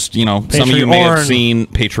because we just, you know, some of you may have seen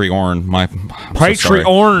Patreon.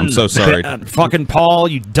 Patreon. I'm so sorry. Fucking Paul,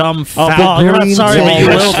 you dumb Oh, Paul, you're not sorry, but you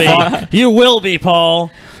will be. You will be, Paul.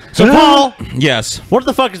 So, Paul, yes. What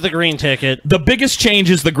the fuck is the green ticket? The biggest change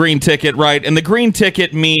is the green ticket, right? And the green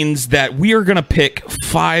ticket means that we are going to pick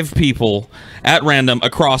 5 people at random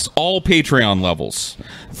across all Patreon levels.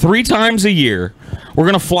 3 times a year, we're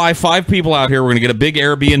going to fly 5 people out here. We're going to get a big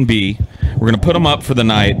Airbnb. We're gonna put them up for the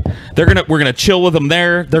night. We're gonna chill with them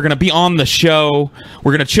there. They're gonna be on the show.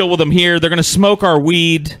 We're gonna chill with them here. They're gonna smoke our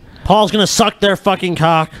weed. Paul's gonna suck their fucking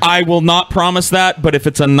cock. I will not promise that, but if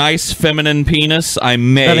it's a nice feminine penis, I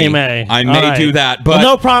may. Then he may. I All may right. do that. But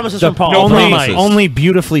Well, no promises from Paul. No Only- promises. Only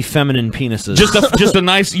beautifully feminine penises. Just a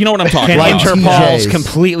nice. You know what I'm talking Can about. enter Paul's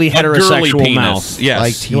completely A girly heterosexual penis. mouth. Yes.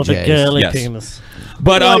 Like You want a TJ's. girly Yes. penis.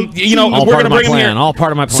 But you know, All we're part gonna of my bring them plan. here. All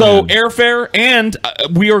part of my plan. So airfare, and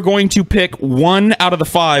we are going to pick 1 out of the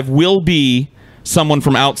 5 will be someone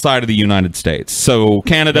from outside of the United States. So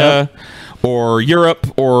Canada. Or Europe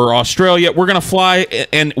or Australia. We're going to fly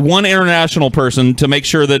and 1 international person to make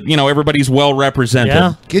sure that, you know, everybody's well represented.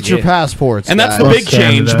 Yeah. Get your passports, And that's guys. the big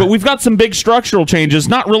Canada. change. But we've got some big structural changes,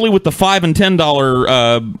 not really with the $5 and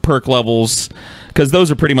 $10 perk levels, because those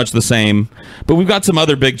are pretty much the same. But we've got some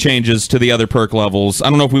other big changes to the other perk levels. I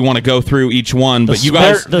don't know if we want to go through each one, but you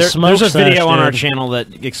guys... there's a video on our channel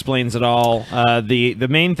that explains it all. The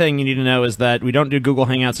main thing you need to know is that we don't do Google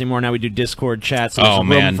Hangouts anymore. Now we do Discord chats. So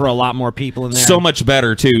there's room for a lot more people in there. So much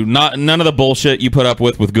better, too. None of the bullshit you put up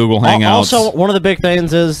with Google Hangouts. Also, one of the big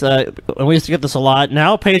things is, and we used to get this a lot,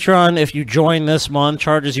 now Patreon, if you join this month,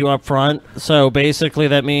 charges you up front. So basically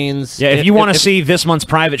that means... Yeah, if you want to see this month's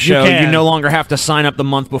private show, you can. no longer have to sign up the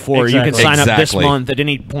month before. You can sign up this month at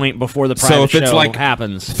any point before the private So if it's show like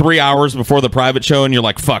happens. 3 hours before the private show and you're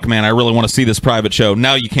like, fuck, man, I really want to see this private show,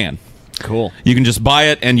 now you can. Cool. You can just buy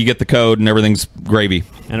it and you get the code and everything's gravy.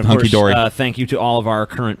 And of hunky-dory. course, thank you to all of our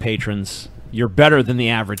current patrons. You're better than the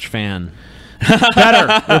average fan.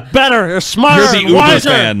 Better. You're better. You're smarter. You're the Uber wiser.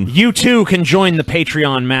 fan. You too can join the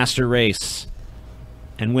Patreon Master Race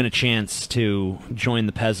and win a chance to join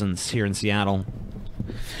the Peasants here in Seattle.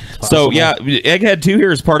 So, yeah, Egghead 2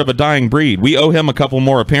 here is part of a dying breed. We owe him a couple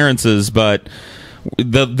more appearances, but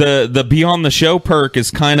the Beyond the Show perk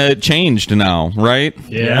is kind of changed now, right?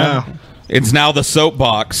 Yeah. It's now the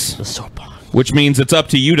soapbox. The soapbox. Which means it's up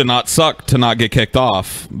to you to not suck, to not get kicked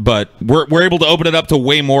off. But we're able to open it up to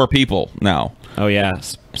way more people now. Oh, yeah.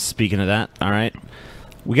 Speaking of that, all right.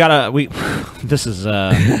 This is,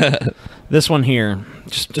 this one here.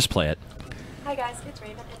 Just play it. Hi guys, it's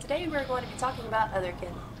Raven, and today we're going to be talking about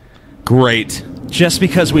otherkin. Great. Just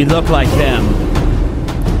because we look like them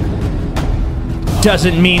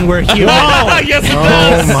doesn't mean we're human. Yes, it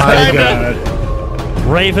does. Oh my god.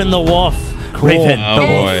 Raven the Wolf. Cool. Raven Oh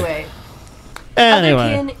boy.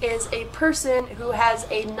 Anyway. Otherkin is a person who has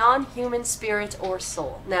a non-human spirit or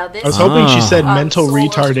soul. Now this I was hoping she said mental soul or-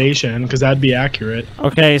 retardation, because that'd be accurate.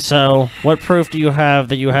 Okay, so what proof do you have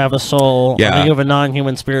that you have a soul? Yeah. Or that you have a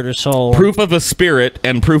non-human spirit or soul? Proof of a spirit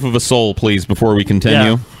and proof of a soul, please, before we continue.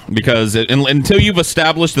 Yeah. Because until you've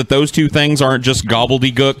established that those two things aren't just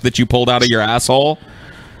gobbledygook that you pulled out of your asshole,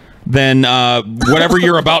 then whatever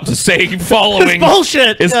you're about to say following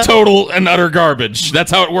bullshit. is total and utter garbage.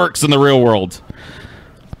 That's how it works in the real world.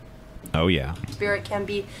 Oh, yeah. Spirit can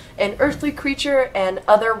be an earthly creature, an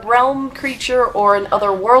other realm creature, or an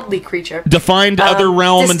otherworldly creature. Defined other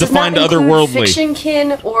realm this and does not defined include otherworldly. Fiction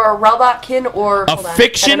kin or robot kin or hold on,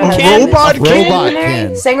 fiction I don't know kin? how to Robot say this.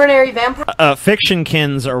 kin? Sanguinary- Sanguinary vampire. Fiction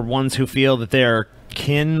kins are ones who feel that they're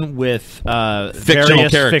kin with Fictional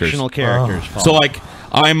various characters. fictional characters. Paul. So like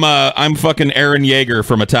I'm fucking Eren Yeager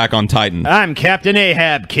from Attack on Titan. I'm Captain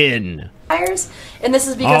Ahab kin. And this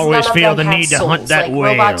is because Always none of feel them the have need to souls. hunt that like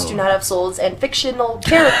robots whale. do not have souls, and fictional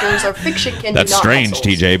characters or fiction kin That's do not strange, have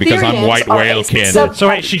souls. TJ, because I'm Therians white are whale a kin. So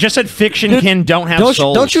wait, she just said fiction kin don't have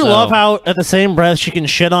souls. Don't you so- love how at the same breath she can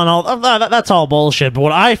shit on all? That's all bullshit. But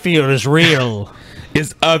what I feel is real.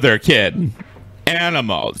 Is other kid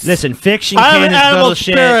animals? Listen, fiction I have kin an is animal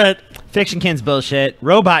bullshit. spirit. Fiction kin's bullshit.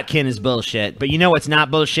 Robot kin is bullshit. But you know what's not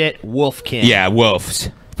bullshit? Wolf kin. Yeah, wolves.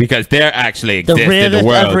 Because they're actually The exist in the realest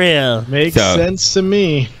world. of real. Makes So- sense to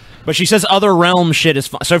me. But she says other realm shit is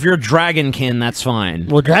fine. So if you're a dragon kin, that's fine.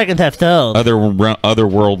 Well, dragons have toes.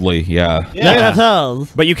 Otherworldly, yeah. Dragons have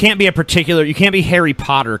toes. But you can't be you can't be Harry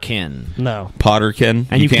Potter kin. No. Potterkin?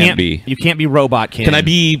 And you can't be. You can't be robot kin. Can I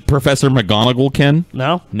be Professor McGonagall-kin?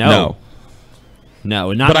 No. No.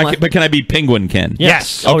 No, not But, unless- but can I be Penguin-kin?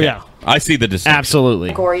 Yes. Oh, Okay. yeah. I see the distinction. Absolutely.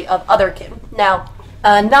 Category of otherkin. Now,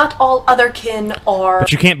 not all otherkin are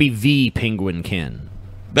But you can't be the penguin kin.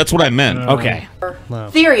 That's what I meant. Okay.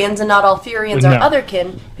 Therians, and not all Therians No. are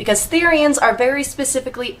otherkin, because Therians are very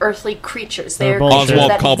specifically earthly creatures. They They're are bullshit. creatures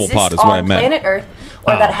Oswald that Cobblepot exist is what I on meant. planet Earth,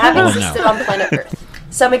 or that have Oh, existed no. on planet Earth.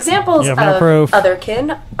 Some examples You of have no proof.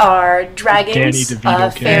 otherkin are dragons, Danny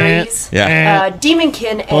DeVito kin. fairies, Yeah.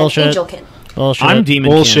 demonkin, and Bullshit. angelkin. Bullshit. I'm demon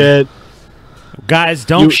kin. Bullshit. Guys,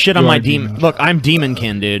 don't You- shit you on my are demon. demon. Look, I'm demon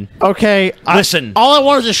kin, dude. Okay. Listen. All I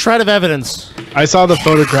want is a shred of evidence. I saw the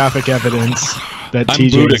photographic evidence. Bet I'm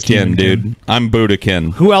TJ is Budokan, dude. I'm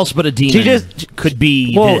Budokan. Who else but a demon could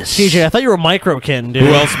be Whoa, this? TJ, I thought you were Microkin, dude. Who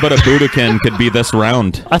else but a Budokan could be this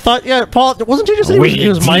round? I thought, yeah, Paul, wasn't TJ saying he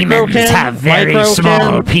was Microkin? have very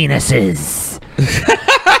small penises.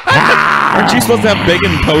 Aren't you supposed to have big,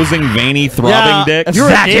 imposing, veiny, throbbing dicks?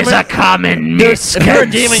 That is a common misconception. If you're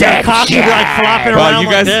a demon, your cock should be like flopping around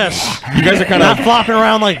like this. You guys are kind Not of flopping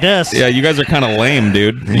around like this. Yeah, you guys are kind of lame,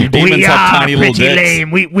 dude. You demons We have are tiny little pretty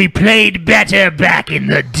dicks. lame. We played better back in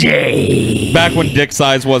the day. Back when dick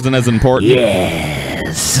size wasn't as important.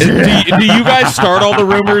 Yes. Do you guys start all the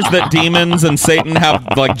rumors that demons and Satan have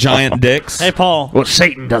like giant dicks? Hey, Paul. Well,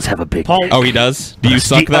 Satan does have a big Paul. dick. Oh, he does? Do you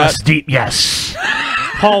suck that? Yes.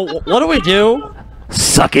 Paul, what do we do?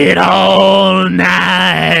 Suck it all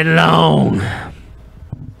night long.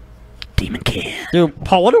 Demon can. Dude,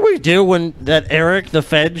 Paul, what do we do when that Eric the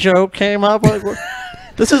Fed joke came up?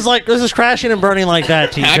 This is crashing and burning like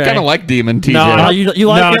that, TJ. I kind of like Demon, TJ. No, you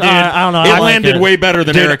like No, it? dude. I don't know. It I like landed it. way better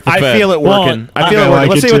than Dude, Eric the I Fed. feel it working. Well, I feel it working.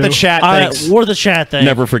 Let's see what the chat thinks. What does the chat think?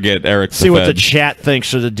 Never forget Eric the See what Fed. the chat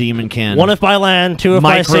thinks of the demon can. 1 if by land, 2 if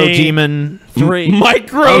by sea. Micro demon. 3.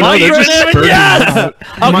 Micro demon, yes! Okay,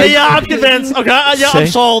 Micro- yeah, I'm convinced. Okay, yeah, I'm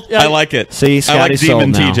See? sold. Yeah. I like it. See, I like Scotty's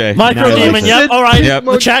Demon sold now. TJ. Micro Now he demon, likes yep, it. all right. Yep.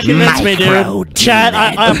 The chat convinced me, dude. Chat,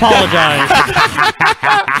 I apologize.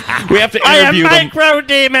 We have to I am interview them. micro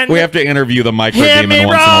demon. We have to interview the Micro Hear Demon me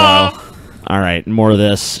once in a roll. while. All right, more of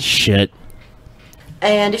this shit.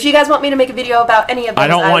 And if you guys want me to make a video about any of those, I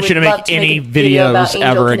don't want would you to make love any a video about videos Angel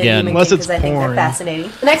ever Kin and again. Demon Unless Kin, it's 'cause I think they're porn.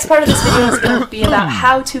 fascinating. The next part of this video is going to be about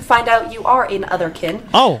how to find out you are in otherkin.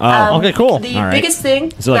 Oh, okay, cool. The All right. biggest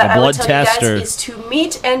thing Is it like that a I would blood tell test you or- guys is to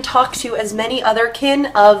meet and talk to as many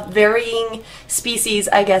otherkin of varying species,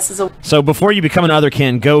 I guess, is a So before you become an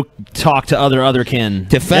otherkin, go talk to other otherkin.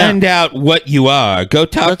 To find out what you are, go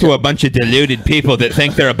talk to a bunch of deluded people that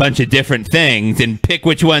think they're a bunch of different things and pick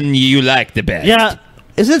which one you like the best. Yeah.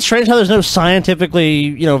 Isn't it strange how there's no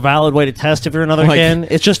scientifically, valid way to test if you're an otherkin?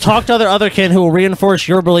 It's just talk to other otherkin who will reinforce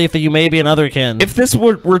your belief that you may be an otherkin. If this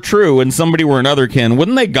were true and somebody were an otherkin,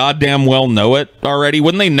 wouldn't they goddamn well know it already?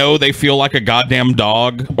 Wouldn't they know they feel like a goddamn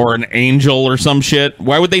dog or an angel or some shit?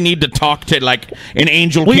 Why would they need to talk to like an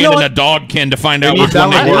angel Well, you kin know and a dog kin to find out which I,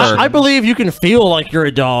 one they were? I believe you can feel like you're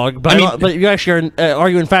a dog, but but you actually are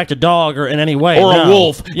you in fact a dog or in any way? Or No. a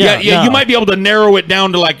wolf. Yeah, no. you might be able to narrow it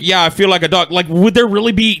down to like, yeah, I feel like a dog. Like, would there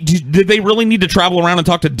really be? Did they really need to travel around and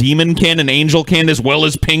talk to demon kin and angel kin as well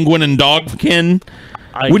as penguin and dog kin?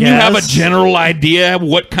 Wouldn't you have a guess. general idea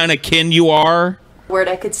what kind of kin you are? word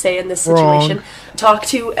I could say in this Wrong. situation. Talk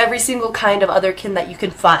to every single kind of otherkin that you can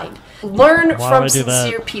find. Learn Why from would I do that?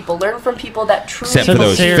 sincere people. Learn from people that truly Except for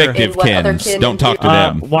those believe fictive in what kins. otherkin Don't talk to do.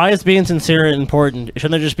 them. Why is being sincere important?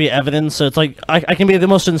 Shouldn't there just be evidence? So it's like I can be the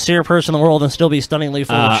most sincere person in the world and still be stunningly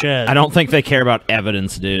full of shit. I don't think they care about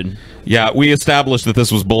evidence, dude. Yeah, we established that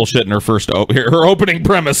this was bullshit in her her opening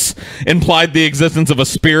premise implied the existence of a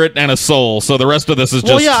spirit and a soul. So the rest of this is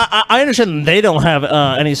just Well, yeah, I understand they don't have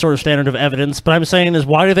any sort of standard of evidence, but I'm saying is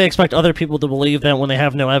why do they expect other people to believe them when they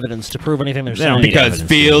have no evidence to prove anything they're saying? because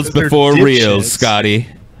feels before reals, Scotty.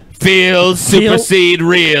 Feels supersede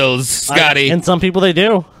reals, Scotty. And some people they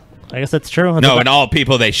do. I guess that's true. No, and all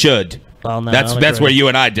people they should. Well, no, that's I don't agree. where you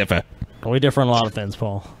and I differ. We differ in a lot of things,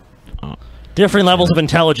 Paul. Different levels of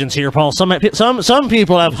intelligence here, Paul. Some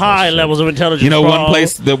people have high levels of intelligence. You know, Paul. one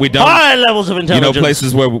place that we don't high levels of intelligence. You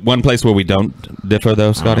know, one place where we don't differ,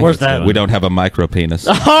 though, Scotty. Where's that? We don't have a micro penis.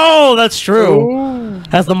 Oh, that's true.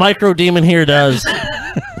 As the micro demon here does.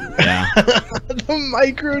 The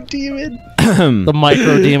micro demon. The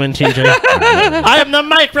micro demon, TJ. I am the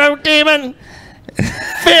micro demon.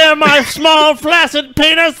 Fear my small flaccid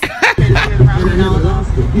penis.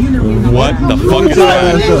 What the fuck is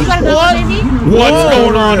that? What's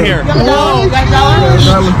going on here? You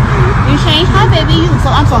change? Hi, baby.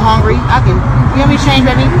 I'm so hungry. You want me to change,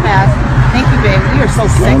 baby? Fast. Thank you, baby. You are so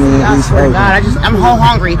sexy. I swear to God. I'm whole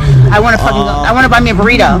hungry. I want to buy me a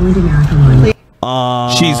burrito.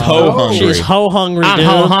 She's ho hungry. She's ho hungry, I'm dude.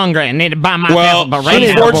 ho hungry and need to buy myself Well, a burrito.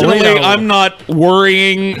 unfortunately, I'm not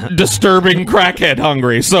worrying, disturbing crackhead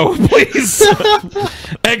hungry, so please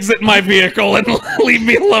exit my vehicle and leave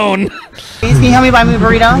me alone. Please, can you help me buy me a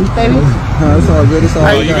burrito, baby? It's all good. It's all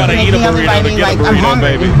Oh, good. you gotta eat a burrito to get a burrito,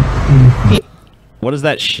 baby. What is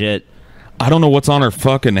that shit? I don't know what's on her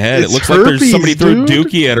fucking head. It's it looks like there's herpes, somebody threw dude.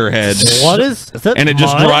 dookie at her head. What is that? And it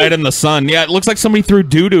just mud? dried in the sun. Yeah, it looks like somebody threw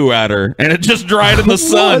doo-doo at her, and it just dried in the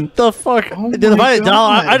sun. What the fuck? Dude, if I had a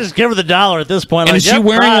dollar, I just give her the dollar at this point. And like, is she yep,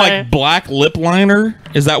 wearing bye. like black lip liner?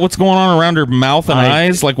 Is that what's going on around her mouth and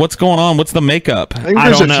eyes? Like, what's going on? What's the makeup? I think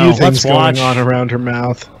there's a few things going on around her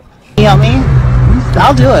mouth. Can you help me?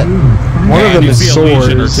 I'll do it. One of them is sores.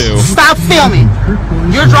 Stop filming.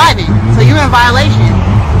 You're driving, so you're in violation.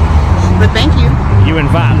 But thank you. You in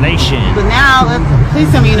violation. But now, please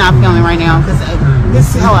tell me you're not filming right now, because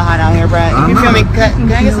this is hella hot out here, Brad. If you're filming,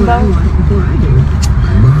 can I get some bones?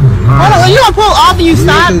 Hold on, you gonna pull off and you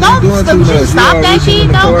stop? Don't you stop that shit?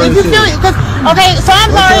 No, if you feel it, okay. So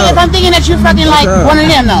I'm sorry if I'm thinking that you're fucking like one of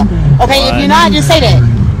them, though. Okay, if you're not, just say that.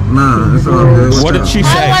 Nah, it's all good. What did she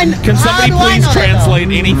say? Can somebody please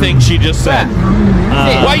translate anything she just said?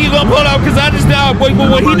 Why you gonna pull up? Because I just know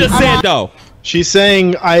what he just said, though. She's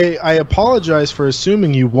saying, I apologize for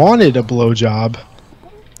assuming you wanted a blowjob.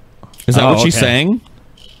 Is that what she's saying?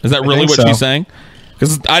 Is that really what she's saying?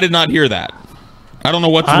 Because I did not hear that. I don't know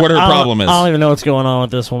what her problem is. I don't even know what's going on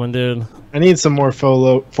with this woman, dude. I need some more Four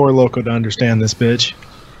Loko to understand this bitch.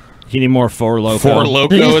 You need more Four Loko. Four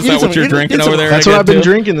Loko? Is that what you're drinking over there? That's what I've been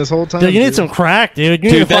drinking this whole time. Dude, you need some crack, dude.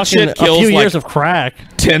 You need that shit a kills few like years of crack.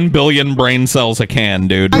 10 billion brain cells a can,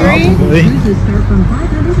 dude.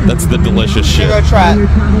 That's the delicious shit. There go a truck.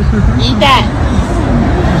 Eat that.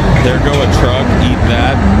 There go a truck. Eat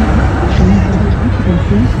that.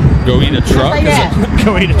 Go eat a truck? Like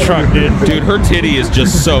Go eat a truck, dude. Dude, her titty is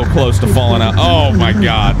just so close to falling out. Oh my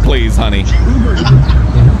god, please, honey.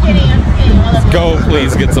 Go,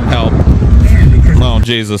 please, get some help. Oh,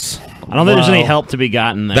 Jesus. I don't think there's any help to be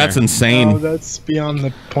gotten there. That's insane. No, that's beyond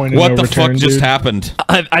the point of What no the return, fuck just dude. happened?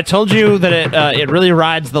 I told you that it really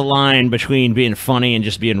rides the line between being funny and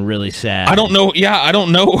just being really sad. I don't know. Yeah, I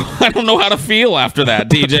don't know. I don't know how to feel after that,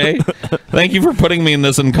 DJ. Thank you for putting me in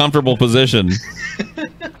this uncomfortable position.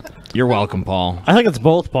 You're welcome, Paul. I think it's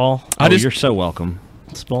both, Paul. You're so welcome.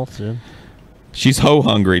 It's both, dude. She's ho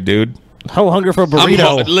hungry, dude. Ho hungry for a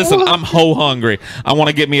burrito. Listen, I'm ho hungry. I want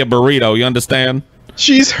to get me a burrito. You understand?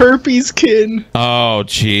 She's herpes kin. Oh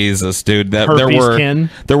Jesus, dude! There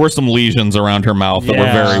were some lesions around her mouth that were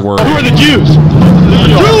very worried. Who are the Jews? The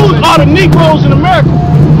Jews are the Negroes in America.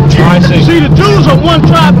 I see. See, the Jews are one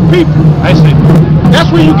tribe of people. I see. That's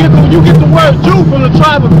where you get the word Jew from, the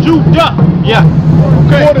tribe of Judah. Yeah.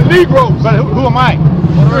 Okay. For the Negroes. But who am I?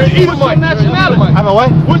 What's your nationality? I'm a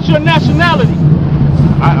what? What's your nationality?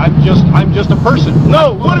 I'm just a person.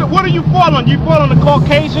 No. What do you fall on? You fall on the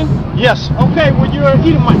Caucasian? Yes. Okay. Well, you're an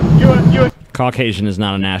Edomite. You're Caucasian is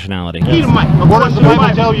not a nationality. Edomite. Where does the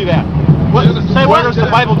Bible tell you that? Where does the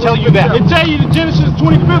Bible tell you that? It tell you the Genesis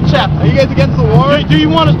 25th chapter. Are you guys against the war? Do you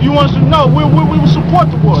want us to know? We will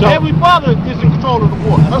support the war. So, Heavenly Father is in control of the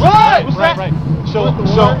war. Right. Right.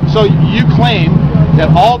 So you claim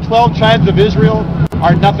that all 12 tribes of Israel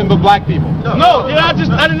are nothing but black people? No, I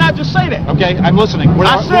did not just say that. Okay, I'm listening.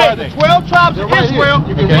 I said the 12 tribes of Israel.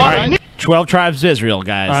 Okay. 12 tribes of Israel,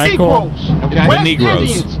 guys. Negroes. Okay. West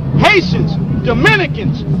Negroes. Indians, Haitians,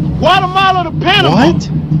 Dominicans, Guatemala to Panama. What?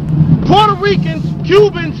 Puerto Ricans,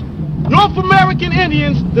 Cubans, North American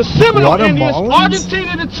Indians, the Seminole Indians,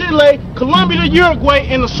 Argentina to Chile, Colombia to Uruguay,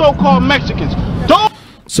 and the so-called Mexicans.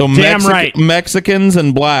 So Mexicans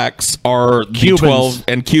and blacks are the 12,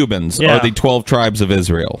 and Cubans are the 12 tribes of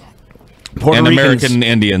Israel. Puerto Ricans, American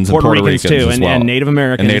Indians and Puerto Ricans too, as well. and Native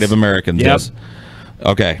Americans. And Native Americans, yes.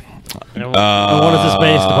 Okay. And what is this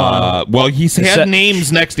based upon? Well, he had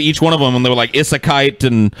names next to each one of them, and they were like Issachite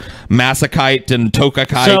and Massachite and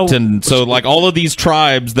Tokakite, and so like all of these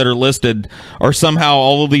tribes that are listed are somehow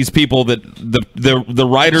all of these people that the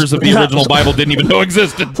writers of the original Bible didn't even know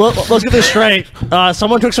existed. Let's get this straight.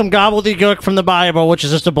 Someone took some gobbledygook from the Bible, which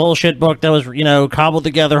is just a bullshit book that was cobbled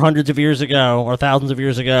together hundreds of years ago or thousands of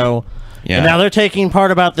years ago. Yeah. And now they're taking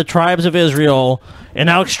part about the tribes of Israel and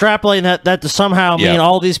now extrapolating that to somehow mean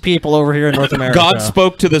all these people over here in North America. God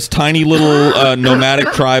spoke to this tiny little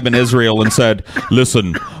nomadic tribe in Israel and said,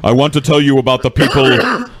 "Listen, I want to tell you about the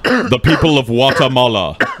people of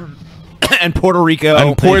Guatemala." And Puerto Rico.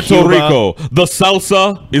 And Puerto Rico. The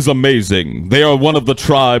salsa is amazing. They are one of the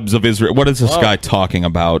tribes of Israel. What is this guy talking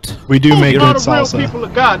about? We do make good Those are the real people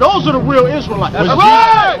of God. Those are the real Israelites.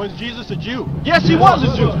 Was Jesus a Jew? Yes, he was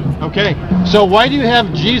a Jew. Okay. So why do you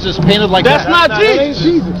have Jesus painted like that? That's not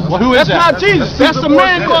Jesus. Well, who is that? That's not Jesus. That's the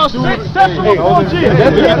man called Cecil Bar Jesus.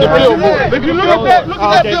 That's the billboard. If you look at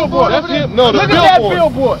that billboard. That's him. No, look at that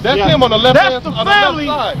billboard. That's him on the left hand. That's the family.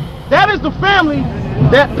 That is the family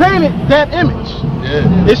that painted that image.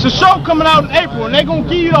 Yeah. It's a show coming out in April, and they're going to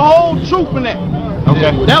give you the whole truth in that.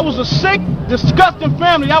 Okay. That was a sick, disgusting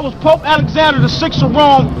family. That was Pope Alexander VI of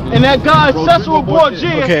Rome, and that guy, Cecil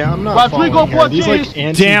Borgia. Okay, I'm not Rodrigo Borgia. These like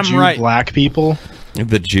anti-Jew black people.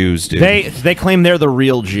 The Jews, dude. They claim they're the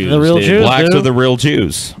real Jews. The real Jews. Blacks are the real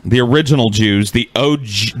Jews. The original Jews. The O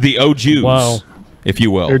Jews. Wow. If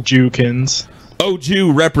you will. They're Jewkins. Oh,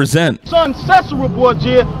 Jew, represent. Son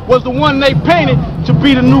Cesaraborgia was the one they painted to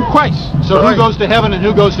be the new Christ. So who goes to heaven and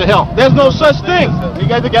who goes to hell? There's no such thing. You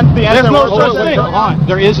guys against the answer? There's no such thing.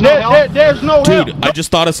 There is no hell. There's no hell. Dude, I just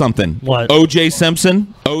thought of something. What? O.J.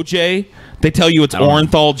 Simpson. O.J. They tell you it's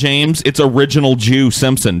Orenthal James. It's original Jew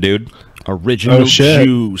Simpson, dude. Original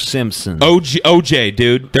Jew Simpson. OJ,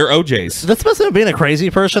 dude. They're OJs. That's supposed to be being a crazy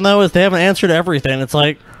person, though, is they haven't answered everything. It's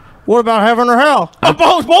like, what about heaven or hell?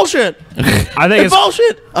 It's bullshit. I think it's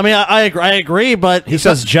bullshit. I mean, I agree, but he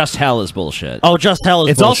says just hell is bullshit. Oh, just hell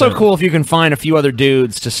is it's bullshit. also cool if you can find a few other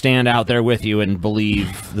dudes to stand out there with you and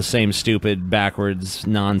believe the same stupid, backwards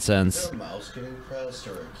nonsense. Is there a mouse getting pressed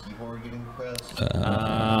or a keyboard getting pressed?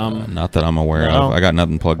 Not that I'm aware of. I got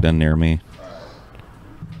nothing plugged in near me.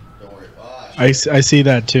 I see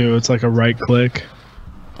that too. It's like a right click.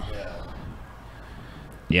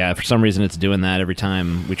 Yeah, for some reason it's doing that every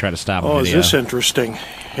time we try to stop a Oh, video. is this interesting?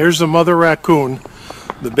 Here's the mother raccoon.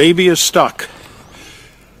 The baby is stuck.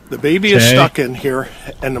 The baby is stuck in here,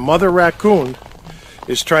 and the mother raccoon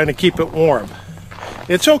is trying to keep it warm.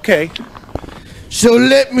 It's okay. So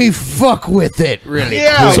let me fuck with it, really.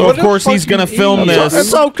 Yeah. So of course he's gonna film this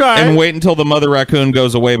It's okay. and wait until the mother raccoon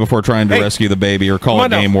goes away before trying to rescue the baby or call a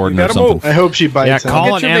game warden or something. I hope she bites Yeah, him. call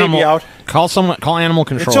Get an your baby animal. out. Call animal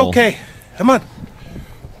control. It's okay. Come on.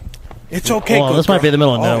 It's okay. Well, good this might be the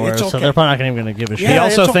middle of girl. nowhere, it's so okay. they're probably not even going to give a shit. He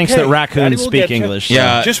also it's thinks okay. that raccoons Daddy will speak get you. English. so-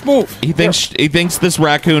 Yeah, Just move. He thinks this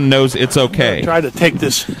raccoon knows it's okay. Try to take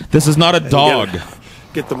this. This is not a dog.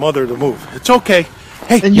 Get the mother to move. It's okay.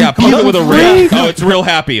 Hey, Yeah, pump it with a rake. Oh, it's real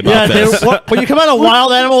happy about Yeah, this. dude, when you come at a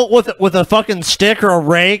wild animal with a fucking stick or a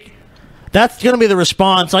rake, that's gonna be the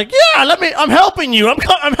response. Like, yeah, I'm helping you.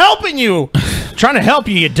 I'm helping you. Trying to help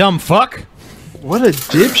you, you dumb fuck. What a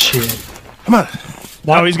dipshit. Come on.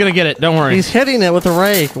 Wow, he's gonna get it. Don't worry. He's hitting it with a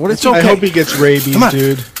rake. What is It's okay. I hope he gets rabies, Come on.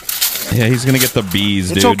 dude. Yeah, he's gonna get the bees,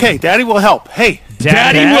 dude. It's okay. Daddy will help. Hey.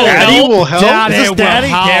 Daddy will Daddy help. will help. Is this Daddy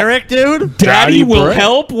Garrick, dude? Daddy will Brett.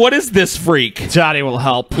 help. What is this freak? Daddy will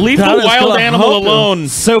help. Leave the Daddy's wild gonna animal help him. alone.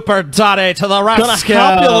 Super Daddy to the rescue.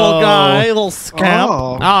 Gonna help you, little guy, little scamp.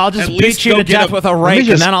 Oh. I'll just At least beat you go to get death a- with a Let me rake, and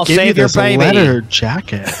just then I'll give you save your this baby. leather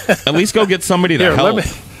jacket. At least go get somebody to Here, help.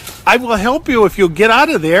 I will help you if you'll get out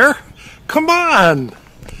of there. Come on.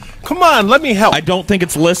 Come on. Let me help. I don't think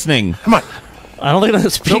it's listening. Come on. I don't think it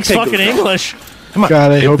speaks take fucking those. English. Come on.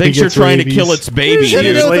 God, I It hope he thinks you're gets trying rabies. to kill its baby, Shit,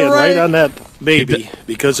 dude. it It's laying the right right- on that baby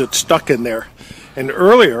because it's stuck in there. And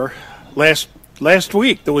earlier, last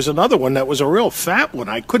week, there was another one that was a real fat one.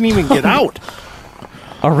 I couldn't even get out.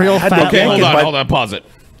 A real had to fat Okay, one. hold on, pause it.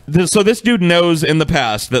 So this dude knows in the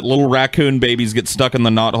past that little raccoon babies get stuck in the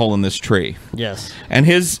knothole in this tree. Yes. And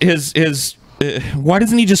his why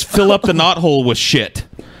doesn't he just fill up the knothole with shit?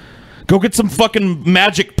 Go get some fucking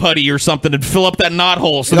magic putty or something and fill up that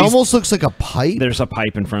knothole. So It these- almost looks like a pipe. There's a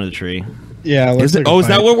pipe in front of the tree. Yeah. is it, is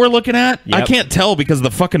that what we're looking at? I Yep. can't tell because of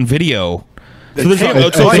the fucking video. So this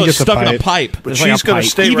tape- so I think it's it's a stuck in a pipe. pipe. But It's like she's a going to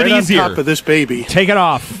pipe. stay Even right easier. on top of this baby Take it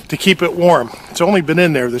off. to keep it warm. It's only been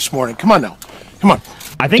in there this morning. Come on now. Come on.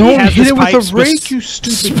 I think he Don't has hit this it with pipe a rake, you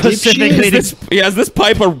stupid specifically dipshit. Is this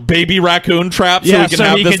pipe a baby raccoon trap so Yeah, he can so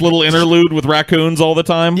have he this could- little interlude with raccoons all the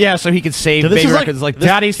time? Yeah, so he could save Dude, this baby is like- raccoons. Like, this-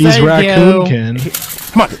 Daddy He's saved raccoon you. kin.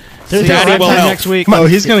 Come on. Dude, Daddy he's will got help. next week. Oh,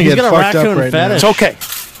 he's gonna He's get got a fucked up raccoon right fetish. It's okay.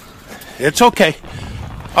 It's okay.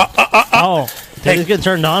 Oh, Hey. he's getting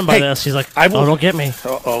turned on by Hey. this. He's like, I will- oh, don't get me.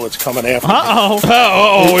 Uh-oh, it's coming after me. Uh-oh. It's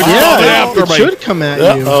coming Yeah, after it me. should come at you.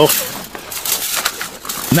 Uh-oh.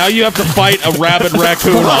 Now you have to fight a rabid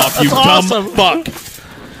raccoon off, you That's awesome. dumb fuck.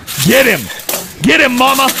 Get him! Get him,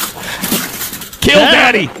 mama! Kill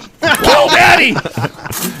daddy! Kill daddy!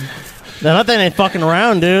 Now, that thing ain't fucking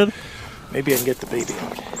around, dude. Maybe I can get the baby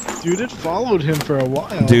out. Dude, it followed him for a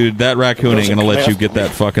while. Dude, that raccoon ain't gonna let you get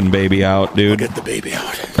that fucking baby out, dude. Get the baby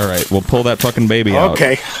out. All right, we'll pull that fucking baby out.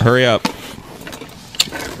 Okay. Hurry up.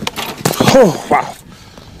 Oh, wow.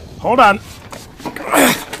 Hold on.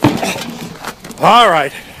 All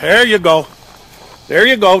right. There you go. There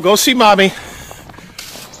you go. Go see mommy.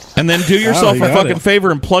 And then do yourself you a got fucking it.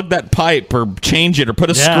 favor and plug that pipe or change it or put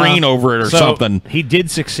a Yeah. screen over it or So, something. He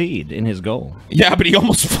did succeed in his goal. Yeah, but he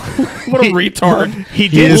almost... what a retard. He He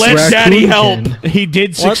did is let daddy raccoon help. kin. He did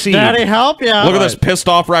Let succeed. Daddy help ya? Look at this pissed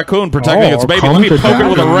off raccoon protecting Oh, its baby. come Let me to poke it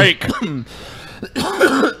with a daddy.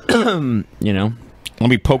 rake. You know, Let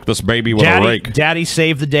me poke this baby with a Daddy, rake. Daddy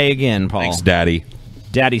saved the day again, Paul. Thanks, daddy.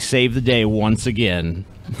 Daddy saved the day once again.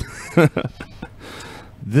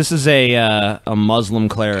 This is a Muslim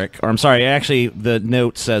cleric, or I'm sorry, actually the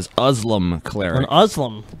note says Muslim cleric. An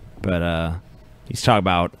Muslim. But he's talking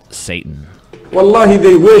about Satan. Wallahi,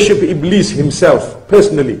 they worship Iblis himself,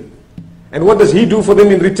 personally. And what does he do for them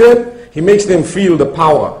in return? he makes them feel the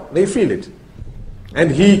power. They feel it.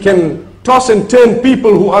 And he can toss and turn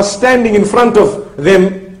people who are standing in front of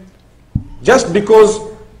them just because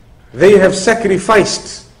they have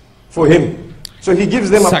sacrificed for him. So he gives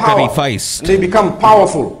them a power. And they become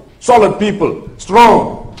powerful, solid people,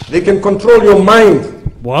 strong. They can control your mind.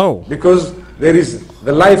 Whoa. Because there is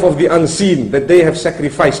the life of the unseen that they have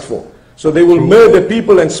sacrificed for. So they will murder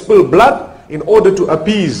people and spill blood in order to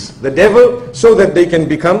appease the devil so that they can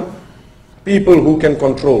become people who can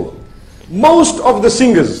control. Most of the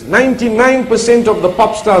singers, 99% of the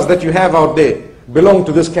pop stars that you have out there belong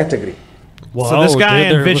to this category. Whoa, so this guy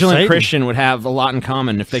and Vigilant Christian would have a lot in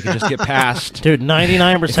common if they could just get past. Dude,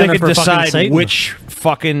 99% if they could for decide Satan. which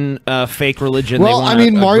fucking fake religion Well, they want I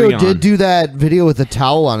mean, Mario did do that video with a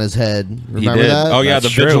towel on his head. Remember that? Oh yeah, That's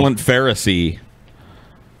the true. Vigilant Pharisee.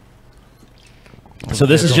 So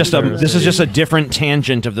this is just a different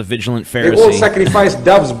tangent of the Vigilant Pharisee. They all sacrifice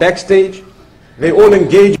doves backstage. They all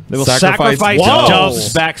engage. They will sacrifice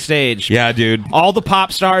doves backstage. Yeah, dude. All the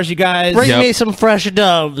pop stars, you guys. Bring me some fresh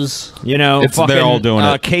doves. You know, they're all doing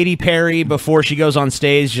it. Katy Perry, before she goes on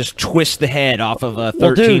stage, just twists the head off of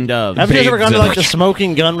 13 doves. Have you ever gone to like the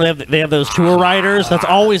Smoking Gun? They have those tour riders. That's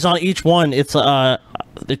always on each one. It's the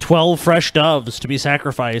 12 fresh doves to be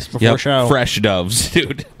sacrificed before show. Fresh doves,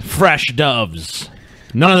 dude. Fresh doves.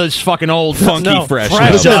 None of those fucking old funky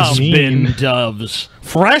fresh doves. Bin doves.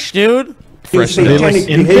 Fresh, dude. Satanic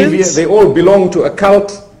behavior. They all belong to a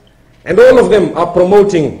cult, and all of them are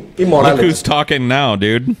promoting immorality. Look who's talking now,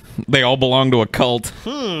 dude. They all belong to a cult.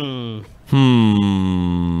 Yeah.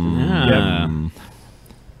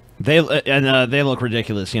 They look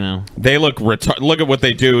ridiculous, you know. They look look at what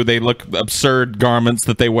they do. They look absurd garments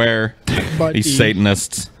that they wear. These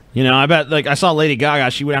Satanists. You know, I bet, like, I saw Lady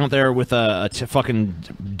Gaga. She went out there with a fucking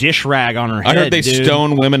dish rag on her head. I heard they dude.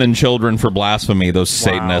 stone women and children for blasphemy, those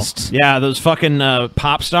Satanists. Yeah, those fucking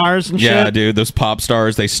pop stars and shit. Yeah, dude, those pop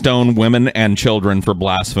stars. They stone women and children for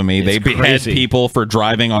blasphemy. They behead people for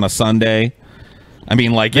driving on a Sunday. I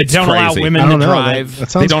mean, like, it's don't allow crazy. women to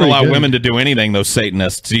drive. They don't allow women to do anything, those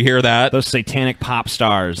Satanists. Do you hear that? Those satanic pop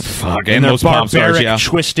stars. Fuck, and and their those pop stars, barbaric, yeah.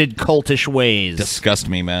 twisted, cultish ways. Disgust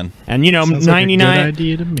me, man. And, you know, Sounds like a good 99...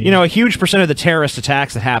 idea to me. You know, a huge percent of the terrorist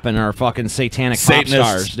attacks that happen are fucking satanic pop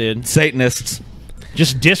stars, dude. Satanists.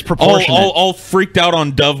 Just disproportionate. All freaked out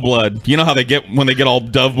on dove blood. You know how they get when they get all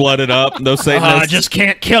dove blooded up? Those Satanists. I just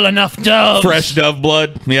can't kill enough doves. Fresh dove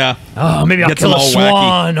blood. Yeah. Oh, maybe I'll Gets kill them a all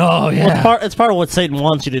swan. wacky. Oh, yeah. Well, it's part of what Satan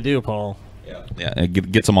wants you to do, Paul. Yeah,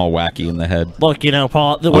 it gets them all wacky in the head. Look, you know,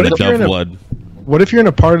 Paul. On the dove blood. What if you're in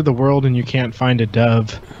a part of the world and you can't find a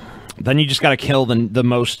dove? Then you just got to kill the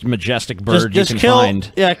most majestic bird you can kill, find.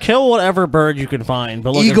 Yeah, kill whatever bird you can find.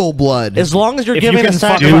 But look, Eagle blood. As long as you're If giving you a can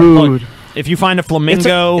sacrifice. fucking- If you find a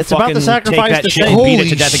flamingo, It's about the fucking sacrifice take that to shit Satan. and beat it Holy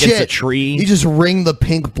to death shit. against a tree. You just wring the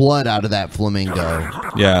pink blood out of that flamingo.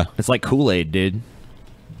 Yeah. It's like Kool-Aid, dude.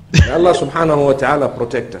 May Allah subhanahu wa ta'ala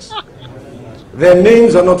protect us. Their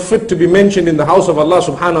names are not fit to be mentioned in the house of Allah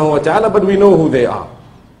subhanahu wa ta'ala, but we know who they are.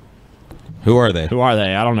 Who are they? Who are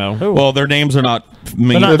they? I don't know. Well, their names are not.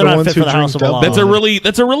 They're not fit for the house of Allah. That's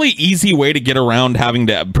a really easy way to get around having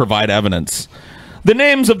to provide evidence. The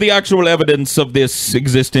names of the actual evidence of this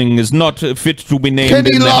existing is not fit to be named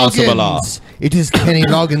Kenny in the house of Allah. Loggins. It is Kenny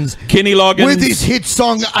Loggins. Kenny Loggins. With his hit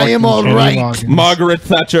song, I Am Alright. Margaret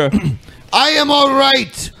Thatcher. I Am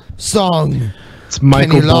Alright song. It's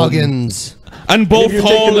Michael Kenny Loggins. And both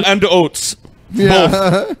Hall and Oates.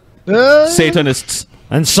 Yeah. Both. Satanists.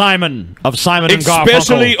 And Simon of Simon and Garfunkel.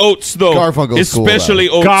 Especially Oates, though. Garfunkel's cool, Especially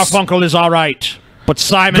though. Oates. Garfunkel is all right, but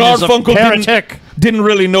Simon Garfunkel is a heretic. didn't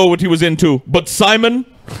really know what he was into, but Simon,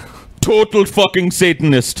 total fucking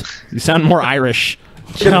Satanist. You sound more Irish.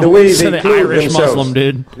 Look at the way So they the clothe Irish themselves. Muslim,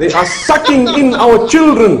 dude. They are sucking in our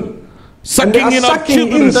children. And they are in our sucking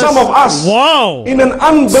children. in some of us. Whoa. In an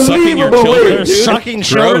Sucking your unbelievable children, way. They're dude. sucking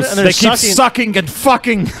children. Gross. And they're They keep sucking and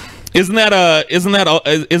fucking. Isn't that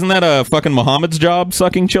a fucking Muhammad's job,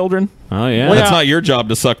 sucking children? Oh yeah. Well, That's yeah. not your job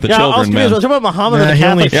to suck the Yeah, I was children, man. confused. Talking about Muhammad Nah, and the he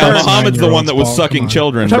only Catholic Yeah, Church. Muhammad's the one that was 9-year-olds, sucking Paul, come on.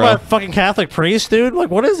 children, Talking bro. about fucking Catholic priest, dude. Like,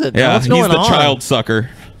 what is it? Yeah, What's he's going the on? child sucker.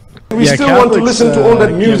 We Yeah, still want to Catholics, listen to all that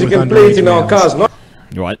get music with and play it in underage our males. cars, not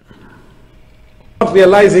What?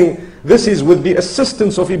 realizing this is with the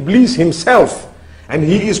assistance of Iblis himself. And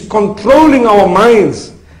he is controlling our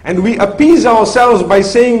minds. And we appease ourselves by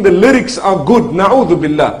saying the lyrics are good. Na'udhu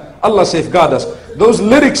billah. Allah safeguard us. Those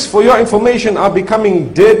lyrics, for your information, are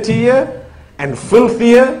becoming dirtier and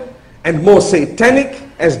filthier and more satanic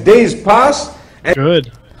as days pass. And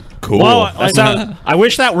Good. Cool. Well, I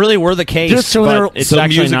wish that really were the case. Just so but it's so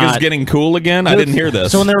actually music not. is getting cool again. I didn't hear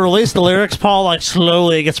this. So when they release the lyrics, Paul, like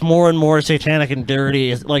slowly it gets more and more satanic and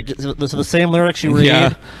dirty. It's like the same lyrics you read,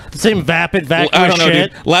 Yeah. the same vapid I don't know,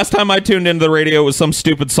 shit. dude. Last time I tuned into the radio, it was some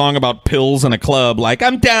stupid song about pills in a club. Like,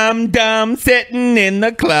 I'm dumb, sitting in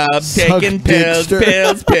the club, taking pills.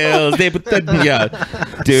 They put the, yeah,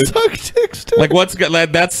 dude. Suck dicks.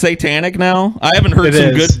 Like, that's satanic now? I haven't heard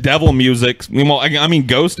some good devil music. I mean,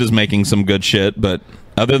 Ghost is making some good shit, but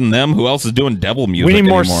other than them, who else is doing devil music We need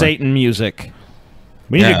more anymore? Satan music.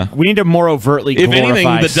 We need to more overtly If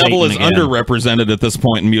glorify anything, the devil Satan is again. underrepresented at this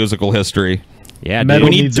point in musical history. Yeah, we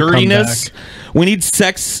need dirtiness. We need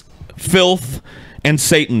sex, filth, and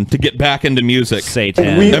Satan to get back into music.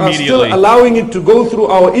 And we are still allowing it to go through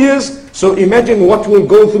our ears. So imagine what will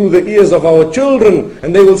go through the ears of our children,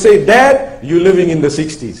 and they will say, "Dad, you're living in the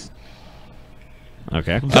 60s."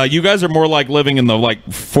 Okay. You guys are more like living in the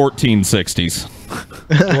 1460s.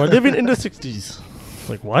 We're living in the 60s.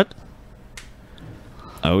 Like what?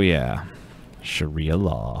 Oh yeah, Sharia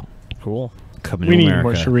law. Cool. Coming We to need America.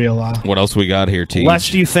 more Sharia law. What else we got here, T?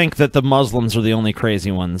 Lest you think that the Muslims are the only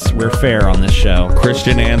crazy ones. We're fair on this show.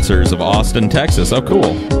 Christian Answers of Austin, Texas. Oh,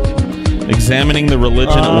 cool. Examining the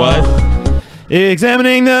religion of what?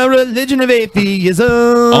 Examining the religion of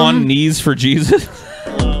atheism. On knees for Jesus.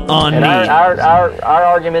 On And knees. our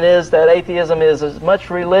argument is that atheism is as much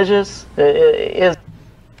religious is.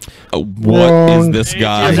 What is this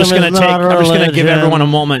guy? I'm just gonna give everyone a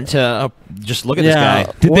moment to just look at this guy.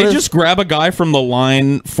 Did they just grab a guy from the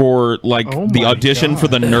line for the audition for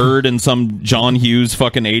the nerd in some John Hughes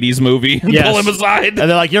fucking 80s movie and pull him aside? And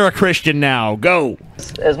they're like, "You're a Christian now. Go."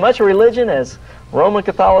 As much a religion as Roman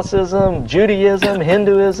Catholicism, Judaism,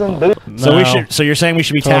 Hinduism, Buddhism. So you're saying we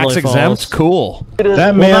should be Totally tax exempt? false. Cool.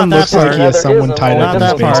 That man looks like he has someone tied up in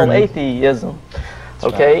his basement. Atheism.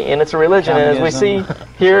 Okay, and it's a religion, and as we see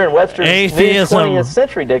here in Webster's new Atheism. 20th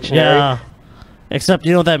century dictionary, Yeah. Except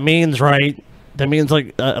you know what that means, right? That means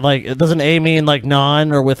doesn't A mean like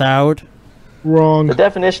non or without? Wrong. the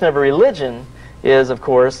definition of a religion is, of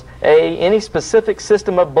course, any specific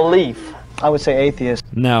system of belief. I would say atheist.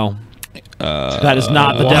 No. That is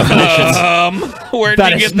not the definition. Where'd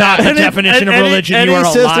That you is get not that? the definition of religion. You are a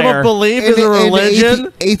system liar. of belief is a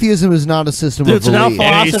religion. Atheism is not a system Dude, of so now belief.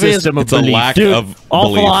 philosophy is It's a lack Dude, of all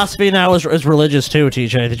belief. philosophy now is religious too, TJ.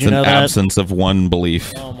 Did It's you know an that? absence of one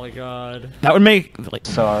belief. Oh my god. That would make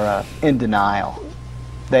Are in denial.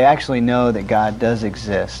 They actually know that God does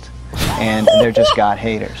exist, and they're just God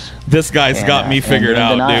haters. This guy's got me figured and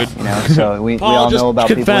out, in denial, dude. You know, so we all know about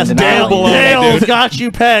people in confess. denial. Dale's got you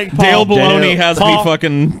pegged. Dale Paul. Baloney has me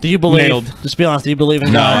fucking Do you believe? nailed. Just be honest. Do you believe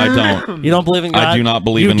in No, God? I don't. You don't believe in God? I do not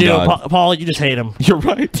believe you in do. God. Paul, you just hate him. You're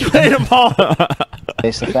right. You hate him, Paul.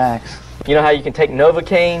 Face the facts. You know how you can take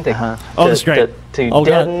Novocaine to, Oh, that's great. to Oh,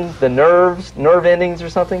 God. deaden the nerve endings or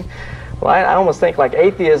something? Well, I almost think like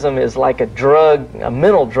atheism is like a drug, a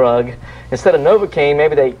mental drug. Instead of Novocaine,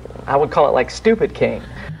 maybe I would call it like Stupidcaine.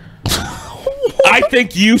 I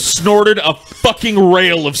think you snorted a fucking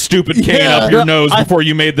rail of Stupidcaine up your nose before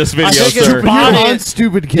you made this video, I think sir. his body on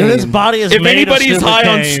Stupidcaine. His body is If made anybody's of high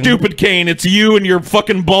on Stupidcaine. Stupidcaine, it's you and your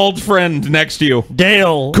fucking bald friend next to you.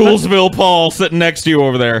 Dale. Coolsville Paul sitting next to you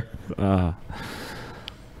over there.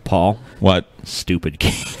 Paul. What? Stupid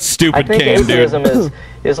cane. Stupid I think cane, dude. atheism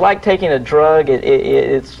is like taking a drug.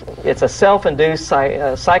 It's a self-induced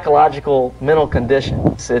psychological mental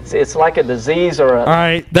condition. It's like a disease or a. All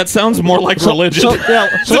right. That sounds more like religion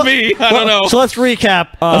to me. I don't know. So let's recap.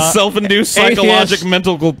 A self-induced psychological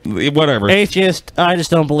mental whatever. Atheist. I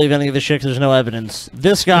just don't believe any of this shit because there's no evidence.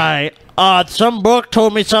 This guy. Some book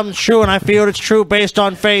told me something's true, and I feel it's true based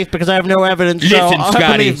on faith because I have no evidence. Listen, so I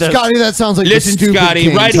Scotty. believe this. Scotty, that sounds like Listen, the Scotty,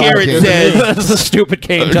 Stupidcaine right here it talking. says. This is a stupid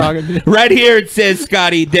cane talking. Right here it says,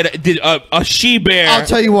 Scotty, that a she-bear I'll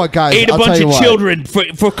tell you what, guys. ate a I'll bunch tell you of what. children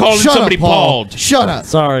for calling Shut somebody up, Paul. bald. Shut up.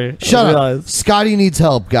 Sorry. Shut I up. realized. Scotty needs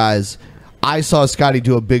help, guys. I saw Scotty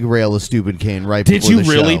do a big rail of Stupidcaine right Did before you the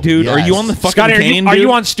really, show. dude? Are Yes. you on the fucking Scotty, cane, are dude?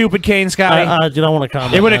 you on Stupid Cane, Scotty? I don't want to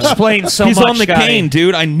comment. It would on that. explain so He's much, on the Scotty. cane,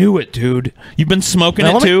 dude. I knew it, dude. You've been smoking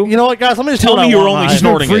Now, it let me- too? You know what, guys? Let me just Tell do what me I you were want. only He's been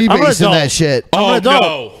snorting it. I'm an freebasing adult. that shit. I'm Oh, an adult.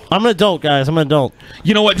 no. I'm an adult, guys. I'm an adult.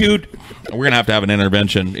 You know what, dude? We're gonna have an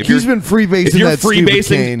intervention. If He's you're, been freebasing if you're that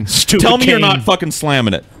freebasing, Stupidcaine. tell me you're Stupidcaine. not fucking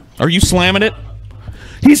slamming it. Are you slamming it?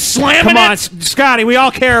 He's slamming Come on, it. Scotty. We all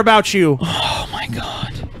care about you. Oh my god.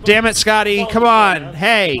 Damn it, Scotty. Come on.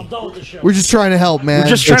 Hey. We're just trying to help, man. We're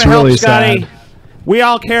just trying It's to help, really Scotty. sad. We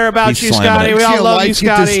all care about He's you, slamming Scotty. it. We See all your love life you,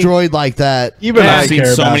 get Scotty. destroyed like that. Even Yeah, I I've seen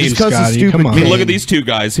care so about many- you, Just 'cause of Scotty. stupid Come on. cane. Look at these two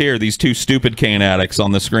guys here. These two stupid cane addicts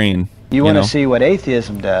on the screen. You want know? to see what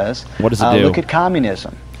atheism does? What does it do? Look at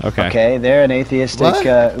communism. Okay, they're an atheistic.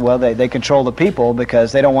 Well, they control the people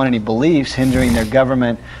because they don't want any beliefs hindering their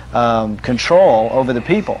government control over the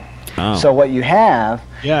people. Oh. So what you have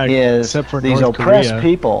is these North oppressed Korea,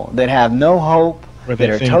 people that have no hope, where they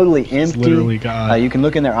that are think totally it's empty. literally God. You can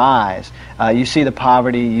look in their eyes. You see the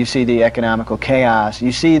poverty. You see the economical chaos.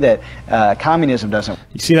 You see that communism doesn't.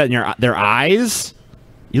 You see that in their eyes?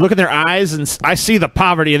 You look in their eyes, and I see the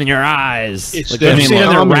poverty in your eyes. It's like, you see it in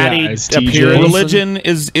their ratty appearance. Religion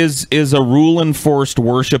is a rule-enforced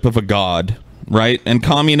worship of a god, right? And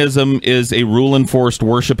communism is a rule-enforced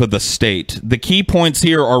worship of the state. The key points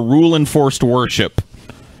here are rule-enforced worship.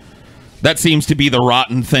 That seems to be the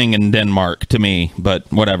rotten thing in Denmark to me, but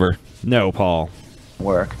whatever. No, Paul.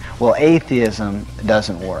 Work. Well, atheism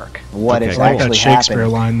doesn't work. What is I like that actually Shakespeare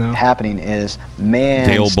line, though. happening is man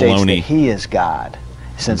Dale states Baloney. that he is God.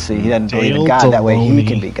 Since he doesn't believe in Dale God, that way he Baloney.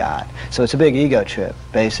 can be God. So it's a big ego trip,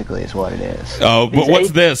 basically, is what it is. Oh, but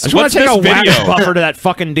what's this? I just want What's to take this a wax video? buffer to that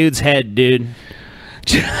fucking dude's head, dude.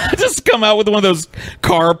 Just come out with one of those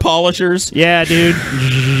car polishers. Yeah, dude.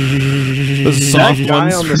 The soft That guy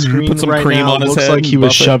ones. on the screen Put some right cream now on his looks head. like he was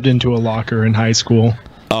buff it. shoved into a locker in high school.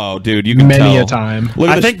 Oh, dude, you can Many tell. a time. Look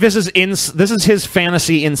at I the think this is his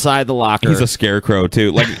fantasy inside the locker. He's a scarecrow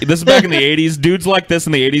too. Like this is back in the '80s. Dudes like this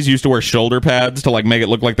in the '80s used to wear shoulder pads to like make it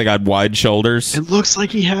look like they got wide shoulders. It looks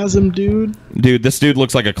like he has him, dude. Dude, this dude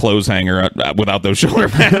looks like a clothes hanger without those shoulder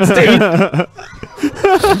pads, dude.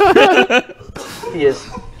 Atheists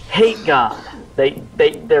hate God.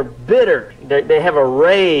 They're bitter. They have a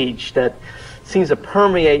rage that seems to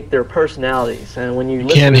permeate their personalities. And when you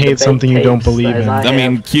listen can't to hate debate something you don't tapes, believe as in. I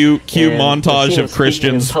mean, have, cue and seen montage them of speaking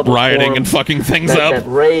Christians in public rioting and forums, fucking things that up.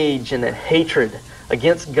 rage and that hatred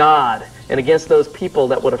against God and against those people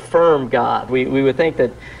that would affirm God. We would think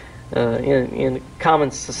that in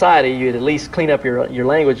common society you'd at least clean up your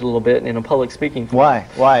language a little bit in a public speaking forum. Why?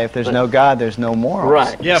 Why? If there's no God, there's no morals.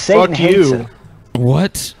 Right. Yeah, Satan fuck hates you. it.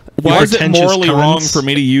 What? Why is it pretentious morally wrong cunts. for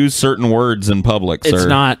me to use certain words in public, sir? It's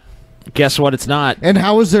not. Guess what? It's not. And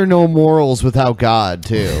how is there no morals without God,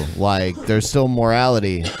 too? Like, there's still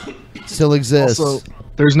morality. Still exists. Also,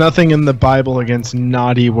 there's nothing in the Bible against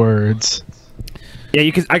naughty words. Yeah,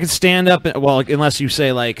 you can. I can stand up. Well, unless you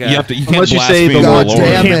say like You can't Unless you say blaspheme the the Lord. Lord. you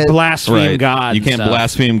can't blaspheme Right. God. You can't and stuff.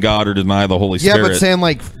 blaspheme God or deny the Holy yeah, Spirit. but saying,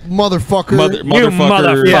 like, motherfucker. Motherfucker,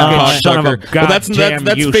 motherfucking son of a cocksucker. Well, that's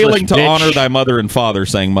goddamn useless failing to bitch. honor thy mother and father,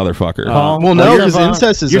 saying motherfucker. Well, no, because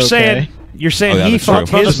incest is You're okay. saying. You're saying Oh, yeah, he that's fucked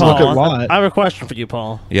true. his Just look at Paul. Lot. I have a question for you,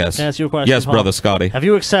 Paul. Yes. Can I ask you a question? Yes, Paul? brother Scotty. Have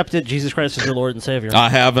you accepted Jesus Christ as your Lord and Savior? I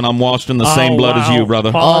have, and I'm washed in the same blood as you,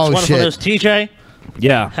 brother. Paul, Oh, that's shit. one of those. TJ,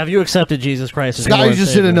 Yeah. have you accepted Jesus Christ as your Lord Scotty and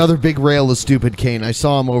just Savior? did another big rail of Stupidcaine. I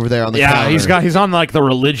saw him over there on the counter. He's on like the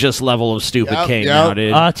religious level of Stupidcaine Yep. now,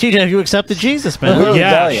 dude. TJ, have you accepted Jesus, man? We're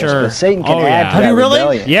Yeah, rebellious, sure. but Satan can Oh, add yeah. to Have that you really?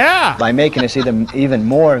 rebellion Yeah. by making us even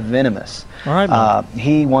more venomous. All right, man.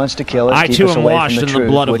 He wants to kill us, I keep too us am away washed from the in the truth,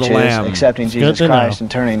 blood of which the is Lamb. accepting It's Jesus good to Christ know.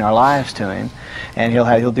 and turning our lives to Him. And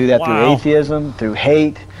he'll do that Wow. through atheism, through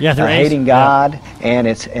hate, Yeah, through hating atheism, God,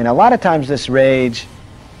 and a lot of times this rage,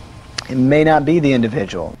 it may not be the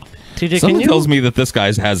individual. TJ, Someone tells me that this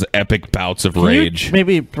guy has epic bouts of can you rage.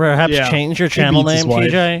 maybe perhaps Yeah. change your He channel beats his name,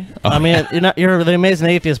 wife. TJ? I mean, you're the amazing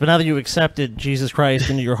atheist, but now that you accepted Jesus Christ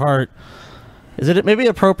into your heart, is it maybe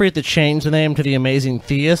appropriate to change the name to the amazing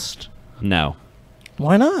theist? No,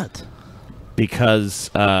 Why not? because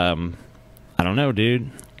I don't know, dude.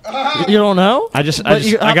 You don't know? I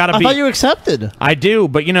gotta I be. thought you accepted. I do,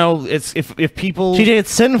 but you know, it's if people. TJ,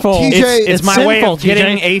 it's sinful. It's my way sinful, of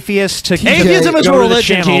getting TJ. atheists to Atheism is a go to the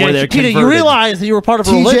religion, channel where they're TJ. TJ, you converted. realize that you were part of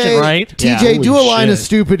a religion, right? TJ, do a line of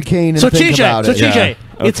Stupidcaine and So think about it. TJ,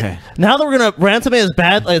 it's Okay. now that we're gonna brand something as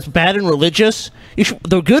bad and religious.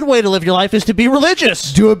 The good way to live your life is to be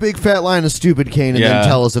religious. Do a big fat line of Stupidcaine and then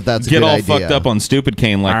tell us if that's a Get good all idea. fucked up on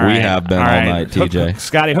Stupidcaine like All we right, have been all right. night, TJ.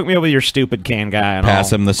 Scotty, hook me up with your Stupidcaine guy. And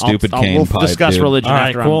Pass him the Stupidcaine We'll pipe, discuss dude. religion All right,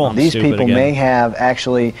 after cool. I'm These stupid people again. may have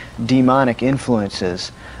actually demonic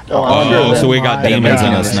influences. Oh, so we got demons in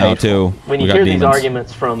making us this now hateful. too. When We you got hear these demons.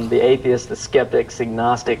 arguments from the atheists, the skeptics,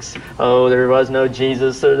 agnostics, oh, there was no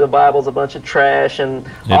Jesus, so the Bible's a bunch of trash, and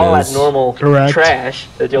It all is. that normal Correct. trash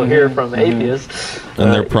that you'll hear from atheists.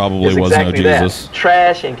 And there probably is was no exactly that. Jesus.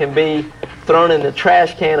 Trash, and can be thrown in the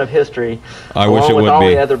trash can of history, I along wish it with would all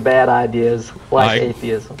be. the other bad ideas like I-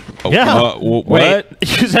 atheism. Oh, Yeah. what? Wait,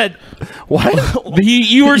 you said what?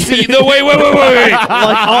 You were saying, no, wait. Like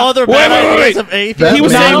all other bad ideas of atheism. He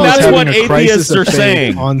was That saying man was that's what having a crisis atheists of are faith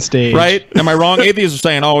saying on stage. right? Am I wrong? Atheists are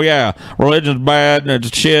saying, "Oh yeah, religion's bad and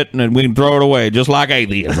it's shit, and we can throw it away, just like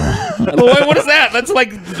atheism." What is that? That's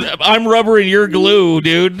like I'm rubber and you're glue,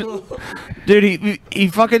 dude. Dude, he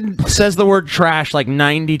fucking says the word trash like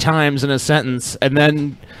 90 times in a sentence, and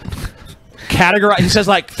then categorize. He says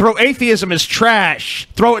like, throw atheism as trash.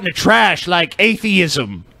 Throw it in the trash like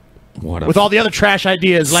atheism. With all the other trash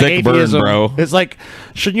ideas like atheism, bro. It's like,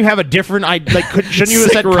 shouldn't you have a different? Shouldn't you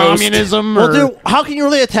have said communism? Well, dude, how can you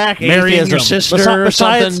really attack marrying atheism? your sister or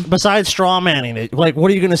something? Besides straw manning it, like, what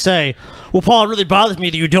are you going to say? Well, Paul, it really bothers me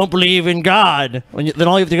that you don't believe in God. Then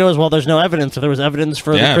all you have to go is, well, there's no evidence. If there was evidence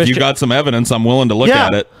for the if Christian, you got some evidence, I'm willing to look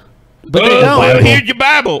at it. But they don't. Well, here's your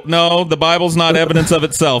Bible. No, the Bible's not evidence of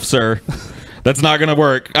itself, sir. That's not going to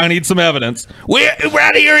work. I need some evidence. We're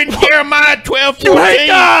right here in Jeremiah 12:14. You hate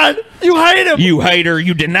God. You hate him. You hater.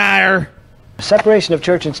 You denier. Separation of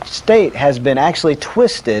church and state has been actually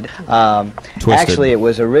twisted. Actually, it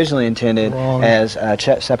was originally intended as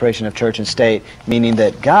separation of church and state, meaning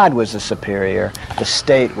that God was the superior, the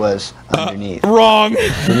state was underneath. Wrong.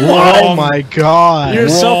 Oh my God! You're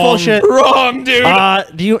so full of shit. Wrong, dude.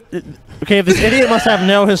 Okay, if this idiot must have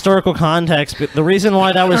no historical context, but the reason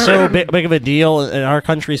why that was so big of a deal in our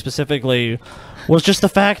country specifically was just the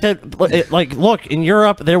fact that, look, in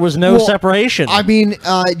Europe, there was no separation. I mean,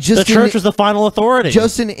 just the church was the final authority.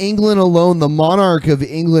 Just in England alone, the monarch of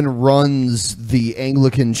England runs the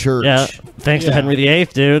Anglican Church. Yeah, thanks to Henry VIII,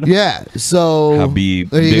 dude. Yeah, so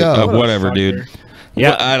Habib, there you go. Whatever, dude.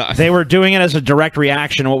 Yeah, they were doing it as a direct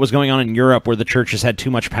reaction to what was going on in Europe, where the churches had too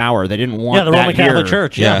much power. They didn't want the Roman Catholic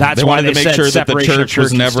Church. Yeah, that's they why wanted to make said sure that the separation of church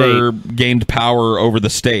was and never state. gained power over the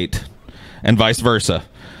state, and vice versa.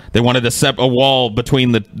 They wanted to set a wall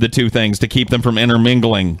between the two things to keep them from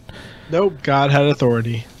intermingling. Nope, God had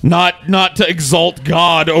authority. Not to exalt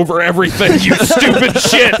God over everything, you stupid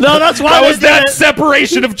shit. No, that's why How they is did that it.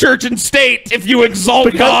 separation of church and state if you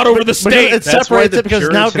exalt God over the state? It separates it because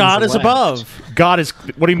now God is above. God is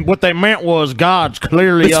what they meant was God's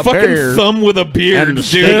clearly It's up fucking here, thumb with a beard, and the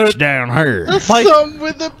dude. state's down here. Thumb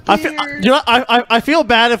with a beard. I feel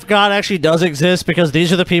bad if God actually does exist because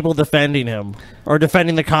these are the people defending him or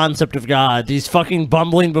defending the concept of God. These fucking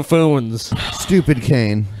bumbling buffoons.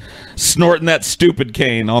 Stupidcaine. Snorting that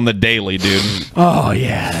Stupidcaine on the daily, dude. Oh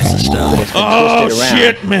yeah, that's the stuff. Oh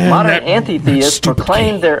shit, man! Modern that anti-theists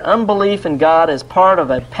proclaim their unbelief in God as part of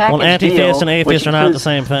a package Well, anti-theists deal, and atheists which are not the includes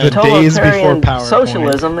same thing. The days before PowerPoint.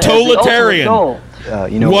 socialism as the ultimate Totalitarian. goal.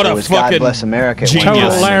 What it was God Bless America.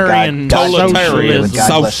 Totalitarian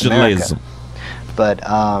socialism. But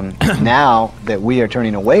now that we are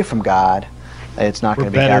turning away from God, it's not going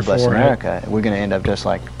to be God Bless America. We're going to end up just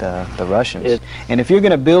like the Russians. And if you're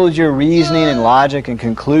going to build your reasoning and logic and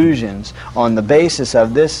conclusions on the basis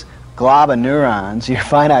of this glob of neurons, your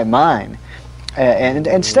finite mind, and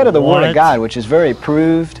instead of the Word of God, which is very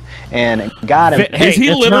proved, and God... is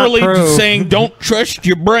he literally saying, don't trust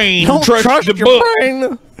your brain, trust the book.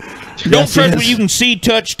 Don't trust what you can see,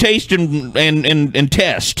 touch, taste, and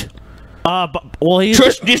test.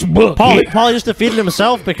 Trust this book. Paul just defeated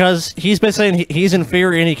himself because he's been saying he's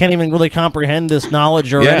inferior and he can't even really comprehend this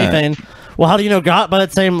knowledge or anything. Well, how do you know God by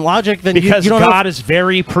that same logic? Then because you don't God is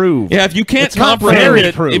very proved. Yeah, if you can't comprehend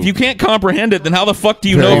it, then how the fuck do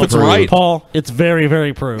you know if it's right? Paul, it's very,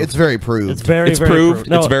 very proved. It's very proved. It's very, It's very proved.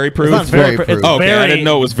 No, It's very proved. It's very proved. Okay, I didn't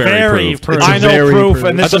know it was very proved. I know proof,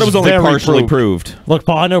 and I this thought it was is only very partially proved. Look,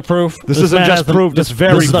 Paul, I know proof. This isn't man just has the- proved. It's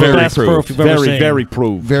very, this is the very best proved. proof you've ever Very, seen. very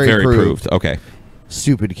proved. Very proved. Okay.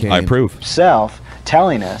 Stupidcaine. I approve. Self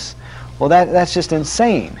telling us, well, that's just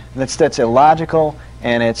insane. That's illogical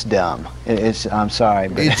and it's dumb. I'm sorry,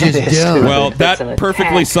 but it's just dumb. Well, that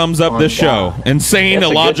perfectly sums up this show. Insane, That's a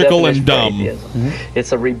good illogical, and definition dumb.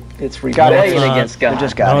 for atheism. It's rebellion against God.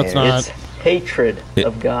 Just God it's not. It's hatred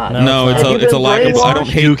of God. No, it's a lack of. I don't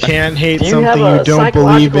hate. You can't hate Do you have something a you don't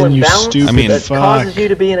believe in, you psychological stupid imbalance that causes you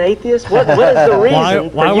to be an atheist? What is the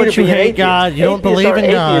reason Why for would you to you be an hate atheist? God? You don't Atheists believe are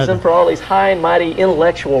in God. atheism for all these high and mighty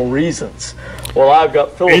intellectual reasons. Well, I've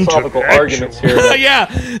got philosophical arguments here. Yeah,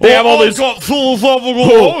 they have all this.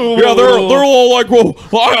 philosophical. Yeah, they're all like, well,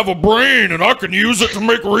 I have a brain and I can use it to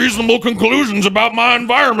make reasonable conclusions about my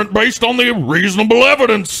environment based on the reasonable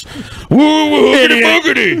evidence. Woo, woogity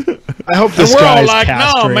boogity. I hope this And we're all guy's like, no,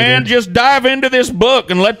 castrated. man, just dive into this book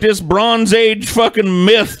and let this Bronze Age fucking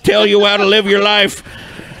myth tell you how to live your life.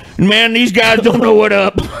 Man, these guys don't know what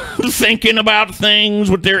up. Thinking about things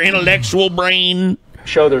with their intellectual brain.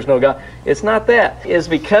 Show there's no God. It's not that. It's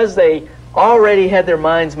because they already had their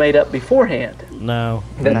minds made up beforehand. No.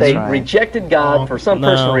 That they rejected God for some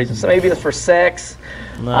personal reason. So maybe it's for sex.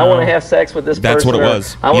 No. I want to have sex with this That's person. what it or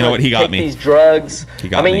was. I You want know what? He to got take me. these drugs. He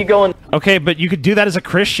got I mean, me. you go and Okay, but you could do that as a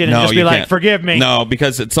Christian and No, just you be like, can't. "Forgive me." No,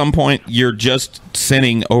 because at some point you're just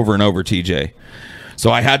sinning over and over, TJ. So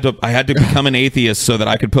I had to become an atheist so that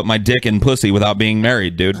I could put my dick in pussy without being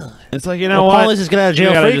married, dude. It's like, you know what? Paulie's just gonna have a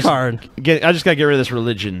jail free card. I just gotta get rid of this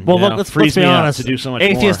religion. Well, you know? let's Frees be me up honest. to do so much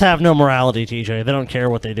Atheists more. have no morality, TJ. They don't care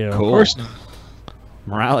what they do. Cool. Of course not.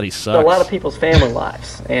 Morality A sucks. lot of people's family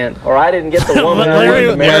lives, or I didn't get the woman. Larry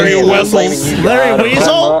Wessels, Larry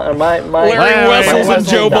Weasel, Larry Wessels and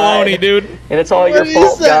Joe Baloney, dude. And it's all your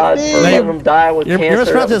fault, God, for letting them die with cancer. You're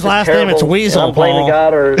mispronouncing his last name. It's Weasel. I'm blaming Paul.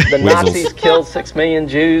 God, or the Weasels. Nazis killed 6 million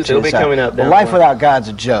Jews. It'll be coming up. Well, life without God's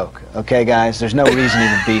a joke, okay, guys? There's no reason to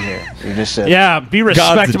even be here. You're just be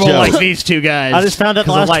respectable like these two guys. I just found out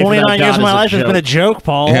the last 29 years of my life has been a joke,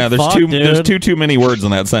 Paul. Yeah, there's Fuck, there's dude. too many words in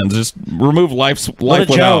that sentence. Just remove life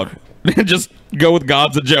without. Just go with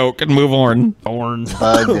God's a joke and move on. Bug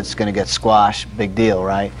that's going to get squashed. Big deal,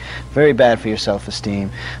 right? Very bad for your self-esteem.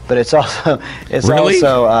 But it's also there's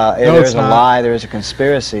a lie. There is a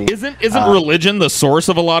conspiracy. Isn't religion the source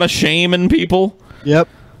of a lot of shame in people? Yep.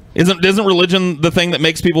 Isn't religion the thing that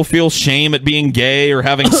makes people feel shame at being gay or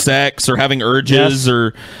having sex or having urges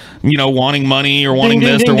or wanting money or wanting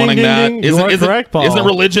this or wanting that? Isn't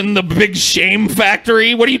religion the big shame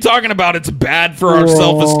factory? What are you talking about? It's bad for our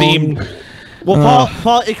self-esteem. Well,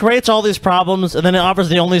 Paul, it creates all these problems, and then it offers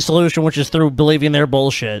the only solution, which is through believing their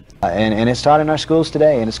bullshit. And it's taught in our schools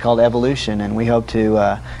today, and it's called evolution, and we hope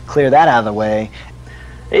to clear that out of the way.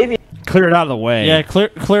 Clear it out of the way. Yeah,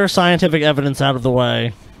 clear scientific evidence out of the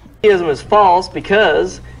way. Atheism is false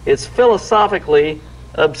because it's philosophically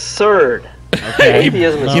absurd. Okay.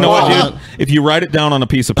 Atheism is You know what, false. dude? If you write it down on a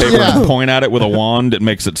piece of paper and point at it with a wand, it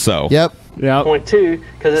makes it so. Yep. Point 2,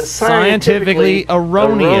 because it's scientifically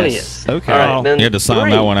erroneous. Okay. All right, then You had to sign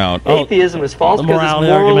 3, that one out. Atheism is false because it's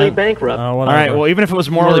morally bankrupt. All right. Well, even if it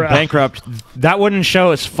was morally bankrupt, that wouldn't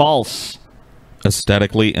show as false.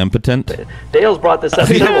 Aesthetically impotent. Dale's brought this up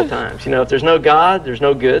several times. If there's no God, there's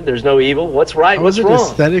no good, there's no evil. What's right? How What's is it wrong?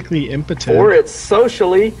 aesthetically impotent? Or it's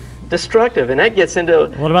socially destructive, and that gets into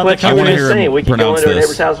what about what the you were countries? just saying. We can go into a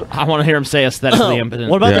neighbor's house. I want to hear him say aesthetically impotent.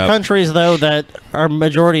 What about the countries, though, that are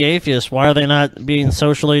majority atheists? Why are they not being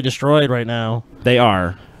socially destroyed right now? They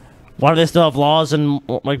are. Why do they still have laws and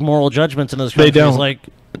moral judgments in those They countries? don't.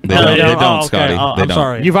 They don't, Scotty. They I'm don't.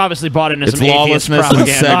 sorry. You've obviously bought into It's some atheist lawlessness and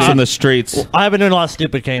propaganda. sex in the streets. I've been doing a lot of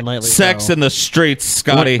Stupidcaine lately. Sex in the streets,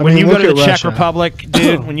 Scotty. When you go to the Czech Republic,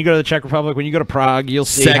 dude, when you go to the Czech Republic, when you go to Prague, you'll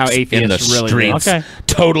see Sex how atheists in the really streets. live.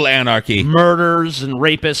 Total anarchy. Murders and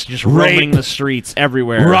rapists just Rape. roaming the streets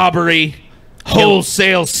everywhere. Robbery.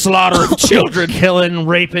 Wholesale slaughter of children. Killing,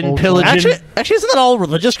 raping, pillaging. Actually, isn't that all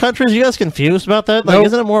religious countries? Are you guys confused about that? Like,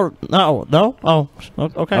 isn't it more? No. Oh,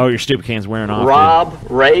 okay. Oh, your Stupidcaine's wearing off. Rob,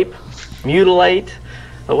 rape, mutilate.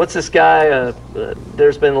 What's this guy?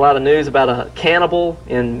 There's been a lot of news about a cannibal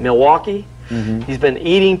in Milwaukee. He's been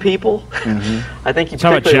eating people. I think he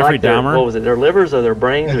Talking about particularly Jeffrey liked their, Dahmer? what was it, their livers or their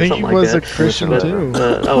brains I or think something he like was that. a Christian, too.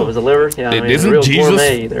 Oh, it was a liver? Yeah, I mean, Isn't a real Jesus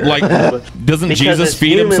gourmet there. doesn't Because Jesus it's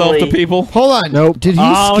feed himself to humanly people? Hold on. Nope. Did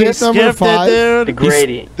he skip number 5?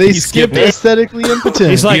 degrading. They skipped aesthetically impotent.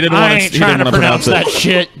 He's like, didn't I wanna- ain't he trying didn't to wanna pronounce that pronounce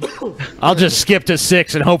shit. I'll just skip to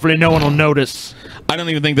 6 and hopefully no one will notice. I don't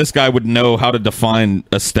even think this guy would know how to define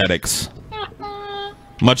aesthetics,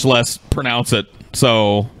 much less pronounce it.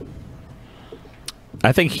 So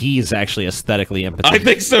I think he's actually aesthetically impotent. I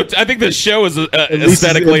think so. I think the show is least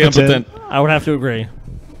aesthetically he's impotent. impotent. I would have to agree.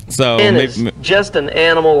 So Man maybe, is just an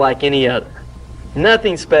animal like any other.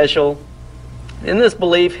 Nothing special. In this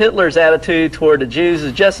belief, Hitler's attitude toward the Jews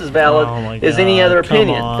is just as valid as any other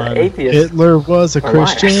opinion. The atheists, Hitler was a are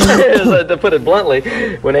liars. Christian. To put it bluntly,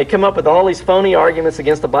 when they come up with all these phony arguments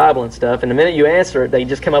against the Bible and stuff, and the minute you answer it, they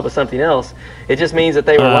just come up with something else. It just means that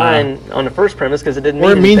they were lying on the first premise because it didn't mean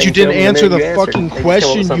Or it means anything you didn't to them answer the the minute you fucking answered it. They just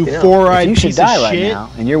came up with question, you something else. four-eyed If you should piece die of right shit. now,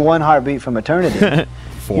 and you're one heartbeat from eternity, you'll go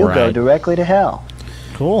Four-eyed. directly to hell.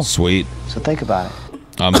 Cool. sweet. So think about it.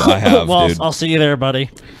 I have, Well, dude. I'll see you there, buddy.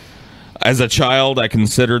 As a child, I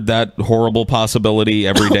considered that horrible possibility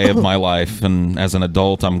every day of my life, and as an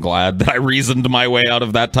adult, I'm glad that I reasoned my way out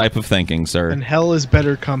of that type of thinking, sir. And hell is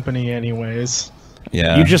better company anyways.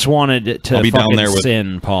 Yeah, You just wanted it to I'll be down fucking there with-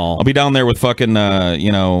 sin, Paul. I'll be down there with fucking,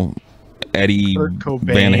 Eddie Kurt Cobain.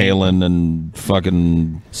 Van Halen and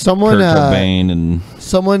fucking Someone, Kurt Cobain and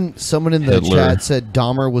Someone in the Hitler. chat said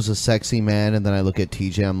Dahmer was a sexy man, and then I look at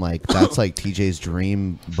TJ. I'm like, that's like TJ's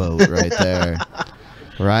dream boat right there,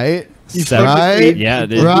 right? Right? Yeah,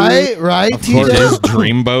 dude. Right? Of course, his TJ.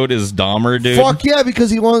 dreamboat is Dahmer, dude. Fuck yeah, because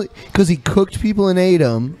he cooked people and ate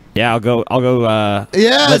them. Yeah, I'll go.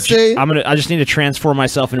 Yeah, see? I just need to transform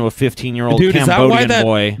myself into a 15-year-old Dude, is that why Cambodian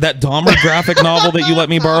boy. that Dahmer graphic novel that you let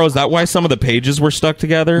me borrow, is that why some of the pages were stuck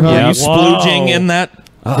together? Yeah. Were you splooging in that?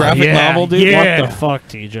 graphic novel, dude? Yeah. What the fuck,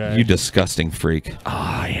 TJ? You disgusting freak.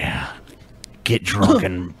 Oh, yeah. Get drunk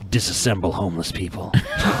and disassemble homeless people.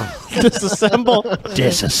 Disassemble?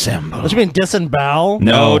 Disassemble. What you mean, disembowel?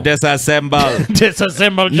 No, disassemble.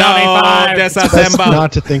 Disassemble Johnny Five. Best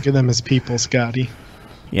not to think of them as people, Scotty.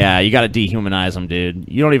 Yeah, you got to dehumanize them, dude.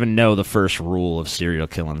 You don't even know the first rule of serial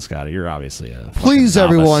killing, Scotty. You're obviously a Please,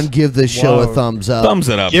 fucking novice. everyone, give this show a thumbs up. Thumbs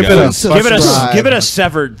it up, Give guys. give it a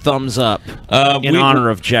severed thumbs up in honor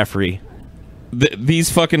of Jeffrey. These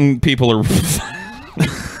fucking people are.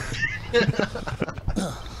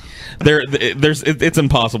 It's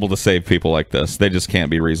impossible to save people like this. They just can't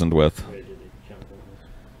be reasoned with.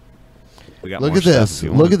 Look at this.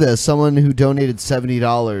 Look at this. Someone who donated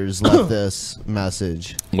 $70 left this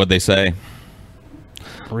message. What'd they say?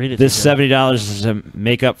 Read it. This $70 is to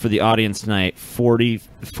make up for the audience tonight.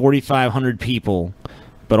 4,500 people,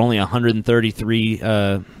 but only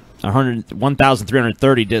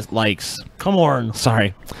 1,330 dislikes. Come on.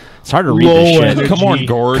 Sorry. It's hard to read Low this shit. energy. Come on,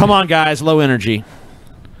 Gord. Come on, guys. Low energy.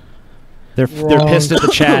 They're pissed at the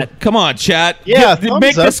chat. Come on, chat. Yeah,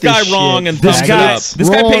 make this guy wrong and this thumbs guy. it up. This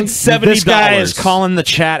guy paid $70. This guy is calling the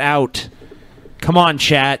chat out. Come on,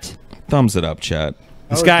 chat. Thumbs it up, chat.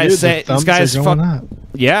 This guy is saying. This guy is fuck. up.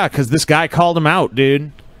 Yeah, because this guy called him out,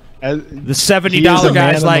 dude. The $70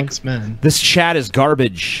 guy's like, men. this chat is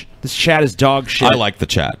garbage. This chat is dog shit. I like the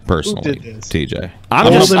chat personally, TJ.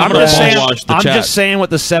 I'm just saying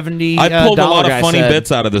what the $70 I pulled a lot of guy funny said.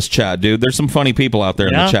 bits out of this chat, dude. There's some funny people out there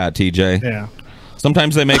in Yeah? the chat, TJ. Yeah.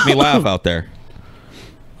 Sometimes they make me laugh out there.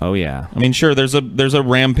 Oh yeah. I mean, sure, there's a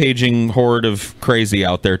rampaging horde of crazy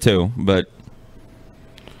out there too, but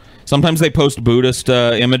sometimes they post Buddhist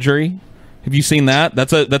imagery. Have you seen that?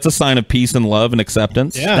 That's a sign of peace and love and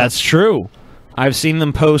acceptance. Yeah, that's true. I've seen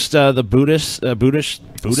them post the Buddhist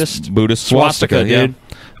swastika, dude.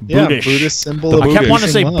 Yeah, Buddhist. Buddhist symbol. I kept wanting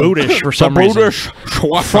to say Buddhist for some reason.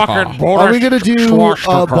 Fucking Buddhist. Are we going to do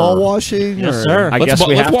swastika. ball washing? Yes, or- sir. I guess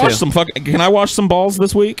we let's have wash to. some Can I wash some balls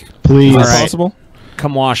this week? Please. Is that possible?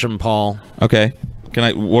 Come wash them, Paul. Okay. Can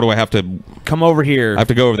I? What do I have to? Come over here. I have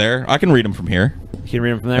to go over there. I can read them from here. You can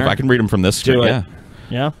read them from there. If I can read them from this screen, Do it.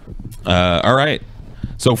 yeah. Yeah. All right.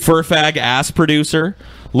 So Furfag ass producer,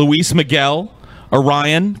 Luis Miguel,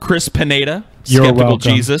 Orion, Chris Pineda, You're Skeptical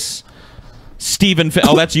welcome. Jesus, Stephen Finn.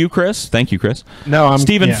 Oh, that's you, Chris. Thank you, Chris. No, I'm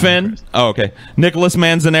Stephen yeah, Finn. Chris. Oh, okay. Nicholas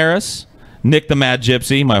Manzanares, Nick the Mad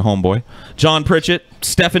Gypsy, my homeboy, John Pritchett,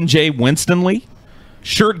 Stephen J. Winstonley,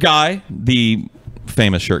 Shirt Guy, the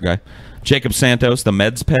famous shirt guy, Jacob Santos, the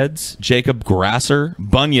Meds Peds, Jacob Grasser,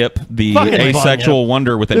 Bunyip, the Fucking asexual Bunyip.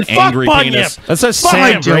 wonder with an Dude, fuck angry Bunyip. penis. That says I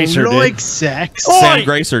Sam don't Gracer, dude. like sex. Sam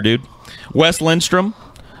Gracer, dude. Wes Lindstrom,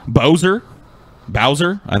 Bowser.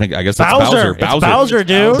 I guess that's Bowser. Bowser. It's Bowser,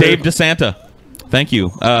 dude. Dave DeSanta. Thank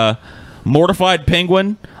you. Mortified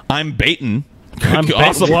Penguin. I'm Baton.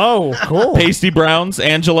 Awesome. Whoa, cool. Pasty Browns.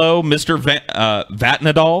 Angelo. Mr.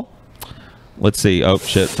 Vatnadal. Let's see. Oh,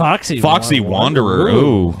 shit. Foxy Wanderer.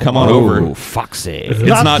 Ooh, come on over. Foxy. It's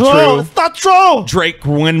not true. It's not true. Drake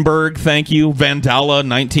Winberg. Thank you. Vandala,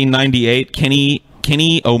 1998.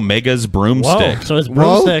 Kenny Omega's Broomstick. Whoa, so his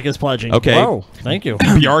broomstick is pledging. Okay. Whoa, thank you.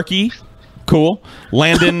 Bjarky. Cool.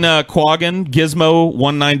 Landon Quaggan, Gizmo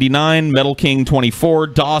 199, Metal King 24,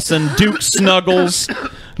 Dawson, Duke Snuggles,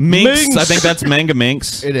 Minx. I think that's Manga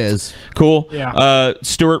Minx. It is. Cool. Yeah.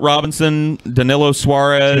 Stuart Robinson, Danilo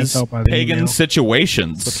Suarez, Can't tell by the Pagan email.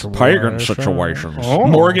 Situations. Pagan situations. Oh.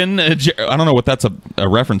 Morgan, I don't know what that's a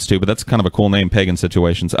reference to, but that's kind of a cool name, Pagan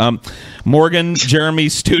Situations. Morgan, Jeremy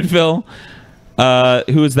Studeville.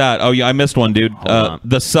 Who is that? Oh, yeah, I missed one, dude.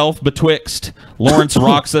 The Self Betwixt, Lawrence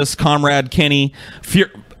Roxas, Comrade Kenny,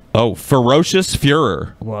 Ferocious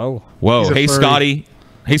Führer. Whoa. Whoa. He's a Hey, furry. Scotty.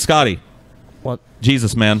 Hey, Scotty. What?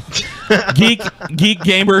 Jesus, man.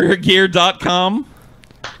 GeekGamerGear.com.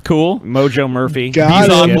 Cool. Mojo Murphy. Got He's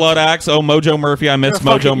on it. Blood Axe. Oh, Mojo Murphy. I missed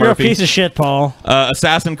Mojo You're a Murphy. piece of shit, Paul.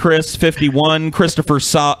 Assassin Chris 51, Christopher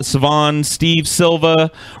Savon, Steve Silva,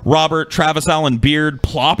 Robert Travis Allen Beard,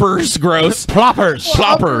 Ploppers, gross. Ploppers.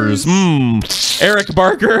 Eric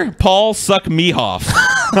Barker, Paul Suck Mehoff.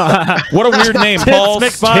 What a weird name, Paul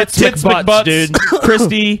McButts. Tits McButts, McButts, dude.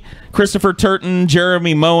 Christy, Christopher Turton,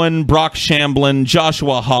 Jeremy Moen, Brock Shamblin,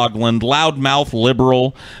 Joshua Hogland, Loudmouth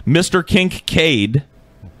Liberal, Mr. Kincaid,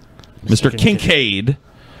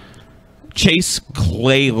 Chase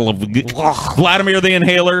Clay, Vladimir the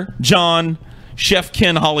Inhaler, John, Chef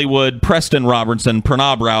Ken Hollywood, Preston Robertson,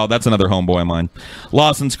 Pranav Rao, that's another homeboy of mine,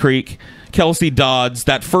 Lawson's Creek, Kelsey Dodds,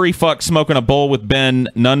 that furry fuck smoking a bowl with Ben,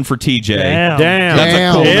 none for TJ. Damn. That's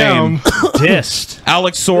a cool name. Dissed.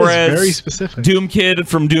 Alex Suarez, very specific. Doom Kid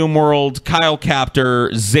from Doom World, Kyle Captor,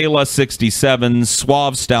 Zayla67,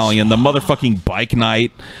 Suave Stallion, the motherfucking Bike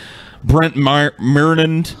Knight, Brent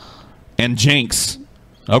Murnand, and Jinx.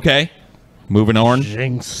 Okay. Moving on.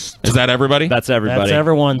 Jinx. Is that everybody? That's everybody. That's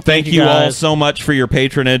everyone. Thank you all so much for your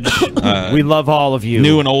patronage. We love all of you.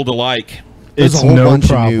 New and old alike. There's a whole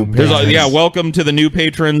bunch of new patrons. Welcome to the new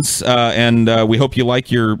patrons, and we hope you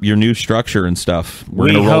like your new structure and stuff. We're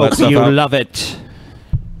We gonna roll that hope stuff you out. love it.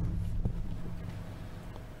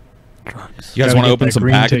 You guys want to open some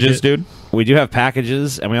packages, dude? We do have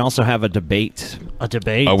packages, and we also have a debate. A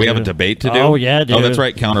debate? Oh, we have a debate to do? Oh, yeah, dude. Oh, that's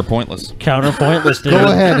right. Counter Pointless. Counter Pointless, dude.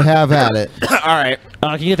 Go ahead, have at it. All right.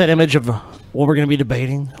 Can you get that image of what we're going to be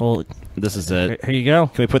debating? Well, this is it. Here you go.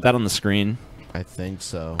 Can we put that on the screen? I think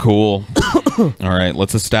so. Cool. All right,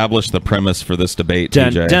 let's establish the premise for this debate,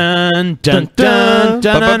 Dun, TJ. dun, dun, dun, dun,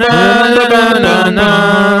 dun, dun,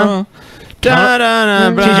 dun, TJ,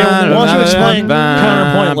 why don't you explain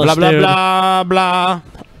Counter Pointless, blah, blah, dude? blah, blah.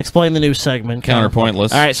 Explain the new segment. Counter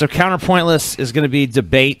Pointless. All right, so Counter Pointless is going to be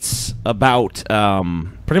debates about...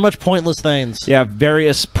 pretty much pointless things. Yeah,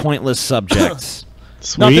 various pointless subjects.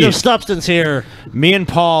 Nothing of substance here. Me and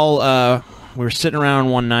Paul, we were sitting around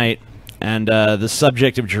one night, and the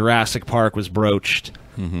subject of Jurassic Park was broached.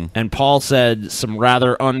 And Paul said some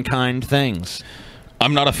rather unkind things.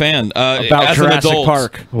 I'm not a fan. About as Jurassic an adult,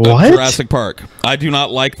 Park. What? Jurassic Park. I do not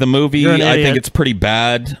like the movie. You're an I idiot. think it's pretty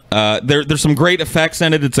bad. There's some great effects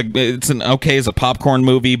in it. It's an okay as a popcorn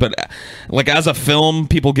movie, but like as a film,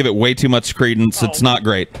 people give it way too much credence. It's not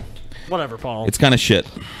great. Whatever, Paul. It's kind of shit.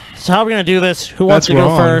 So how are we going to do this? Who wants to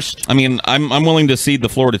go first? I mean, I'm willing to cede the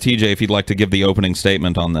floor to TJ if he'd like to give the opening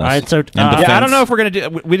statement on this. All right, so yeah, I don't know if we're going to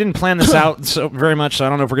do... We didn't plan this out so very much, so I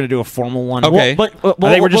don't know if we're going to do a formal one. Okay. I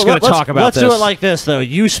think we're just going to talk about let's this. do it like this, though.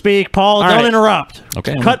 You speak, Paul. All Don't right. interrupt.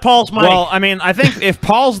 Okay. Cut Paul's mic. Well, I mean, I think if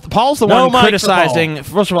Paul's the No one mic for criticizing... Paul.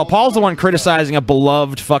 First of all, Paul's the one criticizing a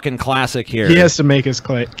beloved fucking classic here. He has to make his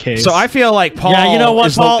case. So I feel like Paul Yeah, you know what,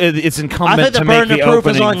 is Paul? it's incumbent I think the to make burden the of proof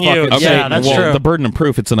is opening on you. fucking Okay, Yeah, that's well, true. the burden of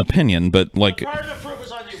proof, it's an opinion, but like...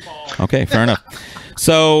 Okay, fair enough.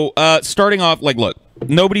 So, starting off, like, look,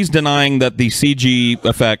 nobody's denying that the CG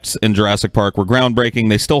effects in Jurassic Park were groundbreaking.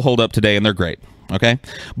 They still hold up today, and they're great. Okay?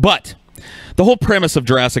 But the whole premise of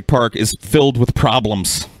Jurassic Park is filled with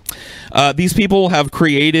problems. These people have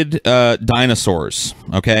created dinosaurs,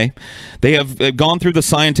 okay? They have gone through the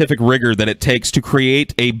scientific rigor that it takes to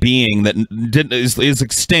create a being that is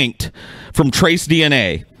extinct from trace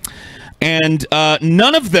DNA. And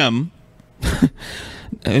none of them...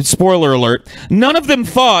 spoiler alert, none of them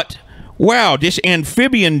thought, wow, this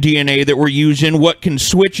amphibian DNA that we're using, what can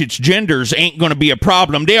switch its genders, ain't going to be a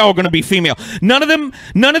problem. They're all going to be female. None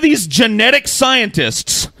of these genetic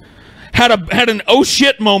scientists had an oh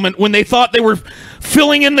shit moment when they thought they were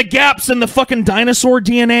filling in the gaps in the fucking dinosaur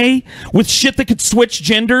DNA with shit that could switch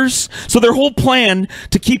genders. So their whole plan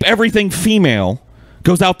to keep everything female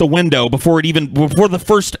goes out the window before the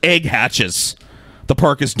first egg hatches. The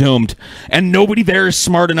park is doomed, and nobody there is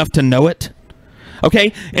smart enough to know it.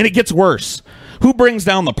 Okay, and it gets worse. Who brings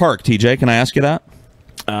down the park, TJ? Can I ask you that?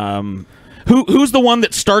 Who's the one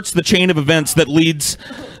that starts the chain of events that leads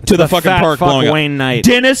to the fucking park blowing up? Wayne Knight.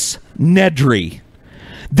 Dennis Nedry.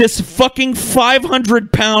 This fucking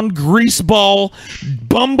 500-pound greaseball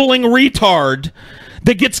bumbling retard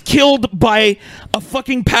that gets killed by a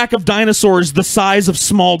fucking pack of dinosaurs the size of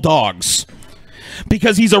small dogs.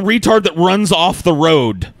 Because he's a retard that runs off the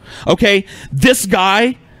road. Okay? This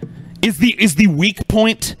guy is the weak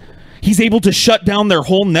point. He's able to shut down their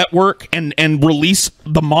whole network and release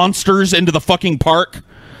the monsters into the fucking park.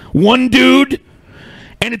 One dude,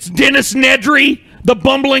 and it's Dennis Nedry, the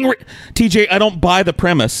bumbling... TJ, I don't buy the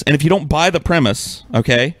premise. And if you don't buy the premise,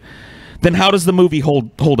 okay, then how does the movie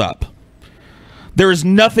hold up? There is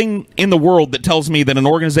nothing in the world that tells me that an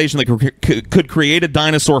organization that could create a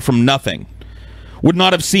dinosaur from nothing would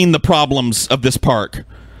not have seen the problems of this park,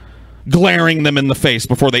 glaring them in the face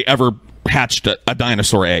before they ever hatched a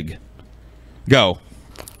dinosaur egg. Go.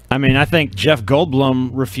 I mean, I think Jeff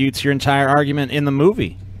Goldblum refutes your entire argument in the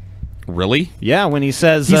movie. Really? Yeah, when he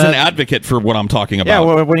says... He's an advocate for what I'm talking about.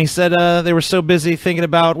 Yeah, when he said they were so busy thinking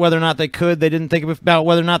about whether or not they could, they didn't think about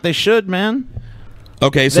whether or not they should, man.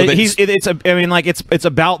 Okay, so it's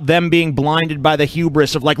about them being blinded by the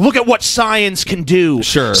hubris of like, look at what science can do.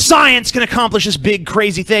 Sure, science can accomplish this big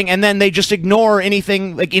crazy thing, and then they just ignore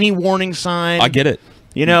anything, like any warning sign. I get it,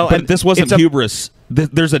 you know. but this wasn't hubris.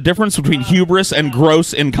 There's a difference between hubris and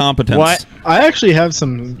gross incompetence. What? I actually have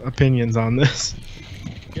some opinions on this.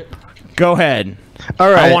 Go ahead. All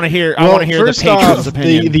right. I want to hear. I want to hear the patrons'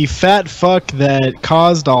 opinion. The fat fuck that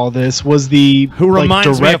caused all this was the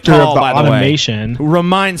director of the automation. Who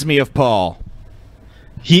reminds me of Paul.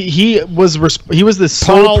 He was the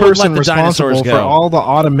sole person responsible for all the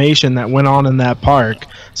automation that went on in that park.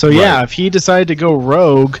 So yeah, if he decided to go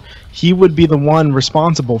rogue, he would be the one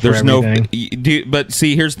responsible for everything. But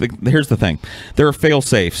see, here's the thing: there are fail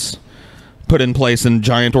safes put in place in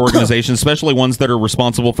giant organizations, especially ones that are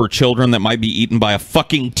responsible for children that might be eaten by a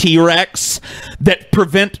fucking T-Rex, that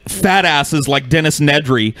prevent fat asses like Dennis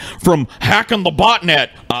Nedry from hacking the botnet.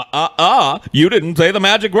 You didn't say the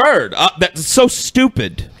magic word. That's so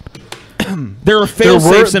stupid. There are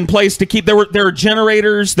fail-safes in place to keep... There are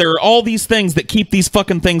generators. There are all these things that keep these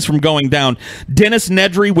fucking things from going down. Dennis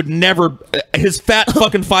Nedry would never... His fat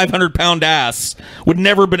fucking 500-pound ass would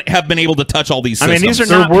never have been able to touch all these systems. I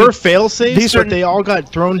mean, there were fail-safes, but they all got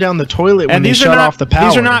thrown down the toilet when they shut off the power.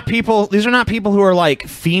 These are not people who are like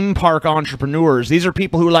theme park entrepreneurs. These are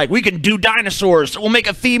people who are like, we can do dinosaurs, so we'll make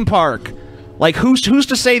a theme park. Like, who's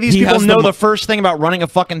to say these people know the first thing about running a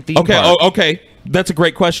fucking theme park? Okay. That's a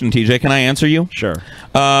great question, TJ. Can I answer you? Sure.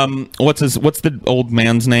 What's the old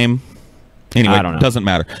man's name? Anyway, I don't know. Doesn't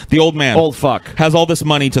matter. The old man, old fuck, has all this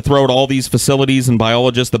money to throw at all these facilities and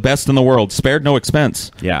biologists, the best in the world, spared no expense.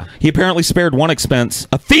 Yeah. He apparently spared one expense.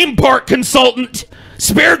 A theme park consultant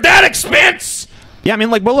spared that expense. Yeah, I mean,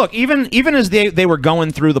 like, well, look, even as they were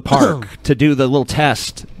going through the park to do the little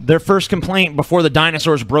test, their first complaint before the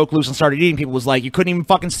dinosaurs broke loose and started eating people was like, you couldn't even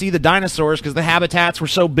fucking see the dinosaurs because the habitats were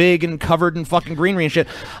so big and covered in fucking greenery and shit.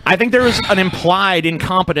 I think there is an implied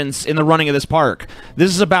incompetence in the running of this park. This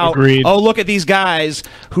is about, oh, look at these guys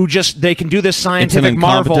who they can do this scientific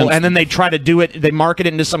marvel, and then they try to do it, they market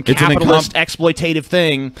it into some capitalist exploitative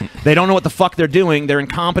thing. They don't know what the fuck they're doing. They're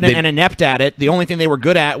incompetent and inept at it. The only thing they were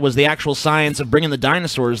good at was the actual science of bringing the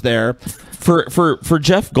dinosaurs there. For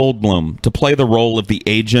Jeff Goldblum to play the role of the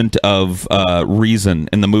agent of reason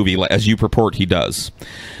in the movie, as you purport he does,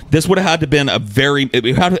 this would have had to been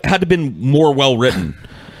had to been more well written.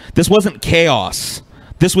 This wasn't chaos.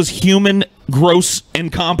 This was human gross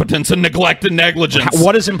incompetence and neglect and negligence.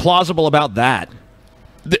 What is implausible about that?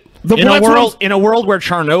 In a world where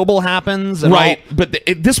Chernobyl happens, and right? But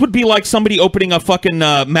this would be like somebody opening a fucking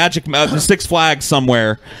Magic Six Flags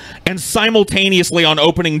somewhere, and simultaneously on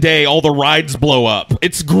opening day, all the rides blow up.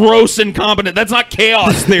 It's gross incompetent. That's not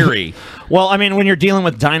chaos theory. Well, I mean, when you're dealing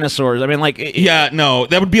with dinosaurs, I mean, like, no,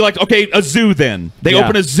 that would be like, okay, a zoo. Then they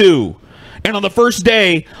open a zoo. And on the first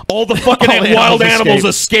day, all the fucking wild animals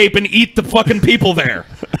escape and eat the fucking people there.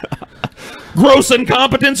 Gross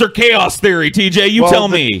incompetence or chaos theory, TJ? You tell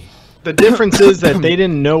me. The difference is that they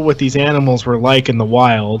didn't know what these animals were like in the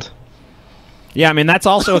wild. Yeah, I mean, that's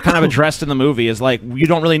also kind of addressed in the movie, is like, you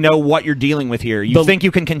don't really know what you're dealing with here. You think you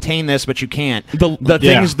can contain this, but you can't.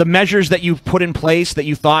 The measures that you put in place that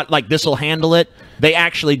you thought, like, this will handle it, they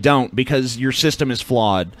actually don't, because your system is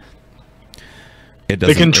flawed.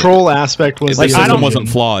 The control aspect was the system wasn't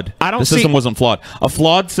flawed. The system wasn't flawed. A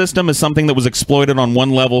flawed system is something that was exploited on one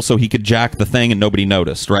level so he could jack the thing and nobody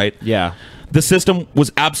noticed, right? Yeah. The system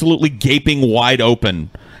was absolutely gaping wide open.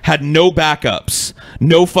 Had no backups,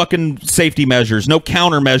 no fucking safety measures, no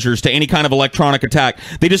countermeasures to any kind of electronic attack.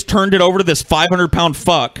 They just turned it over to this 500-pound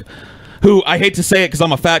fuck who, I hate to say it because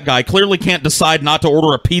I'm a fat guy, clearly can't decide not to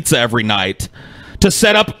order a pizza every night, to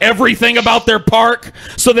set up everything about their park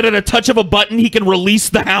so that at a touch of a button he can release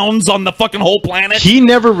the hounds on the fucking whole planet. He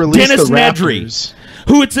never released Dennis the Nedry, raptors.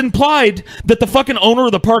 who it's implied that the fucking owner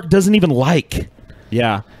of the park doesn't even like.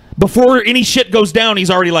 Yeah. Before any shit goes down,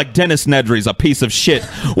 he's already like, Dennis Nedry's a piece of shit.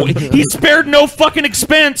 He spared no fucking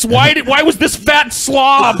expense. Why was this fat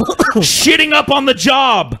slob shitting up on the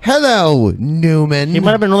job? Hello, Newman. He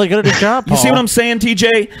might have been really good at his job, Paul. You see what I'm saying,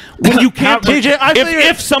 TJ? When you can't, TJ,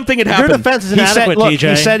 if something had happened, your defense is inadequate, TJ.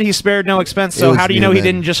 He said he spared no expense, so how do you know he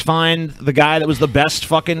didn't just find the guy that was the best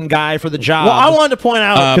fucking guy for the job? Well, I wanted to point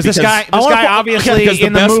out because this guy obviously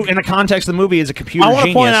in the context of the movie is a computer genius. I want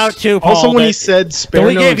to point out too, Paul, also when he said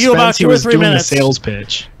spare no expense, about 2 or 3 minutes. A sales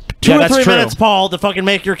pitch. 2 or 3 minutes, Paul, to fucking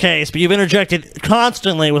make your case, but you've interjected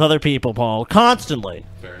constantly with other people, Paul. Constantly.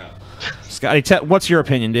 Fair enough. Scotty, what's your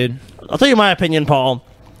opinion, dude? I'll tell you my opinion, Paul.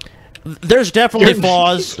 There's definitely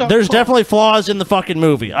flaws. There's definitely flaws in the fucking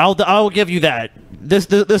movie. I'll give you that.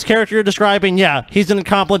 This character you're describing, yeah, he's an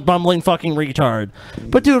incompetent, bumbling fucking retard.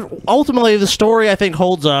 But dude, ultimately the story I think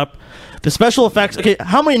holds up. The special effects. Okay,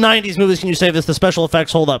 how many '90s movies can you say the special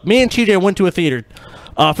effects hold up? Me and TJ went to a theater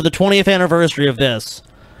for the 20th anniversary of this,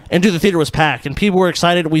 and dude, the theater was packed, and people were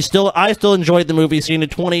excited. I still enjoyed the movie, seeing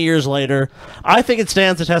it 20 years later. I think it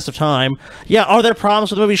stands the test of time. Yeah, are there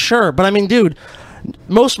problems with the movie? Sure, but I mean, dude,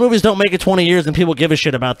 most movies don't make it 20 years and people give a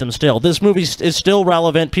shit about them still. This movie is still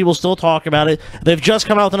relevant. People still talk about it. They've just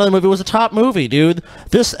come out with another movie. It was a top movie, dude.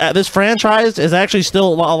 This franchise is actually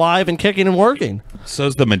still alive and kicking and working.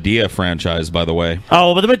 So's the Medea franchise, by the way.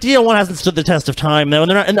 Oh, but the Medea one hasn't stood the test of time, though.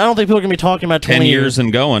 And I don't think people are going to be talking about 10 years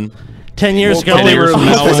and going. 10 years ago.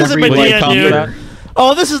 This isn't Medea, dude.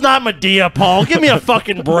 Oh, this is not Medea, Paul. Give me a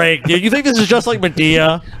fucking break, dude. You think this is just like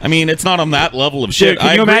Medea? I mean, it's not on that level of shit. Dude,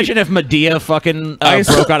 can you imagine if Medea fucking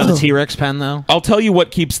broke out of the T-Rex pen, though? I'll tell you what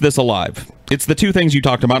keeps this alive. It's the two things you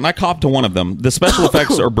talked about, and I copped to one of them. The special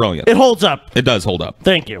effects are brilliant. It holds up. It does hold up.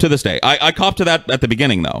 Thank you. To this day. I copped to that at the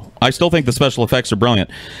beginning, though. I still think the special effects are brilliant.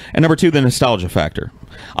 And number two, the nostalgia factor.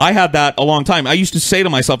 I had that a long time. I used to say to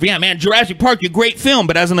myself, yeah, man, Jurassic Park, a great film.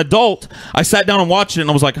 But as an adult, I sat down and watched it, and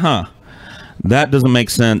I was like, huh. That doesn't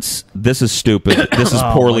make sense. This is stupid. This is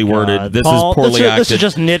poorly worded. This is poorly acted. This is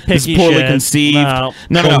just nitpicky This is poorly shit. conceived. No.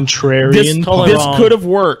 Contrarian. This could have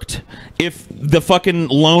worked if the fucking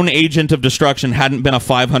lone agent of destruction hadn't been a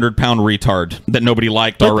 500-pound retard that nobody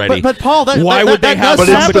liked already. But Paul, why would they have does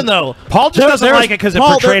happen though? Paul just doesn't like it because it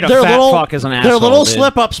portrayed a fat fuck as an asshole. There are little dude.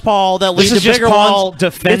 slip-ups, Paul, that lead This to is just bigger Paul ones.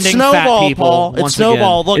 defending It's snowball, fat people Paul. once It's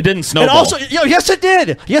snowball. again. Look, It didn't snowball. And also, yes, it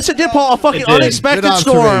did. Yes, it did, Paul. A fucking It did. unexpected Good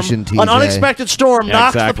storm. observation, TJ. An unexpected storm Yeah,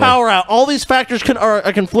 knocks exactly. the power out. All these factors are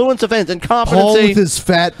a confluence of events. Incompetency. Paul with his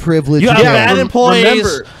fat privilege. You have again. bad employees.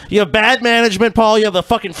 remember- You have bad management, Paul. You have the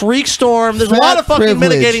fucking freak storm. There's a Fat lot of fucking privilege.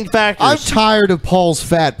 mitigating factors. I'm tired of Paul's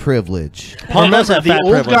fat privilege. Paul does Remember, have the fat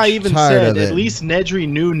old privilege. guy even Tired said of it. at least Nedry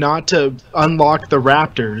knew not to unlock the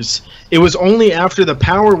Raptors. It was only after the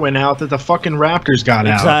power went out that the fucking Raptors got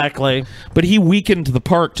out. Exactly. But he weakened the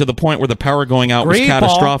park to the point where the power going out was Greed,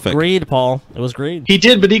 catastrophic. Paul. Greed, Paul. It was greed. He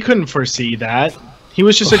did, but he couldn't foresee that. He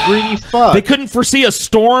was just a greedy fuck. They couldn't foresee a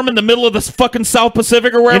storm in the middle of the fucking South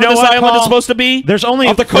Pacific or wherever You know this what, island Paul? is supposed to be. There's only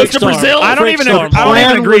off the coast of storm. Brazil. I don't even agree. Storm. I don't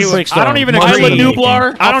even agree. Freak I don't even storm. agree. Isla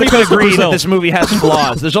Nublar. I don't off the even coast of agree that Brazil. this movie has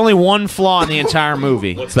flaws. There's only one flaw in the entire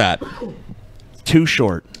movie. What's that? Too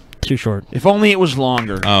short. Too short. If only it was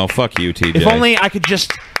longer. Oh, fuck you, TJ. If only I could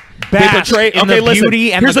just bask portray- in okay, the listen,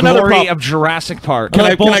 beauty and here's the another glory problem. of Jurassic Park. Can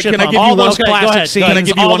I give you all those one? classic scenes? Can I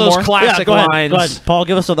give you all one those more? classic Yeah, go ahead. lines? Go ahead. Paul,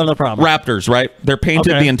 give us another problem. Raptors, right? They're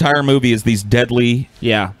painted Okay. the entire movie as these deadly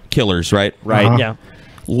killers, right? Right. Yeah.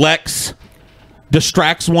 Lex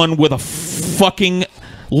distracts one with a fucking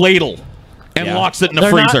ladle and locks it in the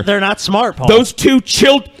freezer. They're not smart, Paul. Those two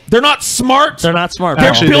they're not smart. They're not smart.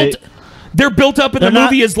 They're Paul. They're built up in the They're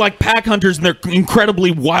not- movie as like pack hunters, and they're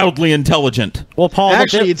incredibly wildly intelligent. Well, Paul,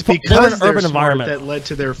 Actually, it's they're because an they're urban smart environment. that led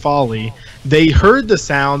to their folly. They heard the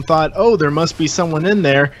sound, thought, "Oh, there must be someone in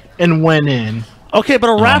there," and went in. Okay, but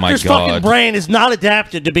a my raptor's God. fucking brain is not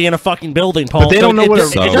adapted to be in a fucking building, Paul. But they don't know what a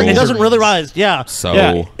it doesn't really rise. Yeah. So-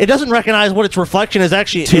 Yeah. It doesn't recognize what its reflection is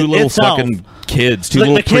actually Two little itself. fucking kids, two The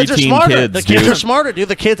little kids are preteen smarter. kids, The kids dude. are smarter, dude.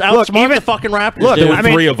 The kids outsmart the fucking raptors. Look, dude. There were I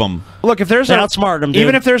mean- three of them. Look, if there's They a outsmarted 'em, dude.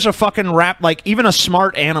 even if there's a fucking even a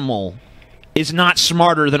smart animal is not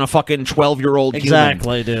smarter than a fucking 12-year-old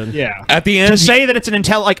Exactly, dude. Yeah. At the end, To say that it's an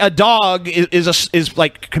like a dog is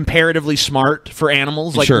like comparatively smart for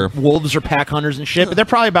animals, like Sure. wolves are pack hunters and shit, but they're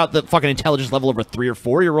probably about the fucking intelligence level of a 3 or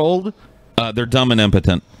 4-year-old. they're dumb and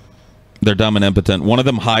impotent. They're dumb and impotent. One of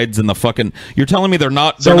them hides in the fucking. You're telling me they're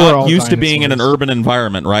not So we're all used to being in an dinosaurs. urban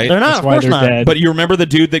environment, right? They're not. That's Of why course they're not. dead. But you remember the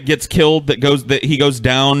dude that gets killed that he goes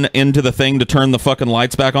down into the thing to turn the fucking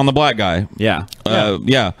lights back on the black guy. Yeah.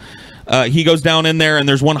 Yeah. He goes down in there and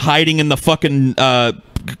there's one hiding in the fucking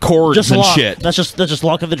cords Just and luck. shit. That's just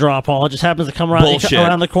luck of the draw, Paul. It just happens to come around Bullshit.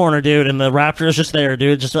 the corner, dude, and the raptor is just there,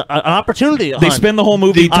 dude. Just an opportunity. They spend the whole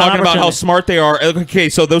movie talking about how smart they are. Okay,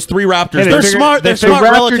 so those three raptors, They're smart. They're smart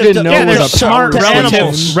raptor relative didn't to know they're what a smart power to relative-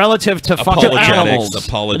 animals. Relative to fucking animals.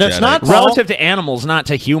 Apologetics. That's not Relative to animals, not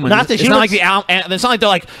to humans. Not to it's humans. not like it's not like they're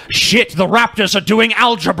like shit. The raptors are doing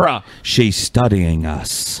algebra. She's studying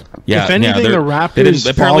us. Yeah, if anything, yeah, the they Raptors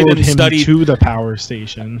apparently followed didn't him study. to the power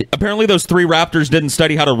station. Apparently, those three raptors didn't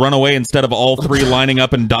study how to run away instead of all three lining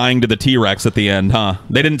up and dying to the T-Rex at the end, huh?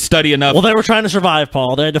 They didn't study enough. Well, they were trying to survive,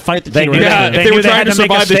 Paul. They had to fight the T-Rex. Yeah, if they were trying to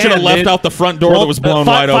survive, they should have left out the front door that was blown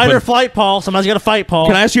wide open. Fight or flight, Paul. Somebody's got to fight, Paul.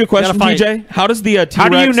 Can I ask you a question, Gotta fight. TJ? How does the T-Rex... How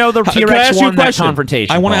do you know the Can I T-Rex ask you a won that question?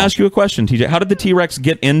 confrontation, I want to Paul? ask you a question, TJ. How did the T-Rex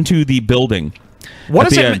get into the building? What at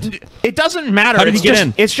does the it? end? It doesn't matter. How did he It's get just-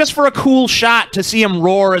 in? It's just for a cool shot to see him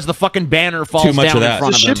roar as the fucking banner falls Too much down of in that.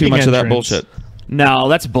 front of him. Too much of that entrance. bullshit. No,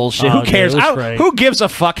 that's bullshit. Oh, Who cares? dude, it was great. Who gives a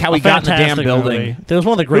fuck how he got in the damn fantastic building? movie. It was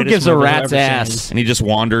one of the Who greatest gives a movies I've rat's ever ass? And he just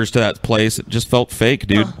wanders to that place. It just felt fake,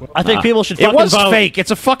 dude. I think people should It fucking was vote. fake.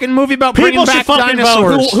 It's a fucking movie about People bringing should back fucking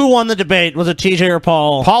dinosaurs. vote. Who won the debate? Was it TJ or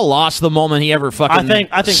Paul? Paul lost the moment he ever fucking.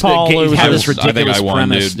 I think Paul loses. had this I think ridiculous I won,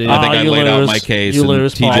 premise, dude. I think I you laid out lose. my case. You and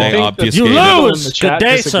lose, Paul. TJ You obfuscated. lose. Good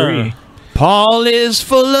day, sir. Paul is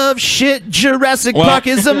full of shit. Jurassic Park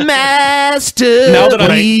is a masterpiece. Now that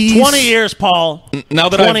 20 years, Paul. Now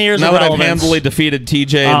that 20 years I've of relevance. handily defeated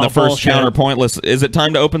TJ in Oh, the first bullshit. counterpoint, is it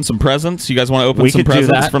time to open some presents? You guys want to open We some could do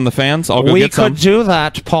presents that. from the fans? I'll go We get some. could do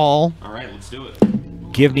that, Paul. All right, let's do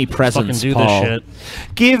it. Give me presents, Fucking do Paul. this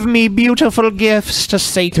shit. Give me beautiful gifts to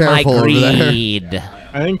sate Careful my over there. greed.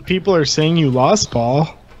 I think people are saying you lost,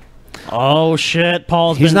 Paul. Oh shit,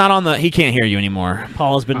 Paul's He's been not on the. He can't hear you anymore.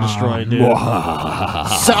 Paul has been destroyed, dude.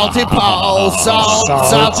 Salty Paul,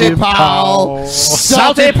 salty Paul,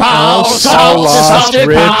 salty Paul, Lost. salty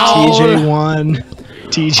Rip. Paul. TJ won.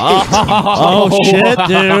 TJ. Oh shit,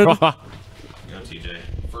 dude. Go, TJ.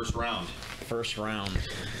 First round. First round.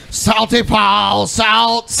 Salty Paul,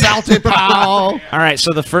 salty Paul. All right,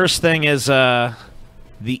 so the first thing is the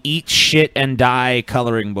Eat Shit and Die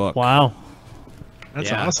coloring book. Wow. That's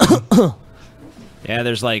Yeah. awesome. Yeah,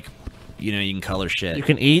 there's like, you can color shit. You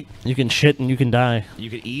can eat, you can shit, and you can die. You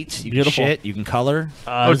can eat, you Beautiful. can shit, you can color.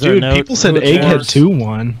 Oh, Is there a dude, note? people said Who Egghead cares? 2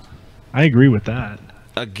 won. I agree with that.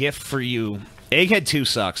 A gift for you. Egghead 2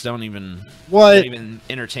 sucks. Don't even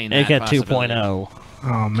entertain that Egghead possibility. 2.0.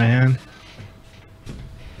 Oh, man.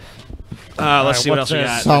 Let's see what else we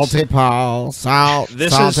got. Salty Paul, This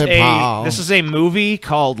salty Paul. is a movie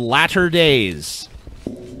called Latter Days.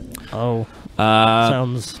 Oh.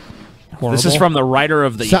 Sounds horrible. This is from the writer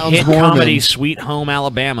of the Sounds hit Mormon. comedy Sweet Home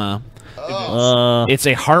Alabama. It's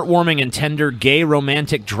a heartwarming and tender gay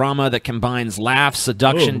romantic drama that combines laughs,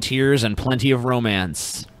 seduction, tears, and plenty of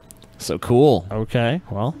romance. So cool. Okay,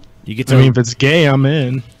 well. You get to. I mean, if it's gay, I'm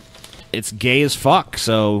in. It's gay as fuck,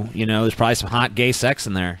 so, there's probably some hot gay sex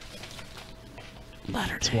in there.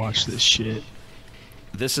 Let's watch this shit.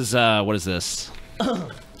 This is, what is this? I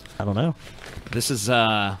don't know. This is,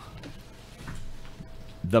 The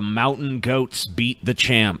Mountain Goats Beat the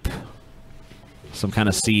Champ. Some kind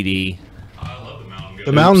of CD.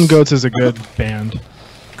 The Mountain Goats is a good band.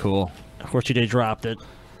 Cool. Of course, TJ dropped it.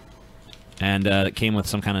 And it came with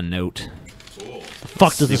some kind of note. The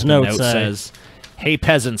fuck does this note say? Says, "Hey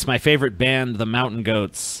peasants, my favorite band, the Mountain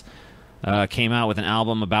Goats, came out with an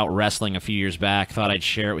album about wrestling a few years back. Thought I'd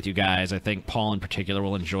share it with you guys. I think Paul in particular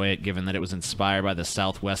will enjoy it, given that it was inspired by the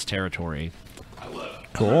Southwest Territory."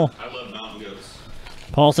 Cool. I love Mountain Goats.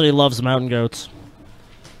 Paul said he loves mountain goats.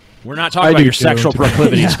 We're not talking about your sexual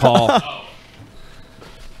proclivities, Paul.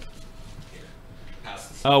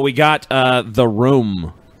 Oh, we got The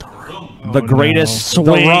Room. The greatest. no.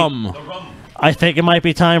 The Sweet. Rum. I think it might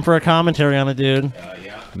be time for a commentary on it, dude.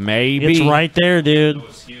 Maybe. It's right there, dude.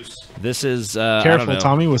 This is. I don't Careful, know.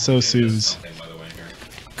 Tommy was so Suze.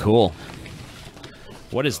 Cool.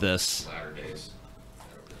 What is this?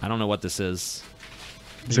 I don't know what this is.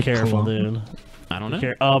 Be careful, dude. I don't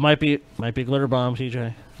know. Oh, might be a glitter bomb,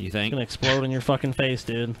 TJ. You It's think? gonna explode in your fucking face,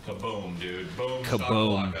 dude. Kaboom, dude. Boom.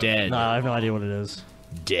 Kaboom. Dead. No, I have no idea what it is.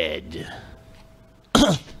 Dead.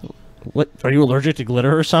 What? Are you allergic to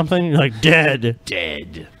glitter or something? You're like dead.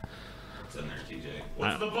 Dead. What's in there, TJ?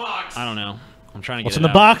 What's in the box? I don't know. I'm trying to get What's it in the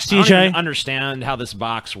out. box, I don't TJ? even understand how this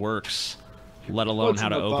box works, let alone What's how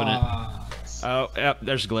in to the open box? it. Oh, yep,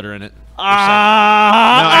 there's glitter in it. No,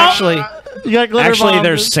 Ah! actually, You got glitter bomb,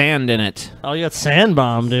 there's dude? sand in it. Oh, you got sand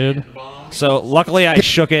bomb, dude. So luckily I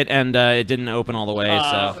shook it and it didn't open all the way.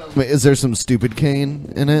 So Wait, is there some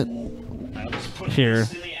Stupidcaine in it? Here.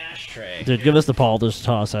 Dude, give this to Paul. Just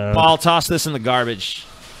toss out. Paul, toss this in the garbage.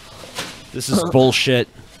 This is bullshit.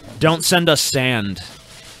 Don't send us sand.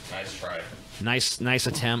 Nice try. Nice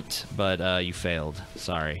attempt, but you failed.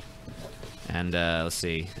 Sorry. And let's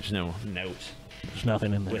see. There's no note. There's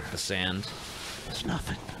nothing in there. With the sand. There's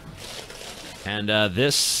nothing. And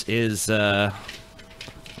this is, let's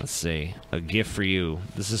see, a gift for you.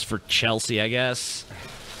 This is for Chelsea, I guess.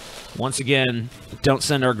 Once again, don't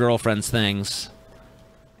send our girlfriends things.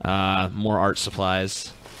 More art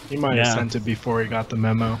supplies. He might have sent it before he got the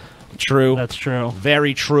memo. True. That's true.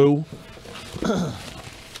 Very true.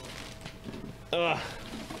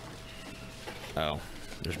 Oh,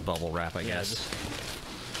 there's bubble wrap, I guess.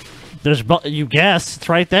 You guess. It's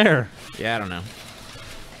right there. Yeah, I don't know.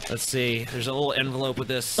 Let's see. There's a little envelope with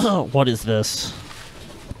this. What is this?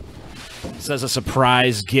 It says a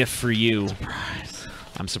surprise gift for you. Surprise.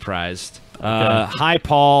 I'm surprised. Okay. Hi,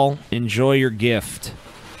 Paul. Enjoy your gift.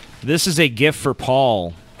 This is a gift for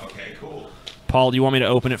Paul. Okay, cool. Paul, do you want me to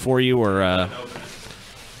open it for you, or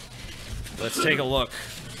let's take a look.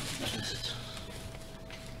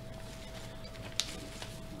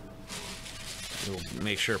 We'll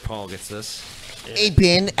make sure Paul gets this. Hey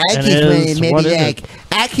Ben, I just wanted maybe like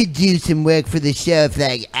I could do some work for the show if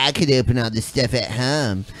like I could open all this stuff at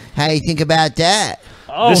home. How do you think about that?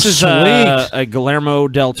 Oh, this is a Guillermo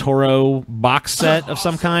del Toro box set of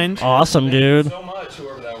some kind. Awesome, dude.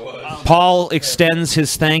 Paul extends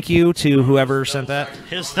his thank you to whoever sent that.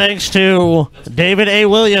 His thanks to David A.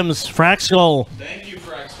 Williams, Fraxkull. Thank you,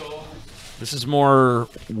 Fraxkull. This is more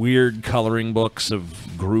weird coloring books of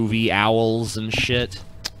groovy owls and shit.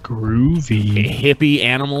 Groovy. Hippie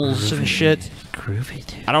animals and shit. Groovy,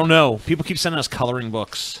 dude. I don't know. People keep sending us coloring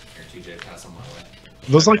books.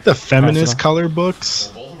 Those like the feminist color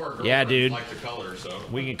books. Yeah, dude. Like the color, so.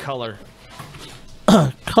 We can color.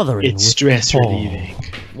 Coloring. It's stress relieving.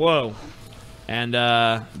 Whoa. And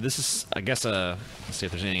this is, I guess, let's see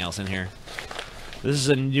if there's anything else in here. This is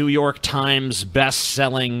a New York Times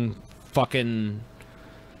best-selling fucking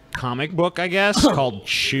comic book, I guess, called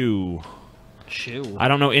Chew. Chew. I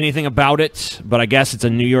don't know anything about it, but I guess it's a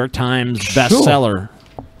New York Times bestseller.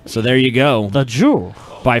 So there you go. The Jew.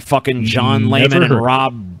 By fucking John Never Layman and heard.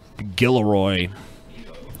 Rob Gilroy.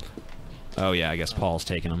 Oh, yeah, I guess Paul's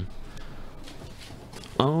taking them.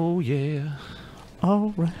 Oh, yeah.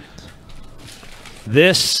 All right.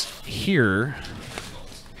 This here...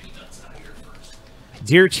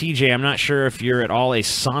 Dear TJ, I'm not sure if you're at all a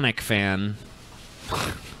Sonic fan,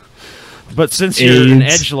 but since you're an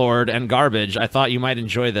edgelord and garbage, I thought you might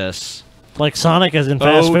enjoy this. Like Sonic as in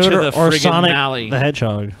fast Oh, food, to or the friggin' Sonic Mally. the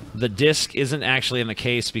Hedgehog? The disc isn't actually in the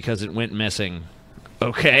case because it went missing.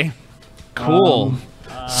 Okay. Cool.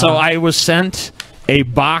 So I was sent a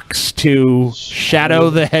box to Shadow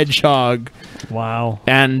the Hedgehog. Wow.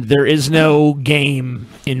 And there is no game,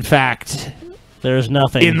 in fact. There's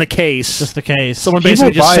nothing. In the case. Just the case. Someone People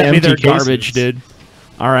basically just buy sent me their empty cases. garbage, dude.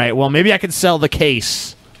 All right, well, maybe I could sell the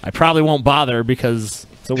case. I probably won't bother because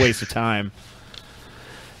it's a waste of time.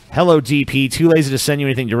 Hello, DP. Too lazy to send you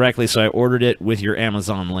anything directly, so I ordered it with your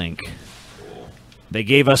Amazon link. They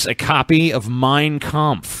gave us a copy of Mein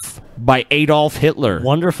Kampf by Adolf Hitler.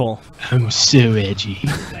 Wonderful. I'm so edgy.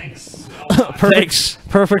 Thanks.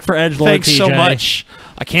 Perfect for edgelord. Thanks TJ. so much.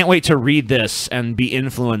 I can't wait to read this and be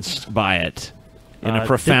influenced by it in a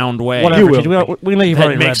profound way. Whatever. We know you've that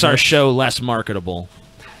already makes read our this. show less marketable.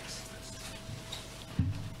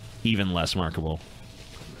 Even less marketable.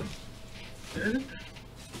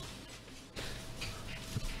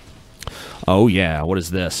 Oh yeah, what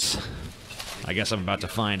is this? I guess I'm about to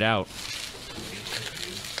find out.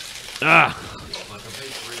 Ah!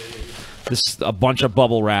 This is a bunch of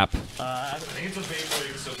bubble wrap. I think it's a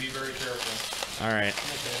vape, so be very careful. All right.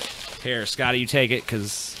 Here, Scotty, you take it,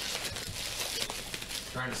 because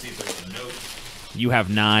Trying to see if there's a note. you have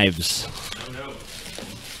knives. No note.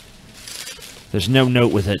 There's no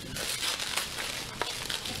note with it. I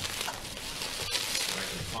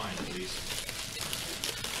can find at least.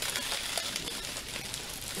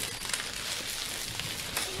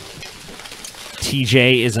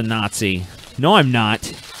 TJ is a Nazi. No, I'm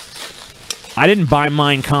not. I didn't buy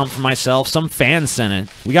Mein Kampf for myself. Some fan sent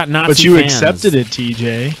it. We got Nazi But you fans. accepted it,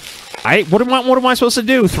 TJ. What am I supposed to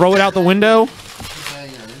do? Throw it out the window?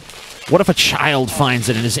 What if a child finds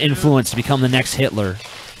it and is influenced to become the next Hitler?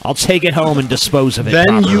 I'll take it home and dispose of it Then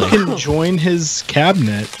properly. you can join his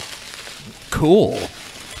cabinet. Cool.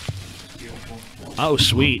 Oh,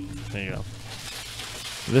 sweet. There you go.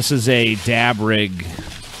 This is a dab rig.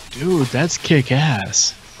 Dude, that's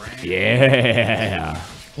kick-ass. Yeah.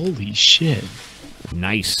 Holy shit.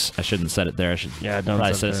 Nice. I shouldn't set it there. I should Yeah, don't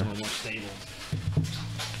probably set it set it there. somewhere more stable.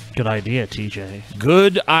 Good idea, TJ.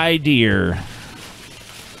 Good idea.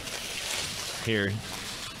 Here.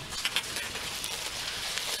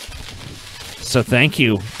 So thank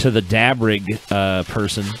you to the dab rig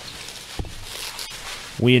person.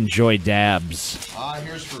 We enjoy dabs.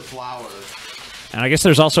 Here's for flower. And I guess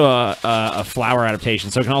there's also a flower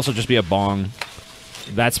adaptation, so it can also just be a bong.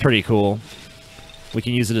 That's pretty cool. We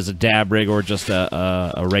can use it as a dab rig or just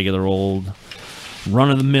a regular old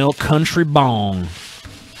run-of-the-mill country bong.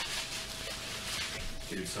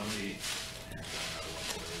 Dude, somebody...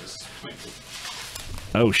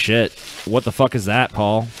 Oh, shit. What the fuck is that,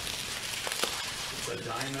 Paul? It's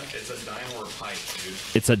a Dynor pipe, dude.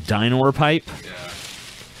 It's a Dynor pipe? Yeah.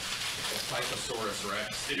 Piposaurus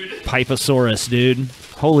Rex, dude. Piposaurus, dude.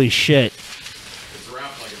 Holy shit. It's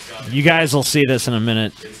wrapped like it's got... You guys will see this in a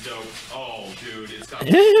minute. It's dope. Oh, dude, it's got a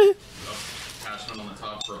attachment on the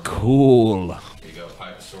top for a... Cool. Here you go,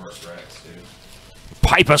 Piposaurus Rex, dude.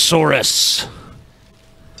 Piposaurus.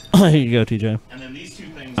 Here you go, TJ.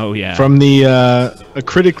 Oh yeah. From the a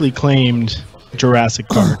critically acclaimed Jurassic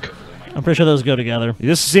Park. I'm pretty sure those go together.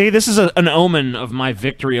 This is an omen of my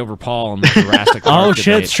victory over Paul in the Jurassic Park Oh shit,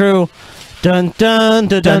 debate. it's true. Dun dun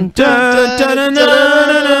dun dun dun dun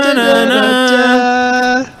dun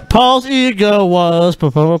dun. Paul's ego was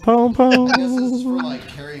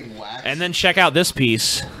And then check out this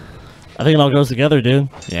piece. I think it all goes together, dude.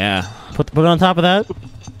 Yeah. Put it on top of that.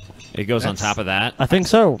 It goes on top of that. I think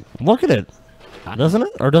so. Look at it. Doesn't it?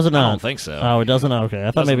 Or does it not? I don't think so. Oh, it doesn't? Okay.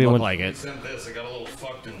 I thought maybe it look would. like it.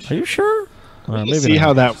 Are you sure? Maybe See not.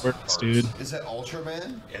 how that works, dude. Is that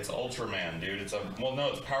Ultraman? It's Ultraman, dude. It's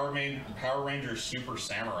Power Rangers Super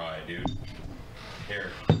Samurai, dude.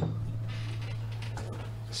 Here.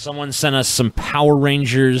 Someone sent us some Power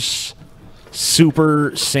Rangers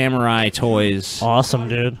Super Samurai toys. Awesome,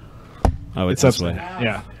 dude. Oh, it's It's this way.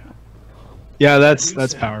 Yeah. Yeah,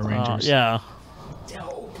 that's Power Rangers. Yeah.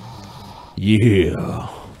 Yeah.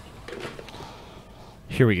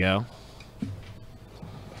 Here we go.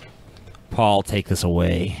 Paul, take this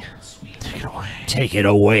away. Take it away. Take it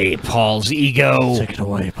away, Paul's ego. Take it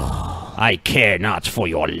away, Paul. I care not for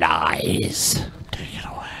your lies. Take it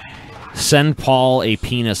away. Send Paul a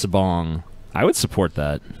penis bong. I would support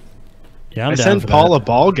that. Yeah, I sent Paul a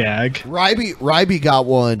ball gag. Ryby got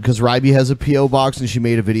one because Ryby has a P.O. box and she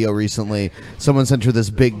made a video recently. Someone sent her this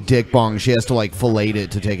big dick bong. She has to like fillet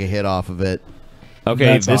it to take a hit off of it. Okay,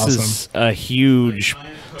 That's this awesome. is a huge.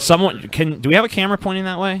 Someone do we have a camera pointing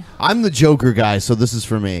that way? I'm the Joker guy, so this is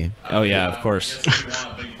for me. Oh yeah, of course.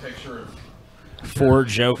 4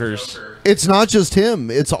 Jokers. It's not just him;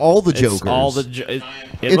 it's all the Jokers. It's all the.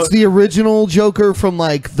 It's the original Joker from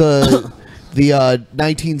like the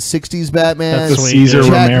 1960s Batman. That's sweet, Caesar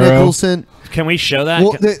Jack Romero. Nicholson. Can we show that?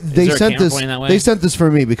 Well, Is they there a sent camera this. pointing that way? They sent this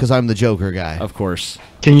for me because I'm the Joker guy. Of course.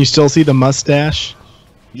 Can you still see the mustache?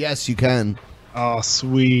 Yes, you can. Oh,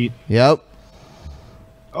 sweet. Yep.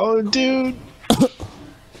 Oh, dude.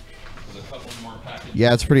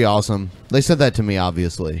 Yeah, it's pretty awesome. They sent that to me,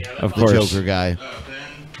 obviously. Of the course. Joker guy.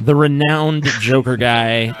 The renowned Joker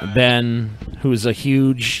guy, Ben, who's a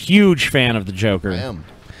huge fan of the Joker.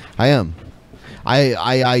 I am.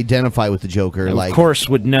 I identify with the Joker. Of course,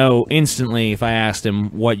 would know instantly if I asked him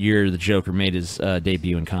what year the Joker made his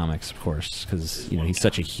debut in comics. Of course, because he's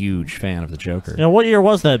such a huge fan of the Joker. Yeah, what year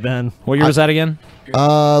was that, Ben? What year was that again?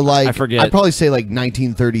 I forget. I'd probably say like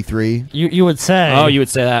 1933. You would say. Oh, you would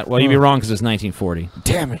say that. Well, you'd be wrong because it's 1940.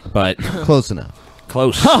 Damn it! But Close enough.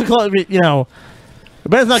 Close.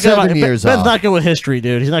 Ben's not 7 good. years Ben's off. not good with history,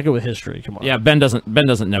 dude. He's not good with history. Come on. Yeah, Ben doesn't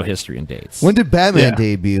know history and dates. When did Batman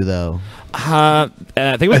debut, though? I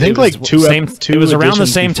think like two It was around the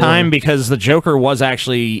editions same before. time because the Joker was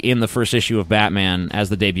actually in the first issue of Batman as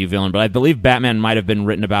the debut villain, but I believe Batman might have been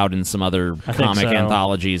written about in some other think comic so.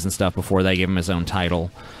 anthologies and stuff before they gave him his own title.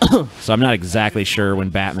 So I'm not exactly sure when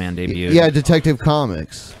Batman debuted. Yeah, Detective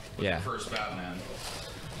Comics. Yeah. First Batman.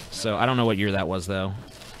 So I don't know what year that was though.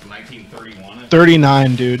 1931.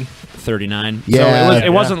 39, dude. 39. Yeah. So it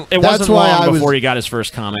wasn't That's why long I was- before he got his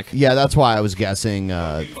first comic. Yeah, that's why I was guessing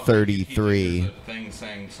 33.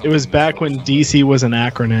 It was back when DC was an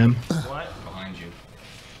acronym. Behind you.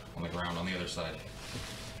 On the ground, on the other side.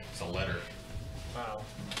 It's a letter.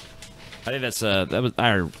 I think that's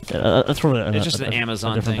that's from it's just an a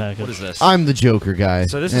Amazon different thing. package. What is this? I'm the Joker guy.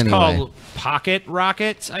 So this anyway. is called Pocket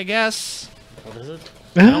Rocket, I guess. What is it?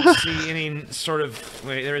 I don't see any sort of.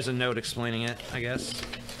 Wait, there is a note explaining it, I guess.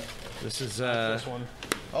 This is this one.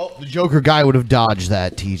 Oh, the Joker guy would have dodged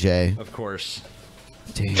that, TJ. Of course.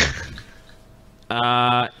 Damn.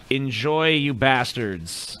 Enjoy, you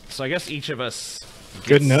bastards. So I guess each of us.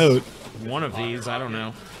 Good gets note. One of these, I don't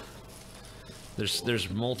know. There's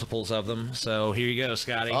multiples of them. So here you go,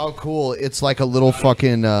 Scotty. Oh, cool. It's like a little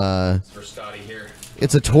fucking. For Scotty here.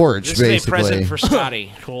 It's a torch, This basically. is a present for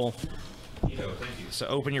Scotty. Cool. Thank you. So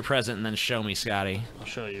open your present and then show me, Scotty. I'll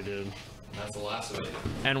show you, dude. That's the last of it.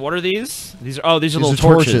 And what are these? These are These little are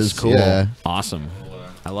torches. torches, Cool. yeah. Awesome.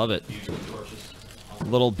 I love it.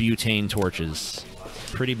 Little butane torches.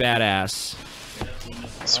 Pretty badass.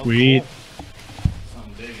 Sweet.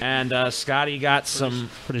 And Scotty got some.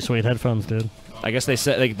 Pretty sweet headphones, dude. I guess they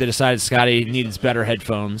decided Scotty needs better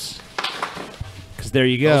headphones. Because there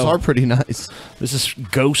you go. Those are pretty nice. This is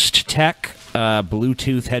Ghost Tech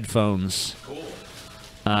Bluetooth headphones. Cool.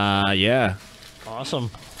 Yeah. Awesome.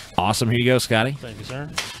 Awesome. Here you go, Scotty. Thank you, sir.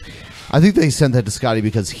 I think they sent that to Scotty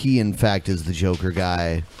because he, in fact, is the Joker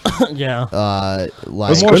guy. Yeah.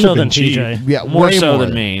 Like More so than TJ. Yeah, More way so more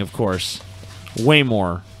than me, of course. Way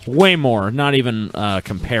more. Way more. Not even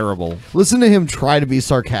comparable. Listen to him try to be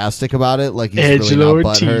sarcastic about it, like he's really Edgelord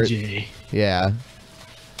not butthurt. TJ. Yeah.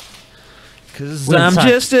 'Cause I'm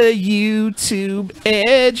just a YouTube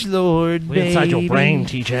edgelord, We baby. inside your brain,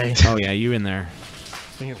 TJ. Oh yeah, you in there?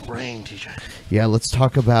 In your brain, TJ. Yeah, let's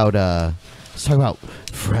talk about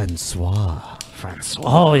Francois.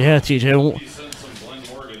 Oh yeah, TJ.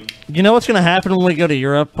 You know what's gonna happen when we go to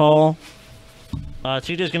Europe, Paul?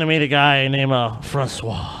 TJ's gonna meet a guy named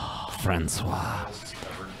Francois. Francois,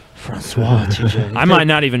 TJ. I might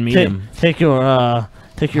not even meet him. Take your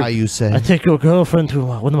How you say? I take your girlfriend to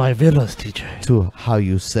one of my villas, TJ. To how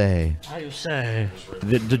you say? How you say?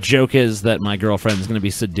 The joke is that my girlfriend's going to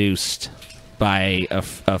be seduced by a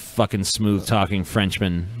fucking smooth-talking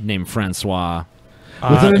Frenchman named Francois.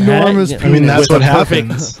 With an enormous penis. I mean, that's With what a perfect-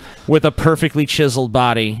 happens. With a perfectly chiseled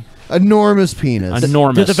body. Enormous penis.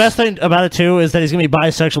 Enormous. Dude, the best thing about it too is that he's gonna be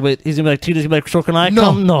bisexual, but he's gonna be like, TJ's gonna be like, so can I No,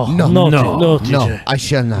 come? No, no, TJ. I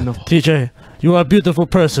shall not. TJ, you are a beautiful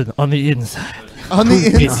person on the inside. On the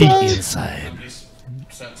inside? inside.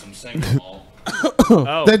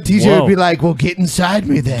 Then TJ would be like, well, get inside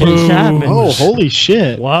me then. Oh, holy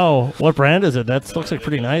shit. Wow, what brand is it? That looks like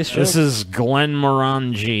pretty nice. This Joe. is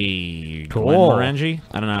Glenmorangie. Cool. Glenmorangie?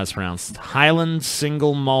 I don't know how it's pronounced. Highland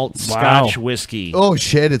Single Malt Scotch Whiskey. Oh,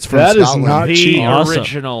 shit, it's from That is Scotland. not The cheap.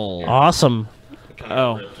 original. Awesome.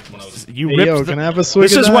 Oh. You Hey, ripped yo, the- can I have a swig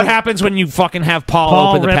This of is that? what happens when you fucking have Paul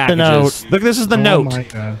open the ripped the packages. note. Look, this is the Oh note. my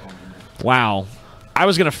God. Wow. I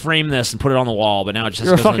was going to frame this and put it on the wall, but now it just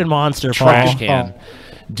You're a goes in fucking monster, trash Paul. can.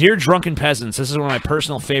 Dear Drunken Peasants, this is one of my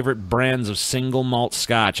personal favorite brands of single malt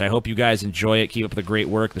scotch. I hope you guys enjoy it. Keep up the great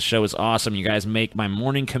work. The show is awesome. You guys make my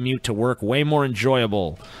morning commute to work way more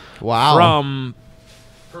enjoyable. Wow. From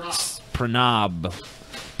Pranob,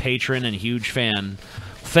 patron and huge fan.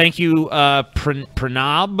 Thank you,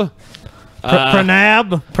 Pranob.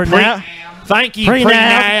 Prenab. Thank you,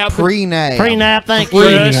 Prenab. Prenab. Prenab, thank For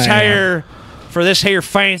you. this here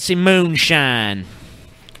fancy moonshine.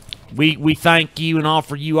 We thank you and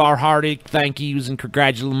offer you our hearty thank yous and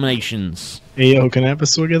congratulations. Hey, yo, can I have a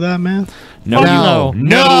swig of that, man? No, No. you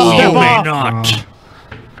Step may off. not.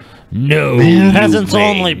 No, Man. Peasants you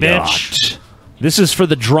may only, bitch. not. This is for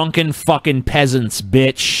the drunken fucking peasants,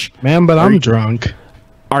 bitch. Man, but I'm drunk.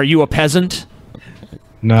 Are you a peasant?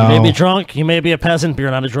 No. You may be drunk, you may be a peasant, but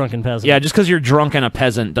you're not a drunken peasant. Yeah, just because you're drunk and a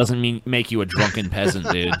peasant doesn't make you a drunken peasant,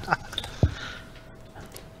 dude.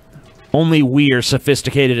 Only we are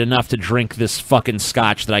sophisticated enough to drink this fucking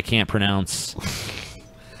scotch that I can't pronounce.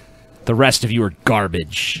 The rest of you are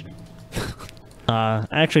garbage.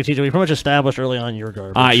 Actually, TJ, we pretty much established early on you're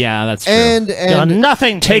garbage. Yeah, that's true. Done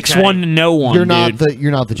nothing takes TJ. one to know one. You're not dude.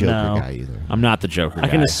 you're not the Joker No. guy either. I'm not the Joker I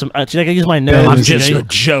can guy. just, I can use my nose. I'm TJ. just a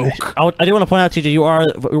joke. I do want to point out, TJ, you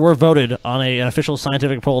were voted on an official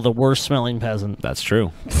scientific poll the worst smelling peasant. That's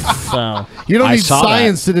true. So You don't I need saw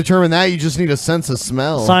science to determine that. You just need a sense of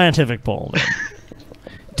smell. scientific poll, man.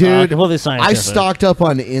 Dude, completely I scientific. stocked up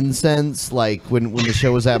on incense like when the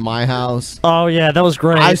show was at my house. Oh yeah, that was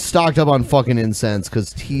great. I stocked up on fucking incense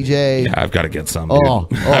because TJ. Yeah, I've got to get some. Dude.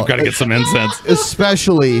 I've got to get some incense.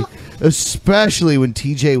 Especially when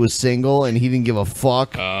TJ was single and he didn't give a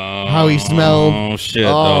fuck how he smelled. Oh shit!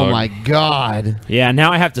 Oh dog. my god. Yeah,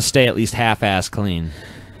 now I have to stay at least half-ass clean.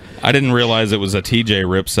 I didn't realize it was a TJ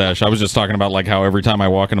rip sesh. I was just talking about like how every time I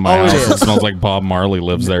walk into my Oh, it house, is. it smells like Bob Marley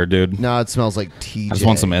lives there, dude. No, it smells like TJ. I just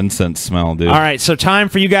want some incense smell, dude. All right, so time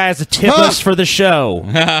for you guys to tip us for the show.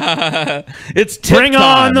 It's tip Bring time.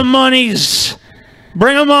 on the monies.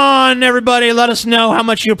 Bring them on, everybody. Let us know how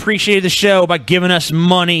much you appreciate the show by giving us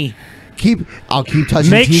money. I'll keep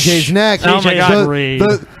touching Make TJ's neck. Oh my God,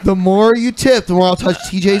 the more you tip, the more I'll touch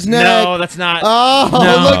TJ's neck. No, that's not. Oh,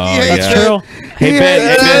 No. look, he hates yeah. it. Hey, He Ben,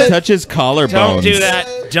 hates Ben, it. touch his collarbones. Don't do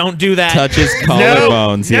that. Don't do that. Touch his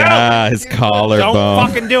collarbones. No. Yeah, his collarbone. Don't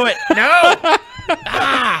fucking do it. No.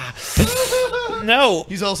 No.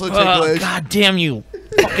 He's also ticklish. God damn you.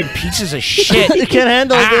 Fucking pieces of shit. You can't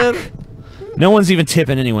handle it, dude. No one's even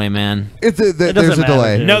tipping anyway, man. There's a matter,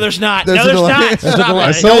 delay. dude. No, there's not. There's no, a there's delay. not. There's a Stop delay. it.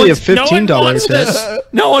 I saw No you one's- a no one $15 wants tip. this.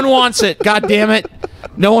 No one wants it. God damn it.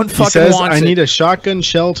 No one He fucking says, wants I it. need a shotgun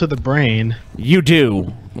shell to the brain. You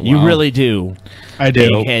do. You Wow. really do. I do.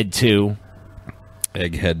 Egghead too.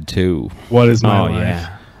 Egghead 2. What is my Oh life?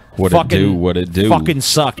 yeah. What Fucking- it do? What it do? Fucking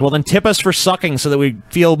sucked. Well, then tip us for sucking so that we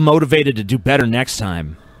feel motivated to do better next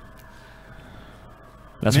time.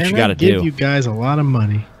 That's Man, what you I got to give do. you guys a lot of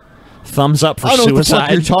money. Thumbs up for I don't know what the fuck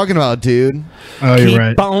suicide. you're talking about, dude. Oh, you're Keep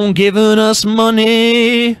right. on giving us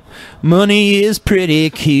money. Money is pretty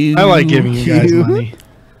cute. I like giving you guys money.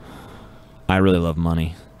 I really love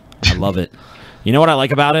money. I love it. You know what I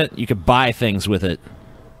like about it? You could buy things with it.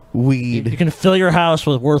 Weed. You can fill your house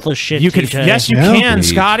with worthless shit. You can, TJ. yes, you Yeah. can, Weed.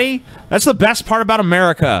 Scotty. That's the best part about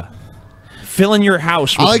America. filling your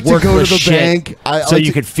house with I like to go to worthless the shit bank. so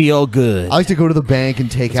you could feel good. I like to go to the bank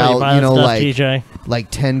and take So you buy out, stuff, like TJ? like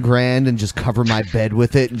 10 grand and just cover my bed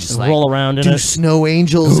with it and just like roll around in do it. snow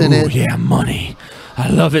angels in Ooh, it. yeah, money. I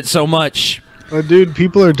love it so much. Dude,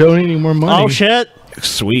 people are donating more money. Oh shit!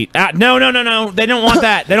 Sweet. No. They don't want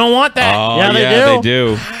that. They don't want that. Oh, Yeah, they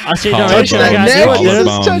do. I see Collar donation. I bones. gotta do it, Collar dude.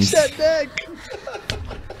 bones. Touch that neck.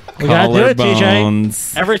 We gotta do it,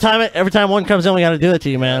 Collarbones. TJ. Every time one comes in, we gotta do it to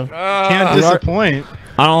you, man. Can't disappoint.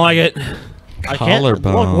 I don't like it. I can't. Look,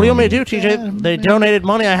 what do you want me to do, TJ? They donated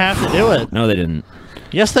money. I have to do it. No, they didn't.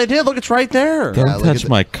 Yes, they did. Look, it's right there. Don't touch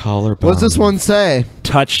my collarbone. What's this one say?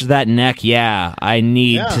 Touch that neck. Yeah, I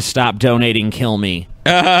need to stop donating. Kill me.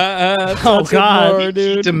 Oh God,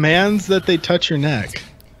 He demands that they touch your neck.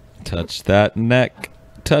 Touch that neck.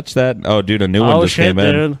 Touch that. Oh, dude, a new one Oh just shit, came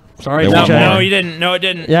in. dude. Sorry, They TJ. want more. No, you didn't. No, it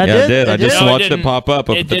didn't. Yeah, I Yeah, did. I did. I just No, watched it didn't. pop up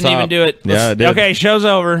at It the didn't top. even do it. Yeah, it did. Okay, show's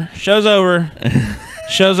over. Show's over.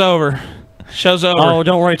 Show's over. Show's over. Oh,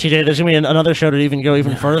 don't worry, TJ. There's gonna be another show to even go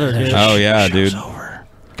even further, dude. Oh, yeah, dude.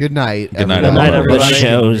 Good night. Good night, Good night, everybody. everybody. The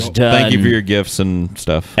show's done. Thank you for your gifts and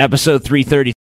stuff. Episode 330.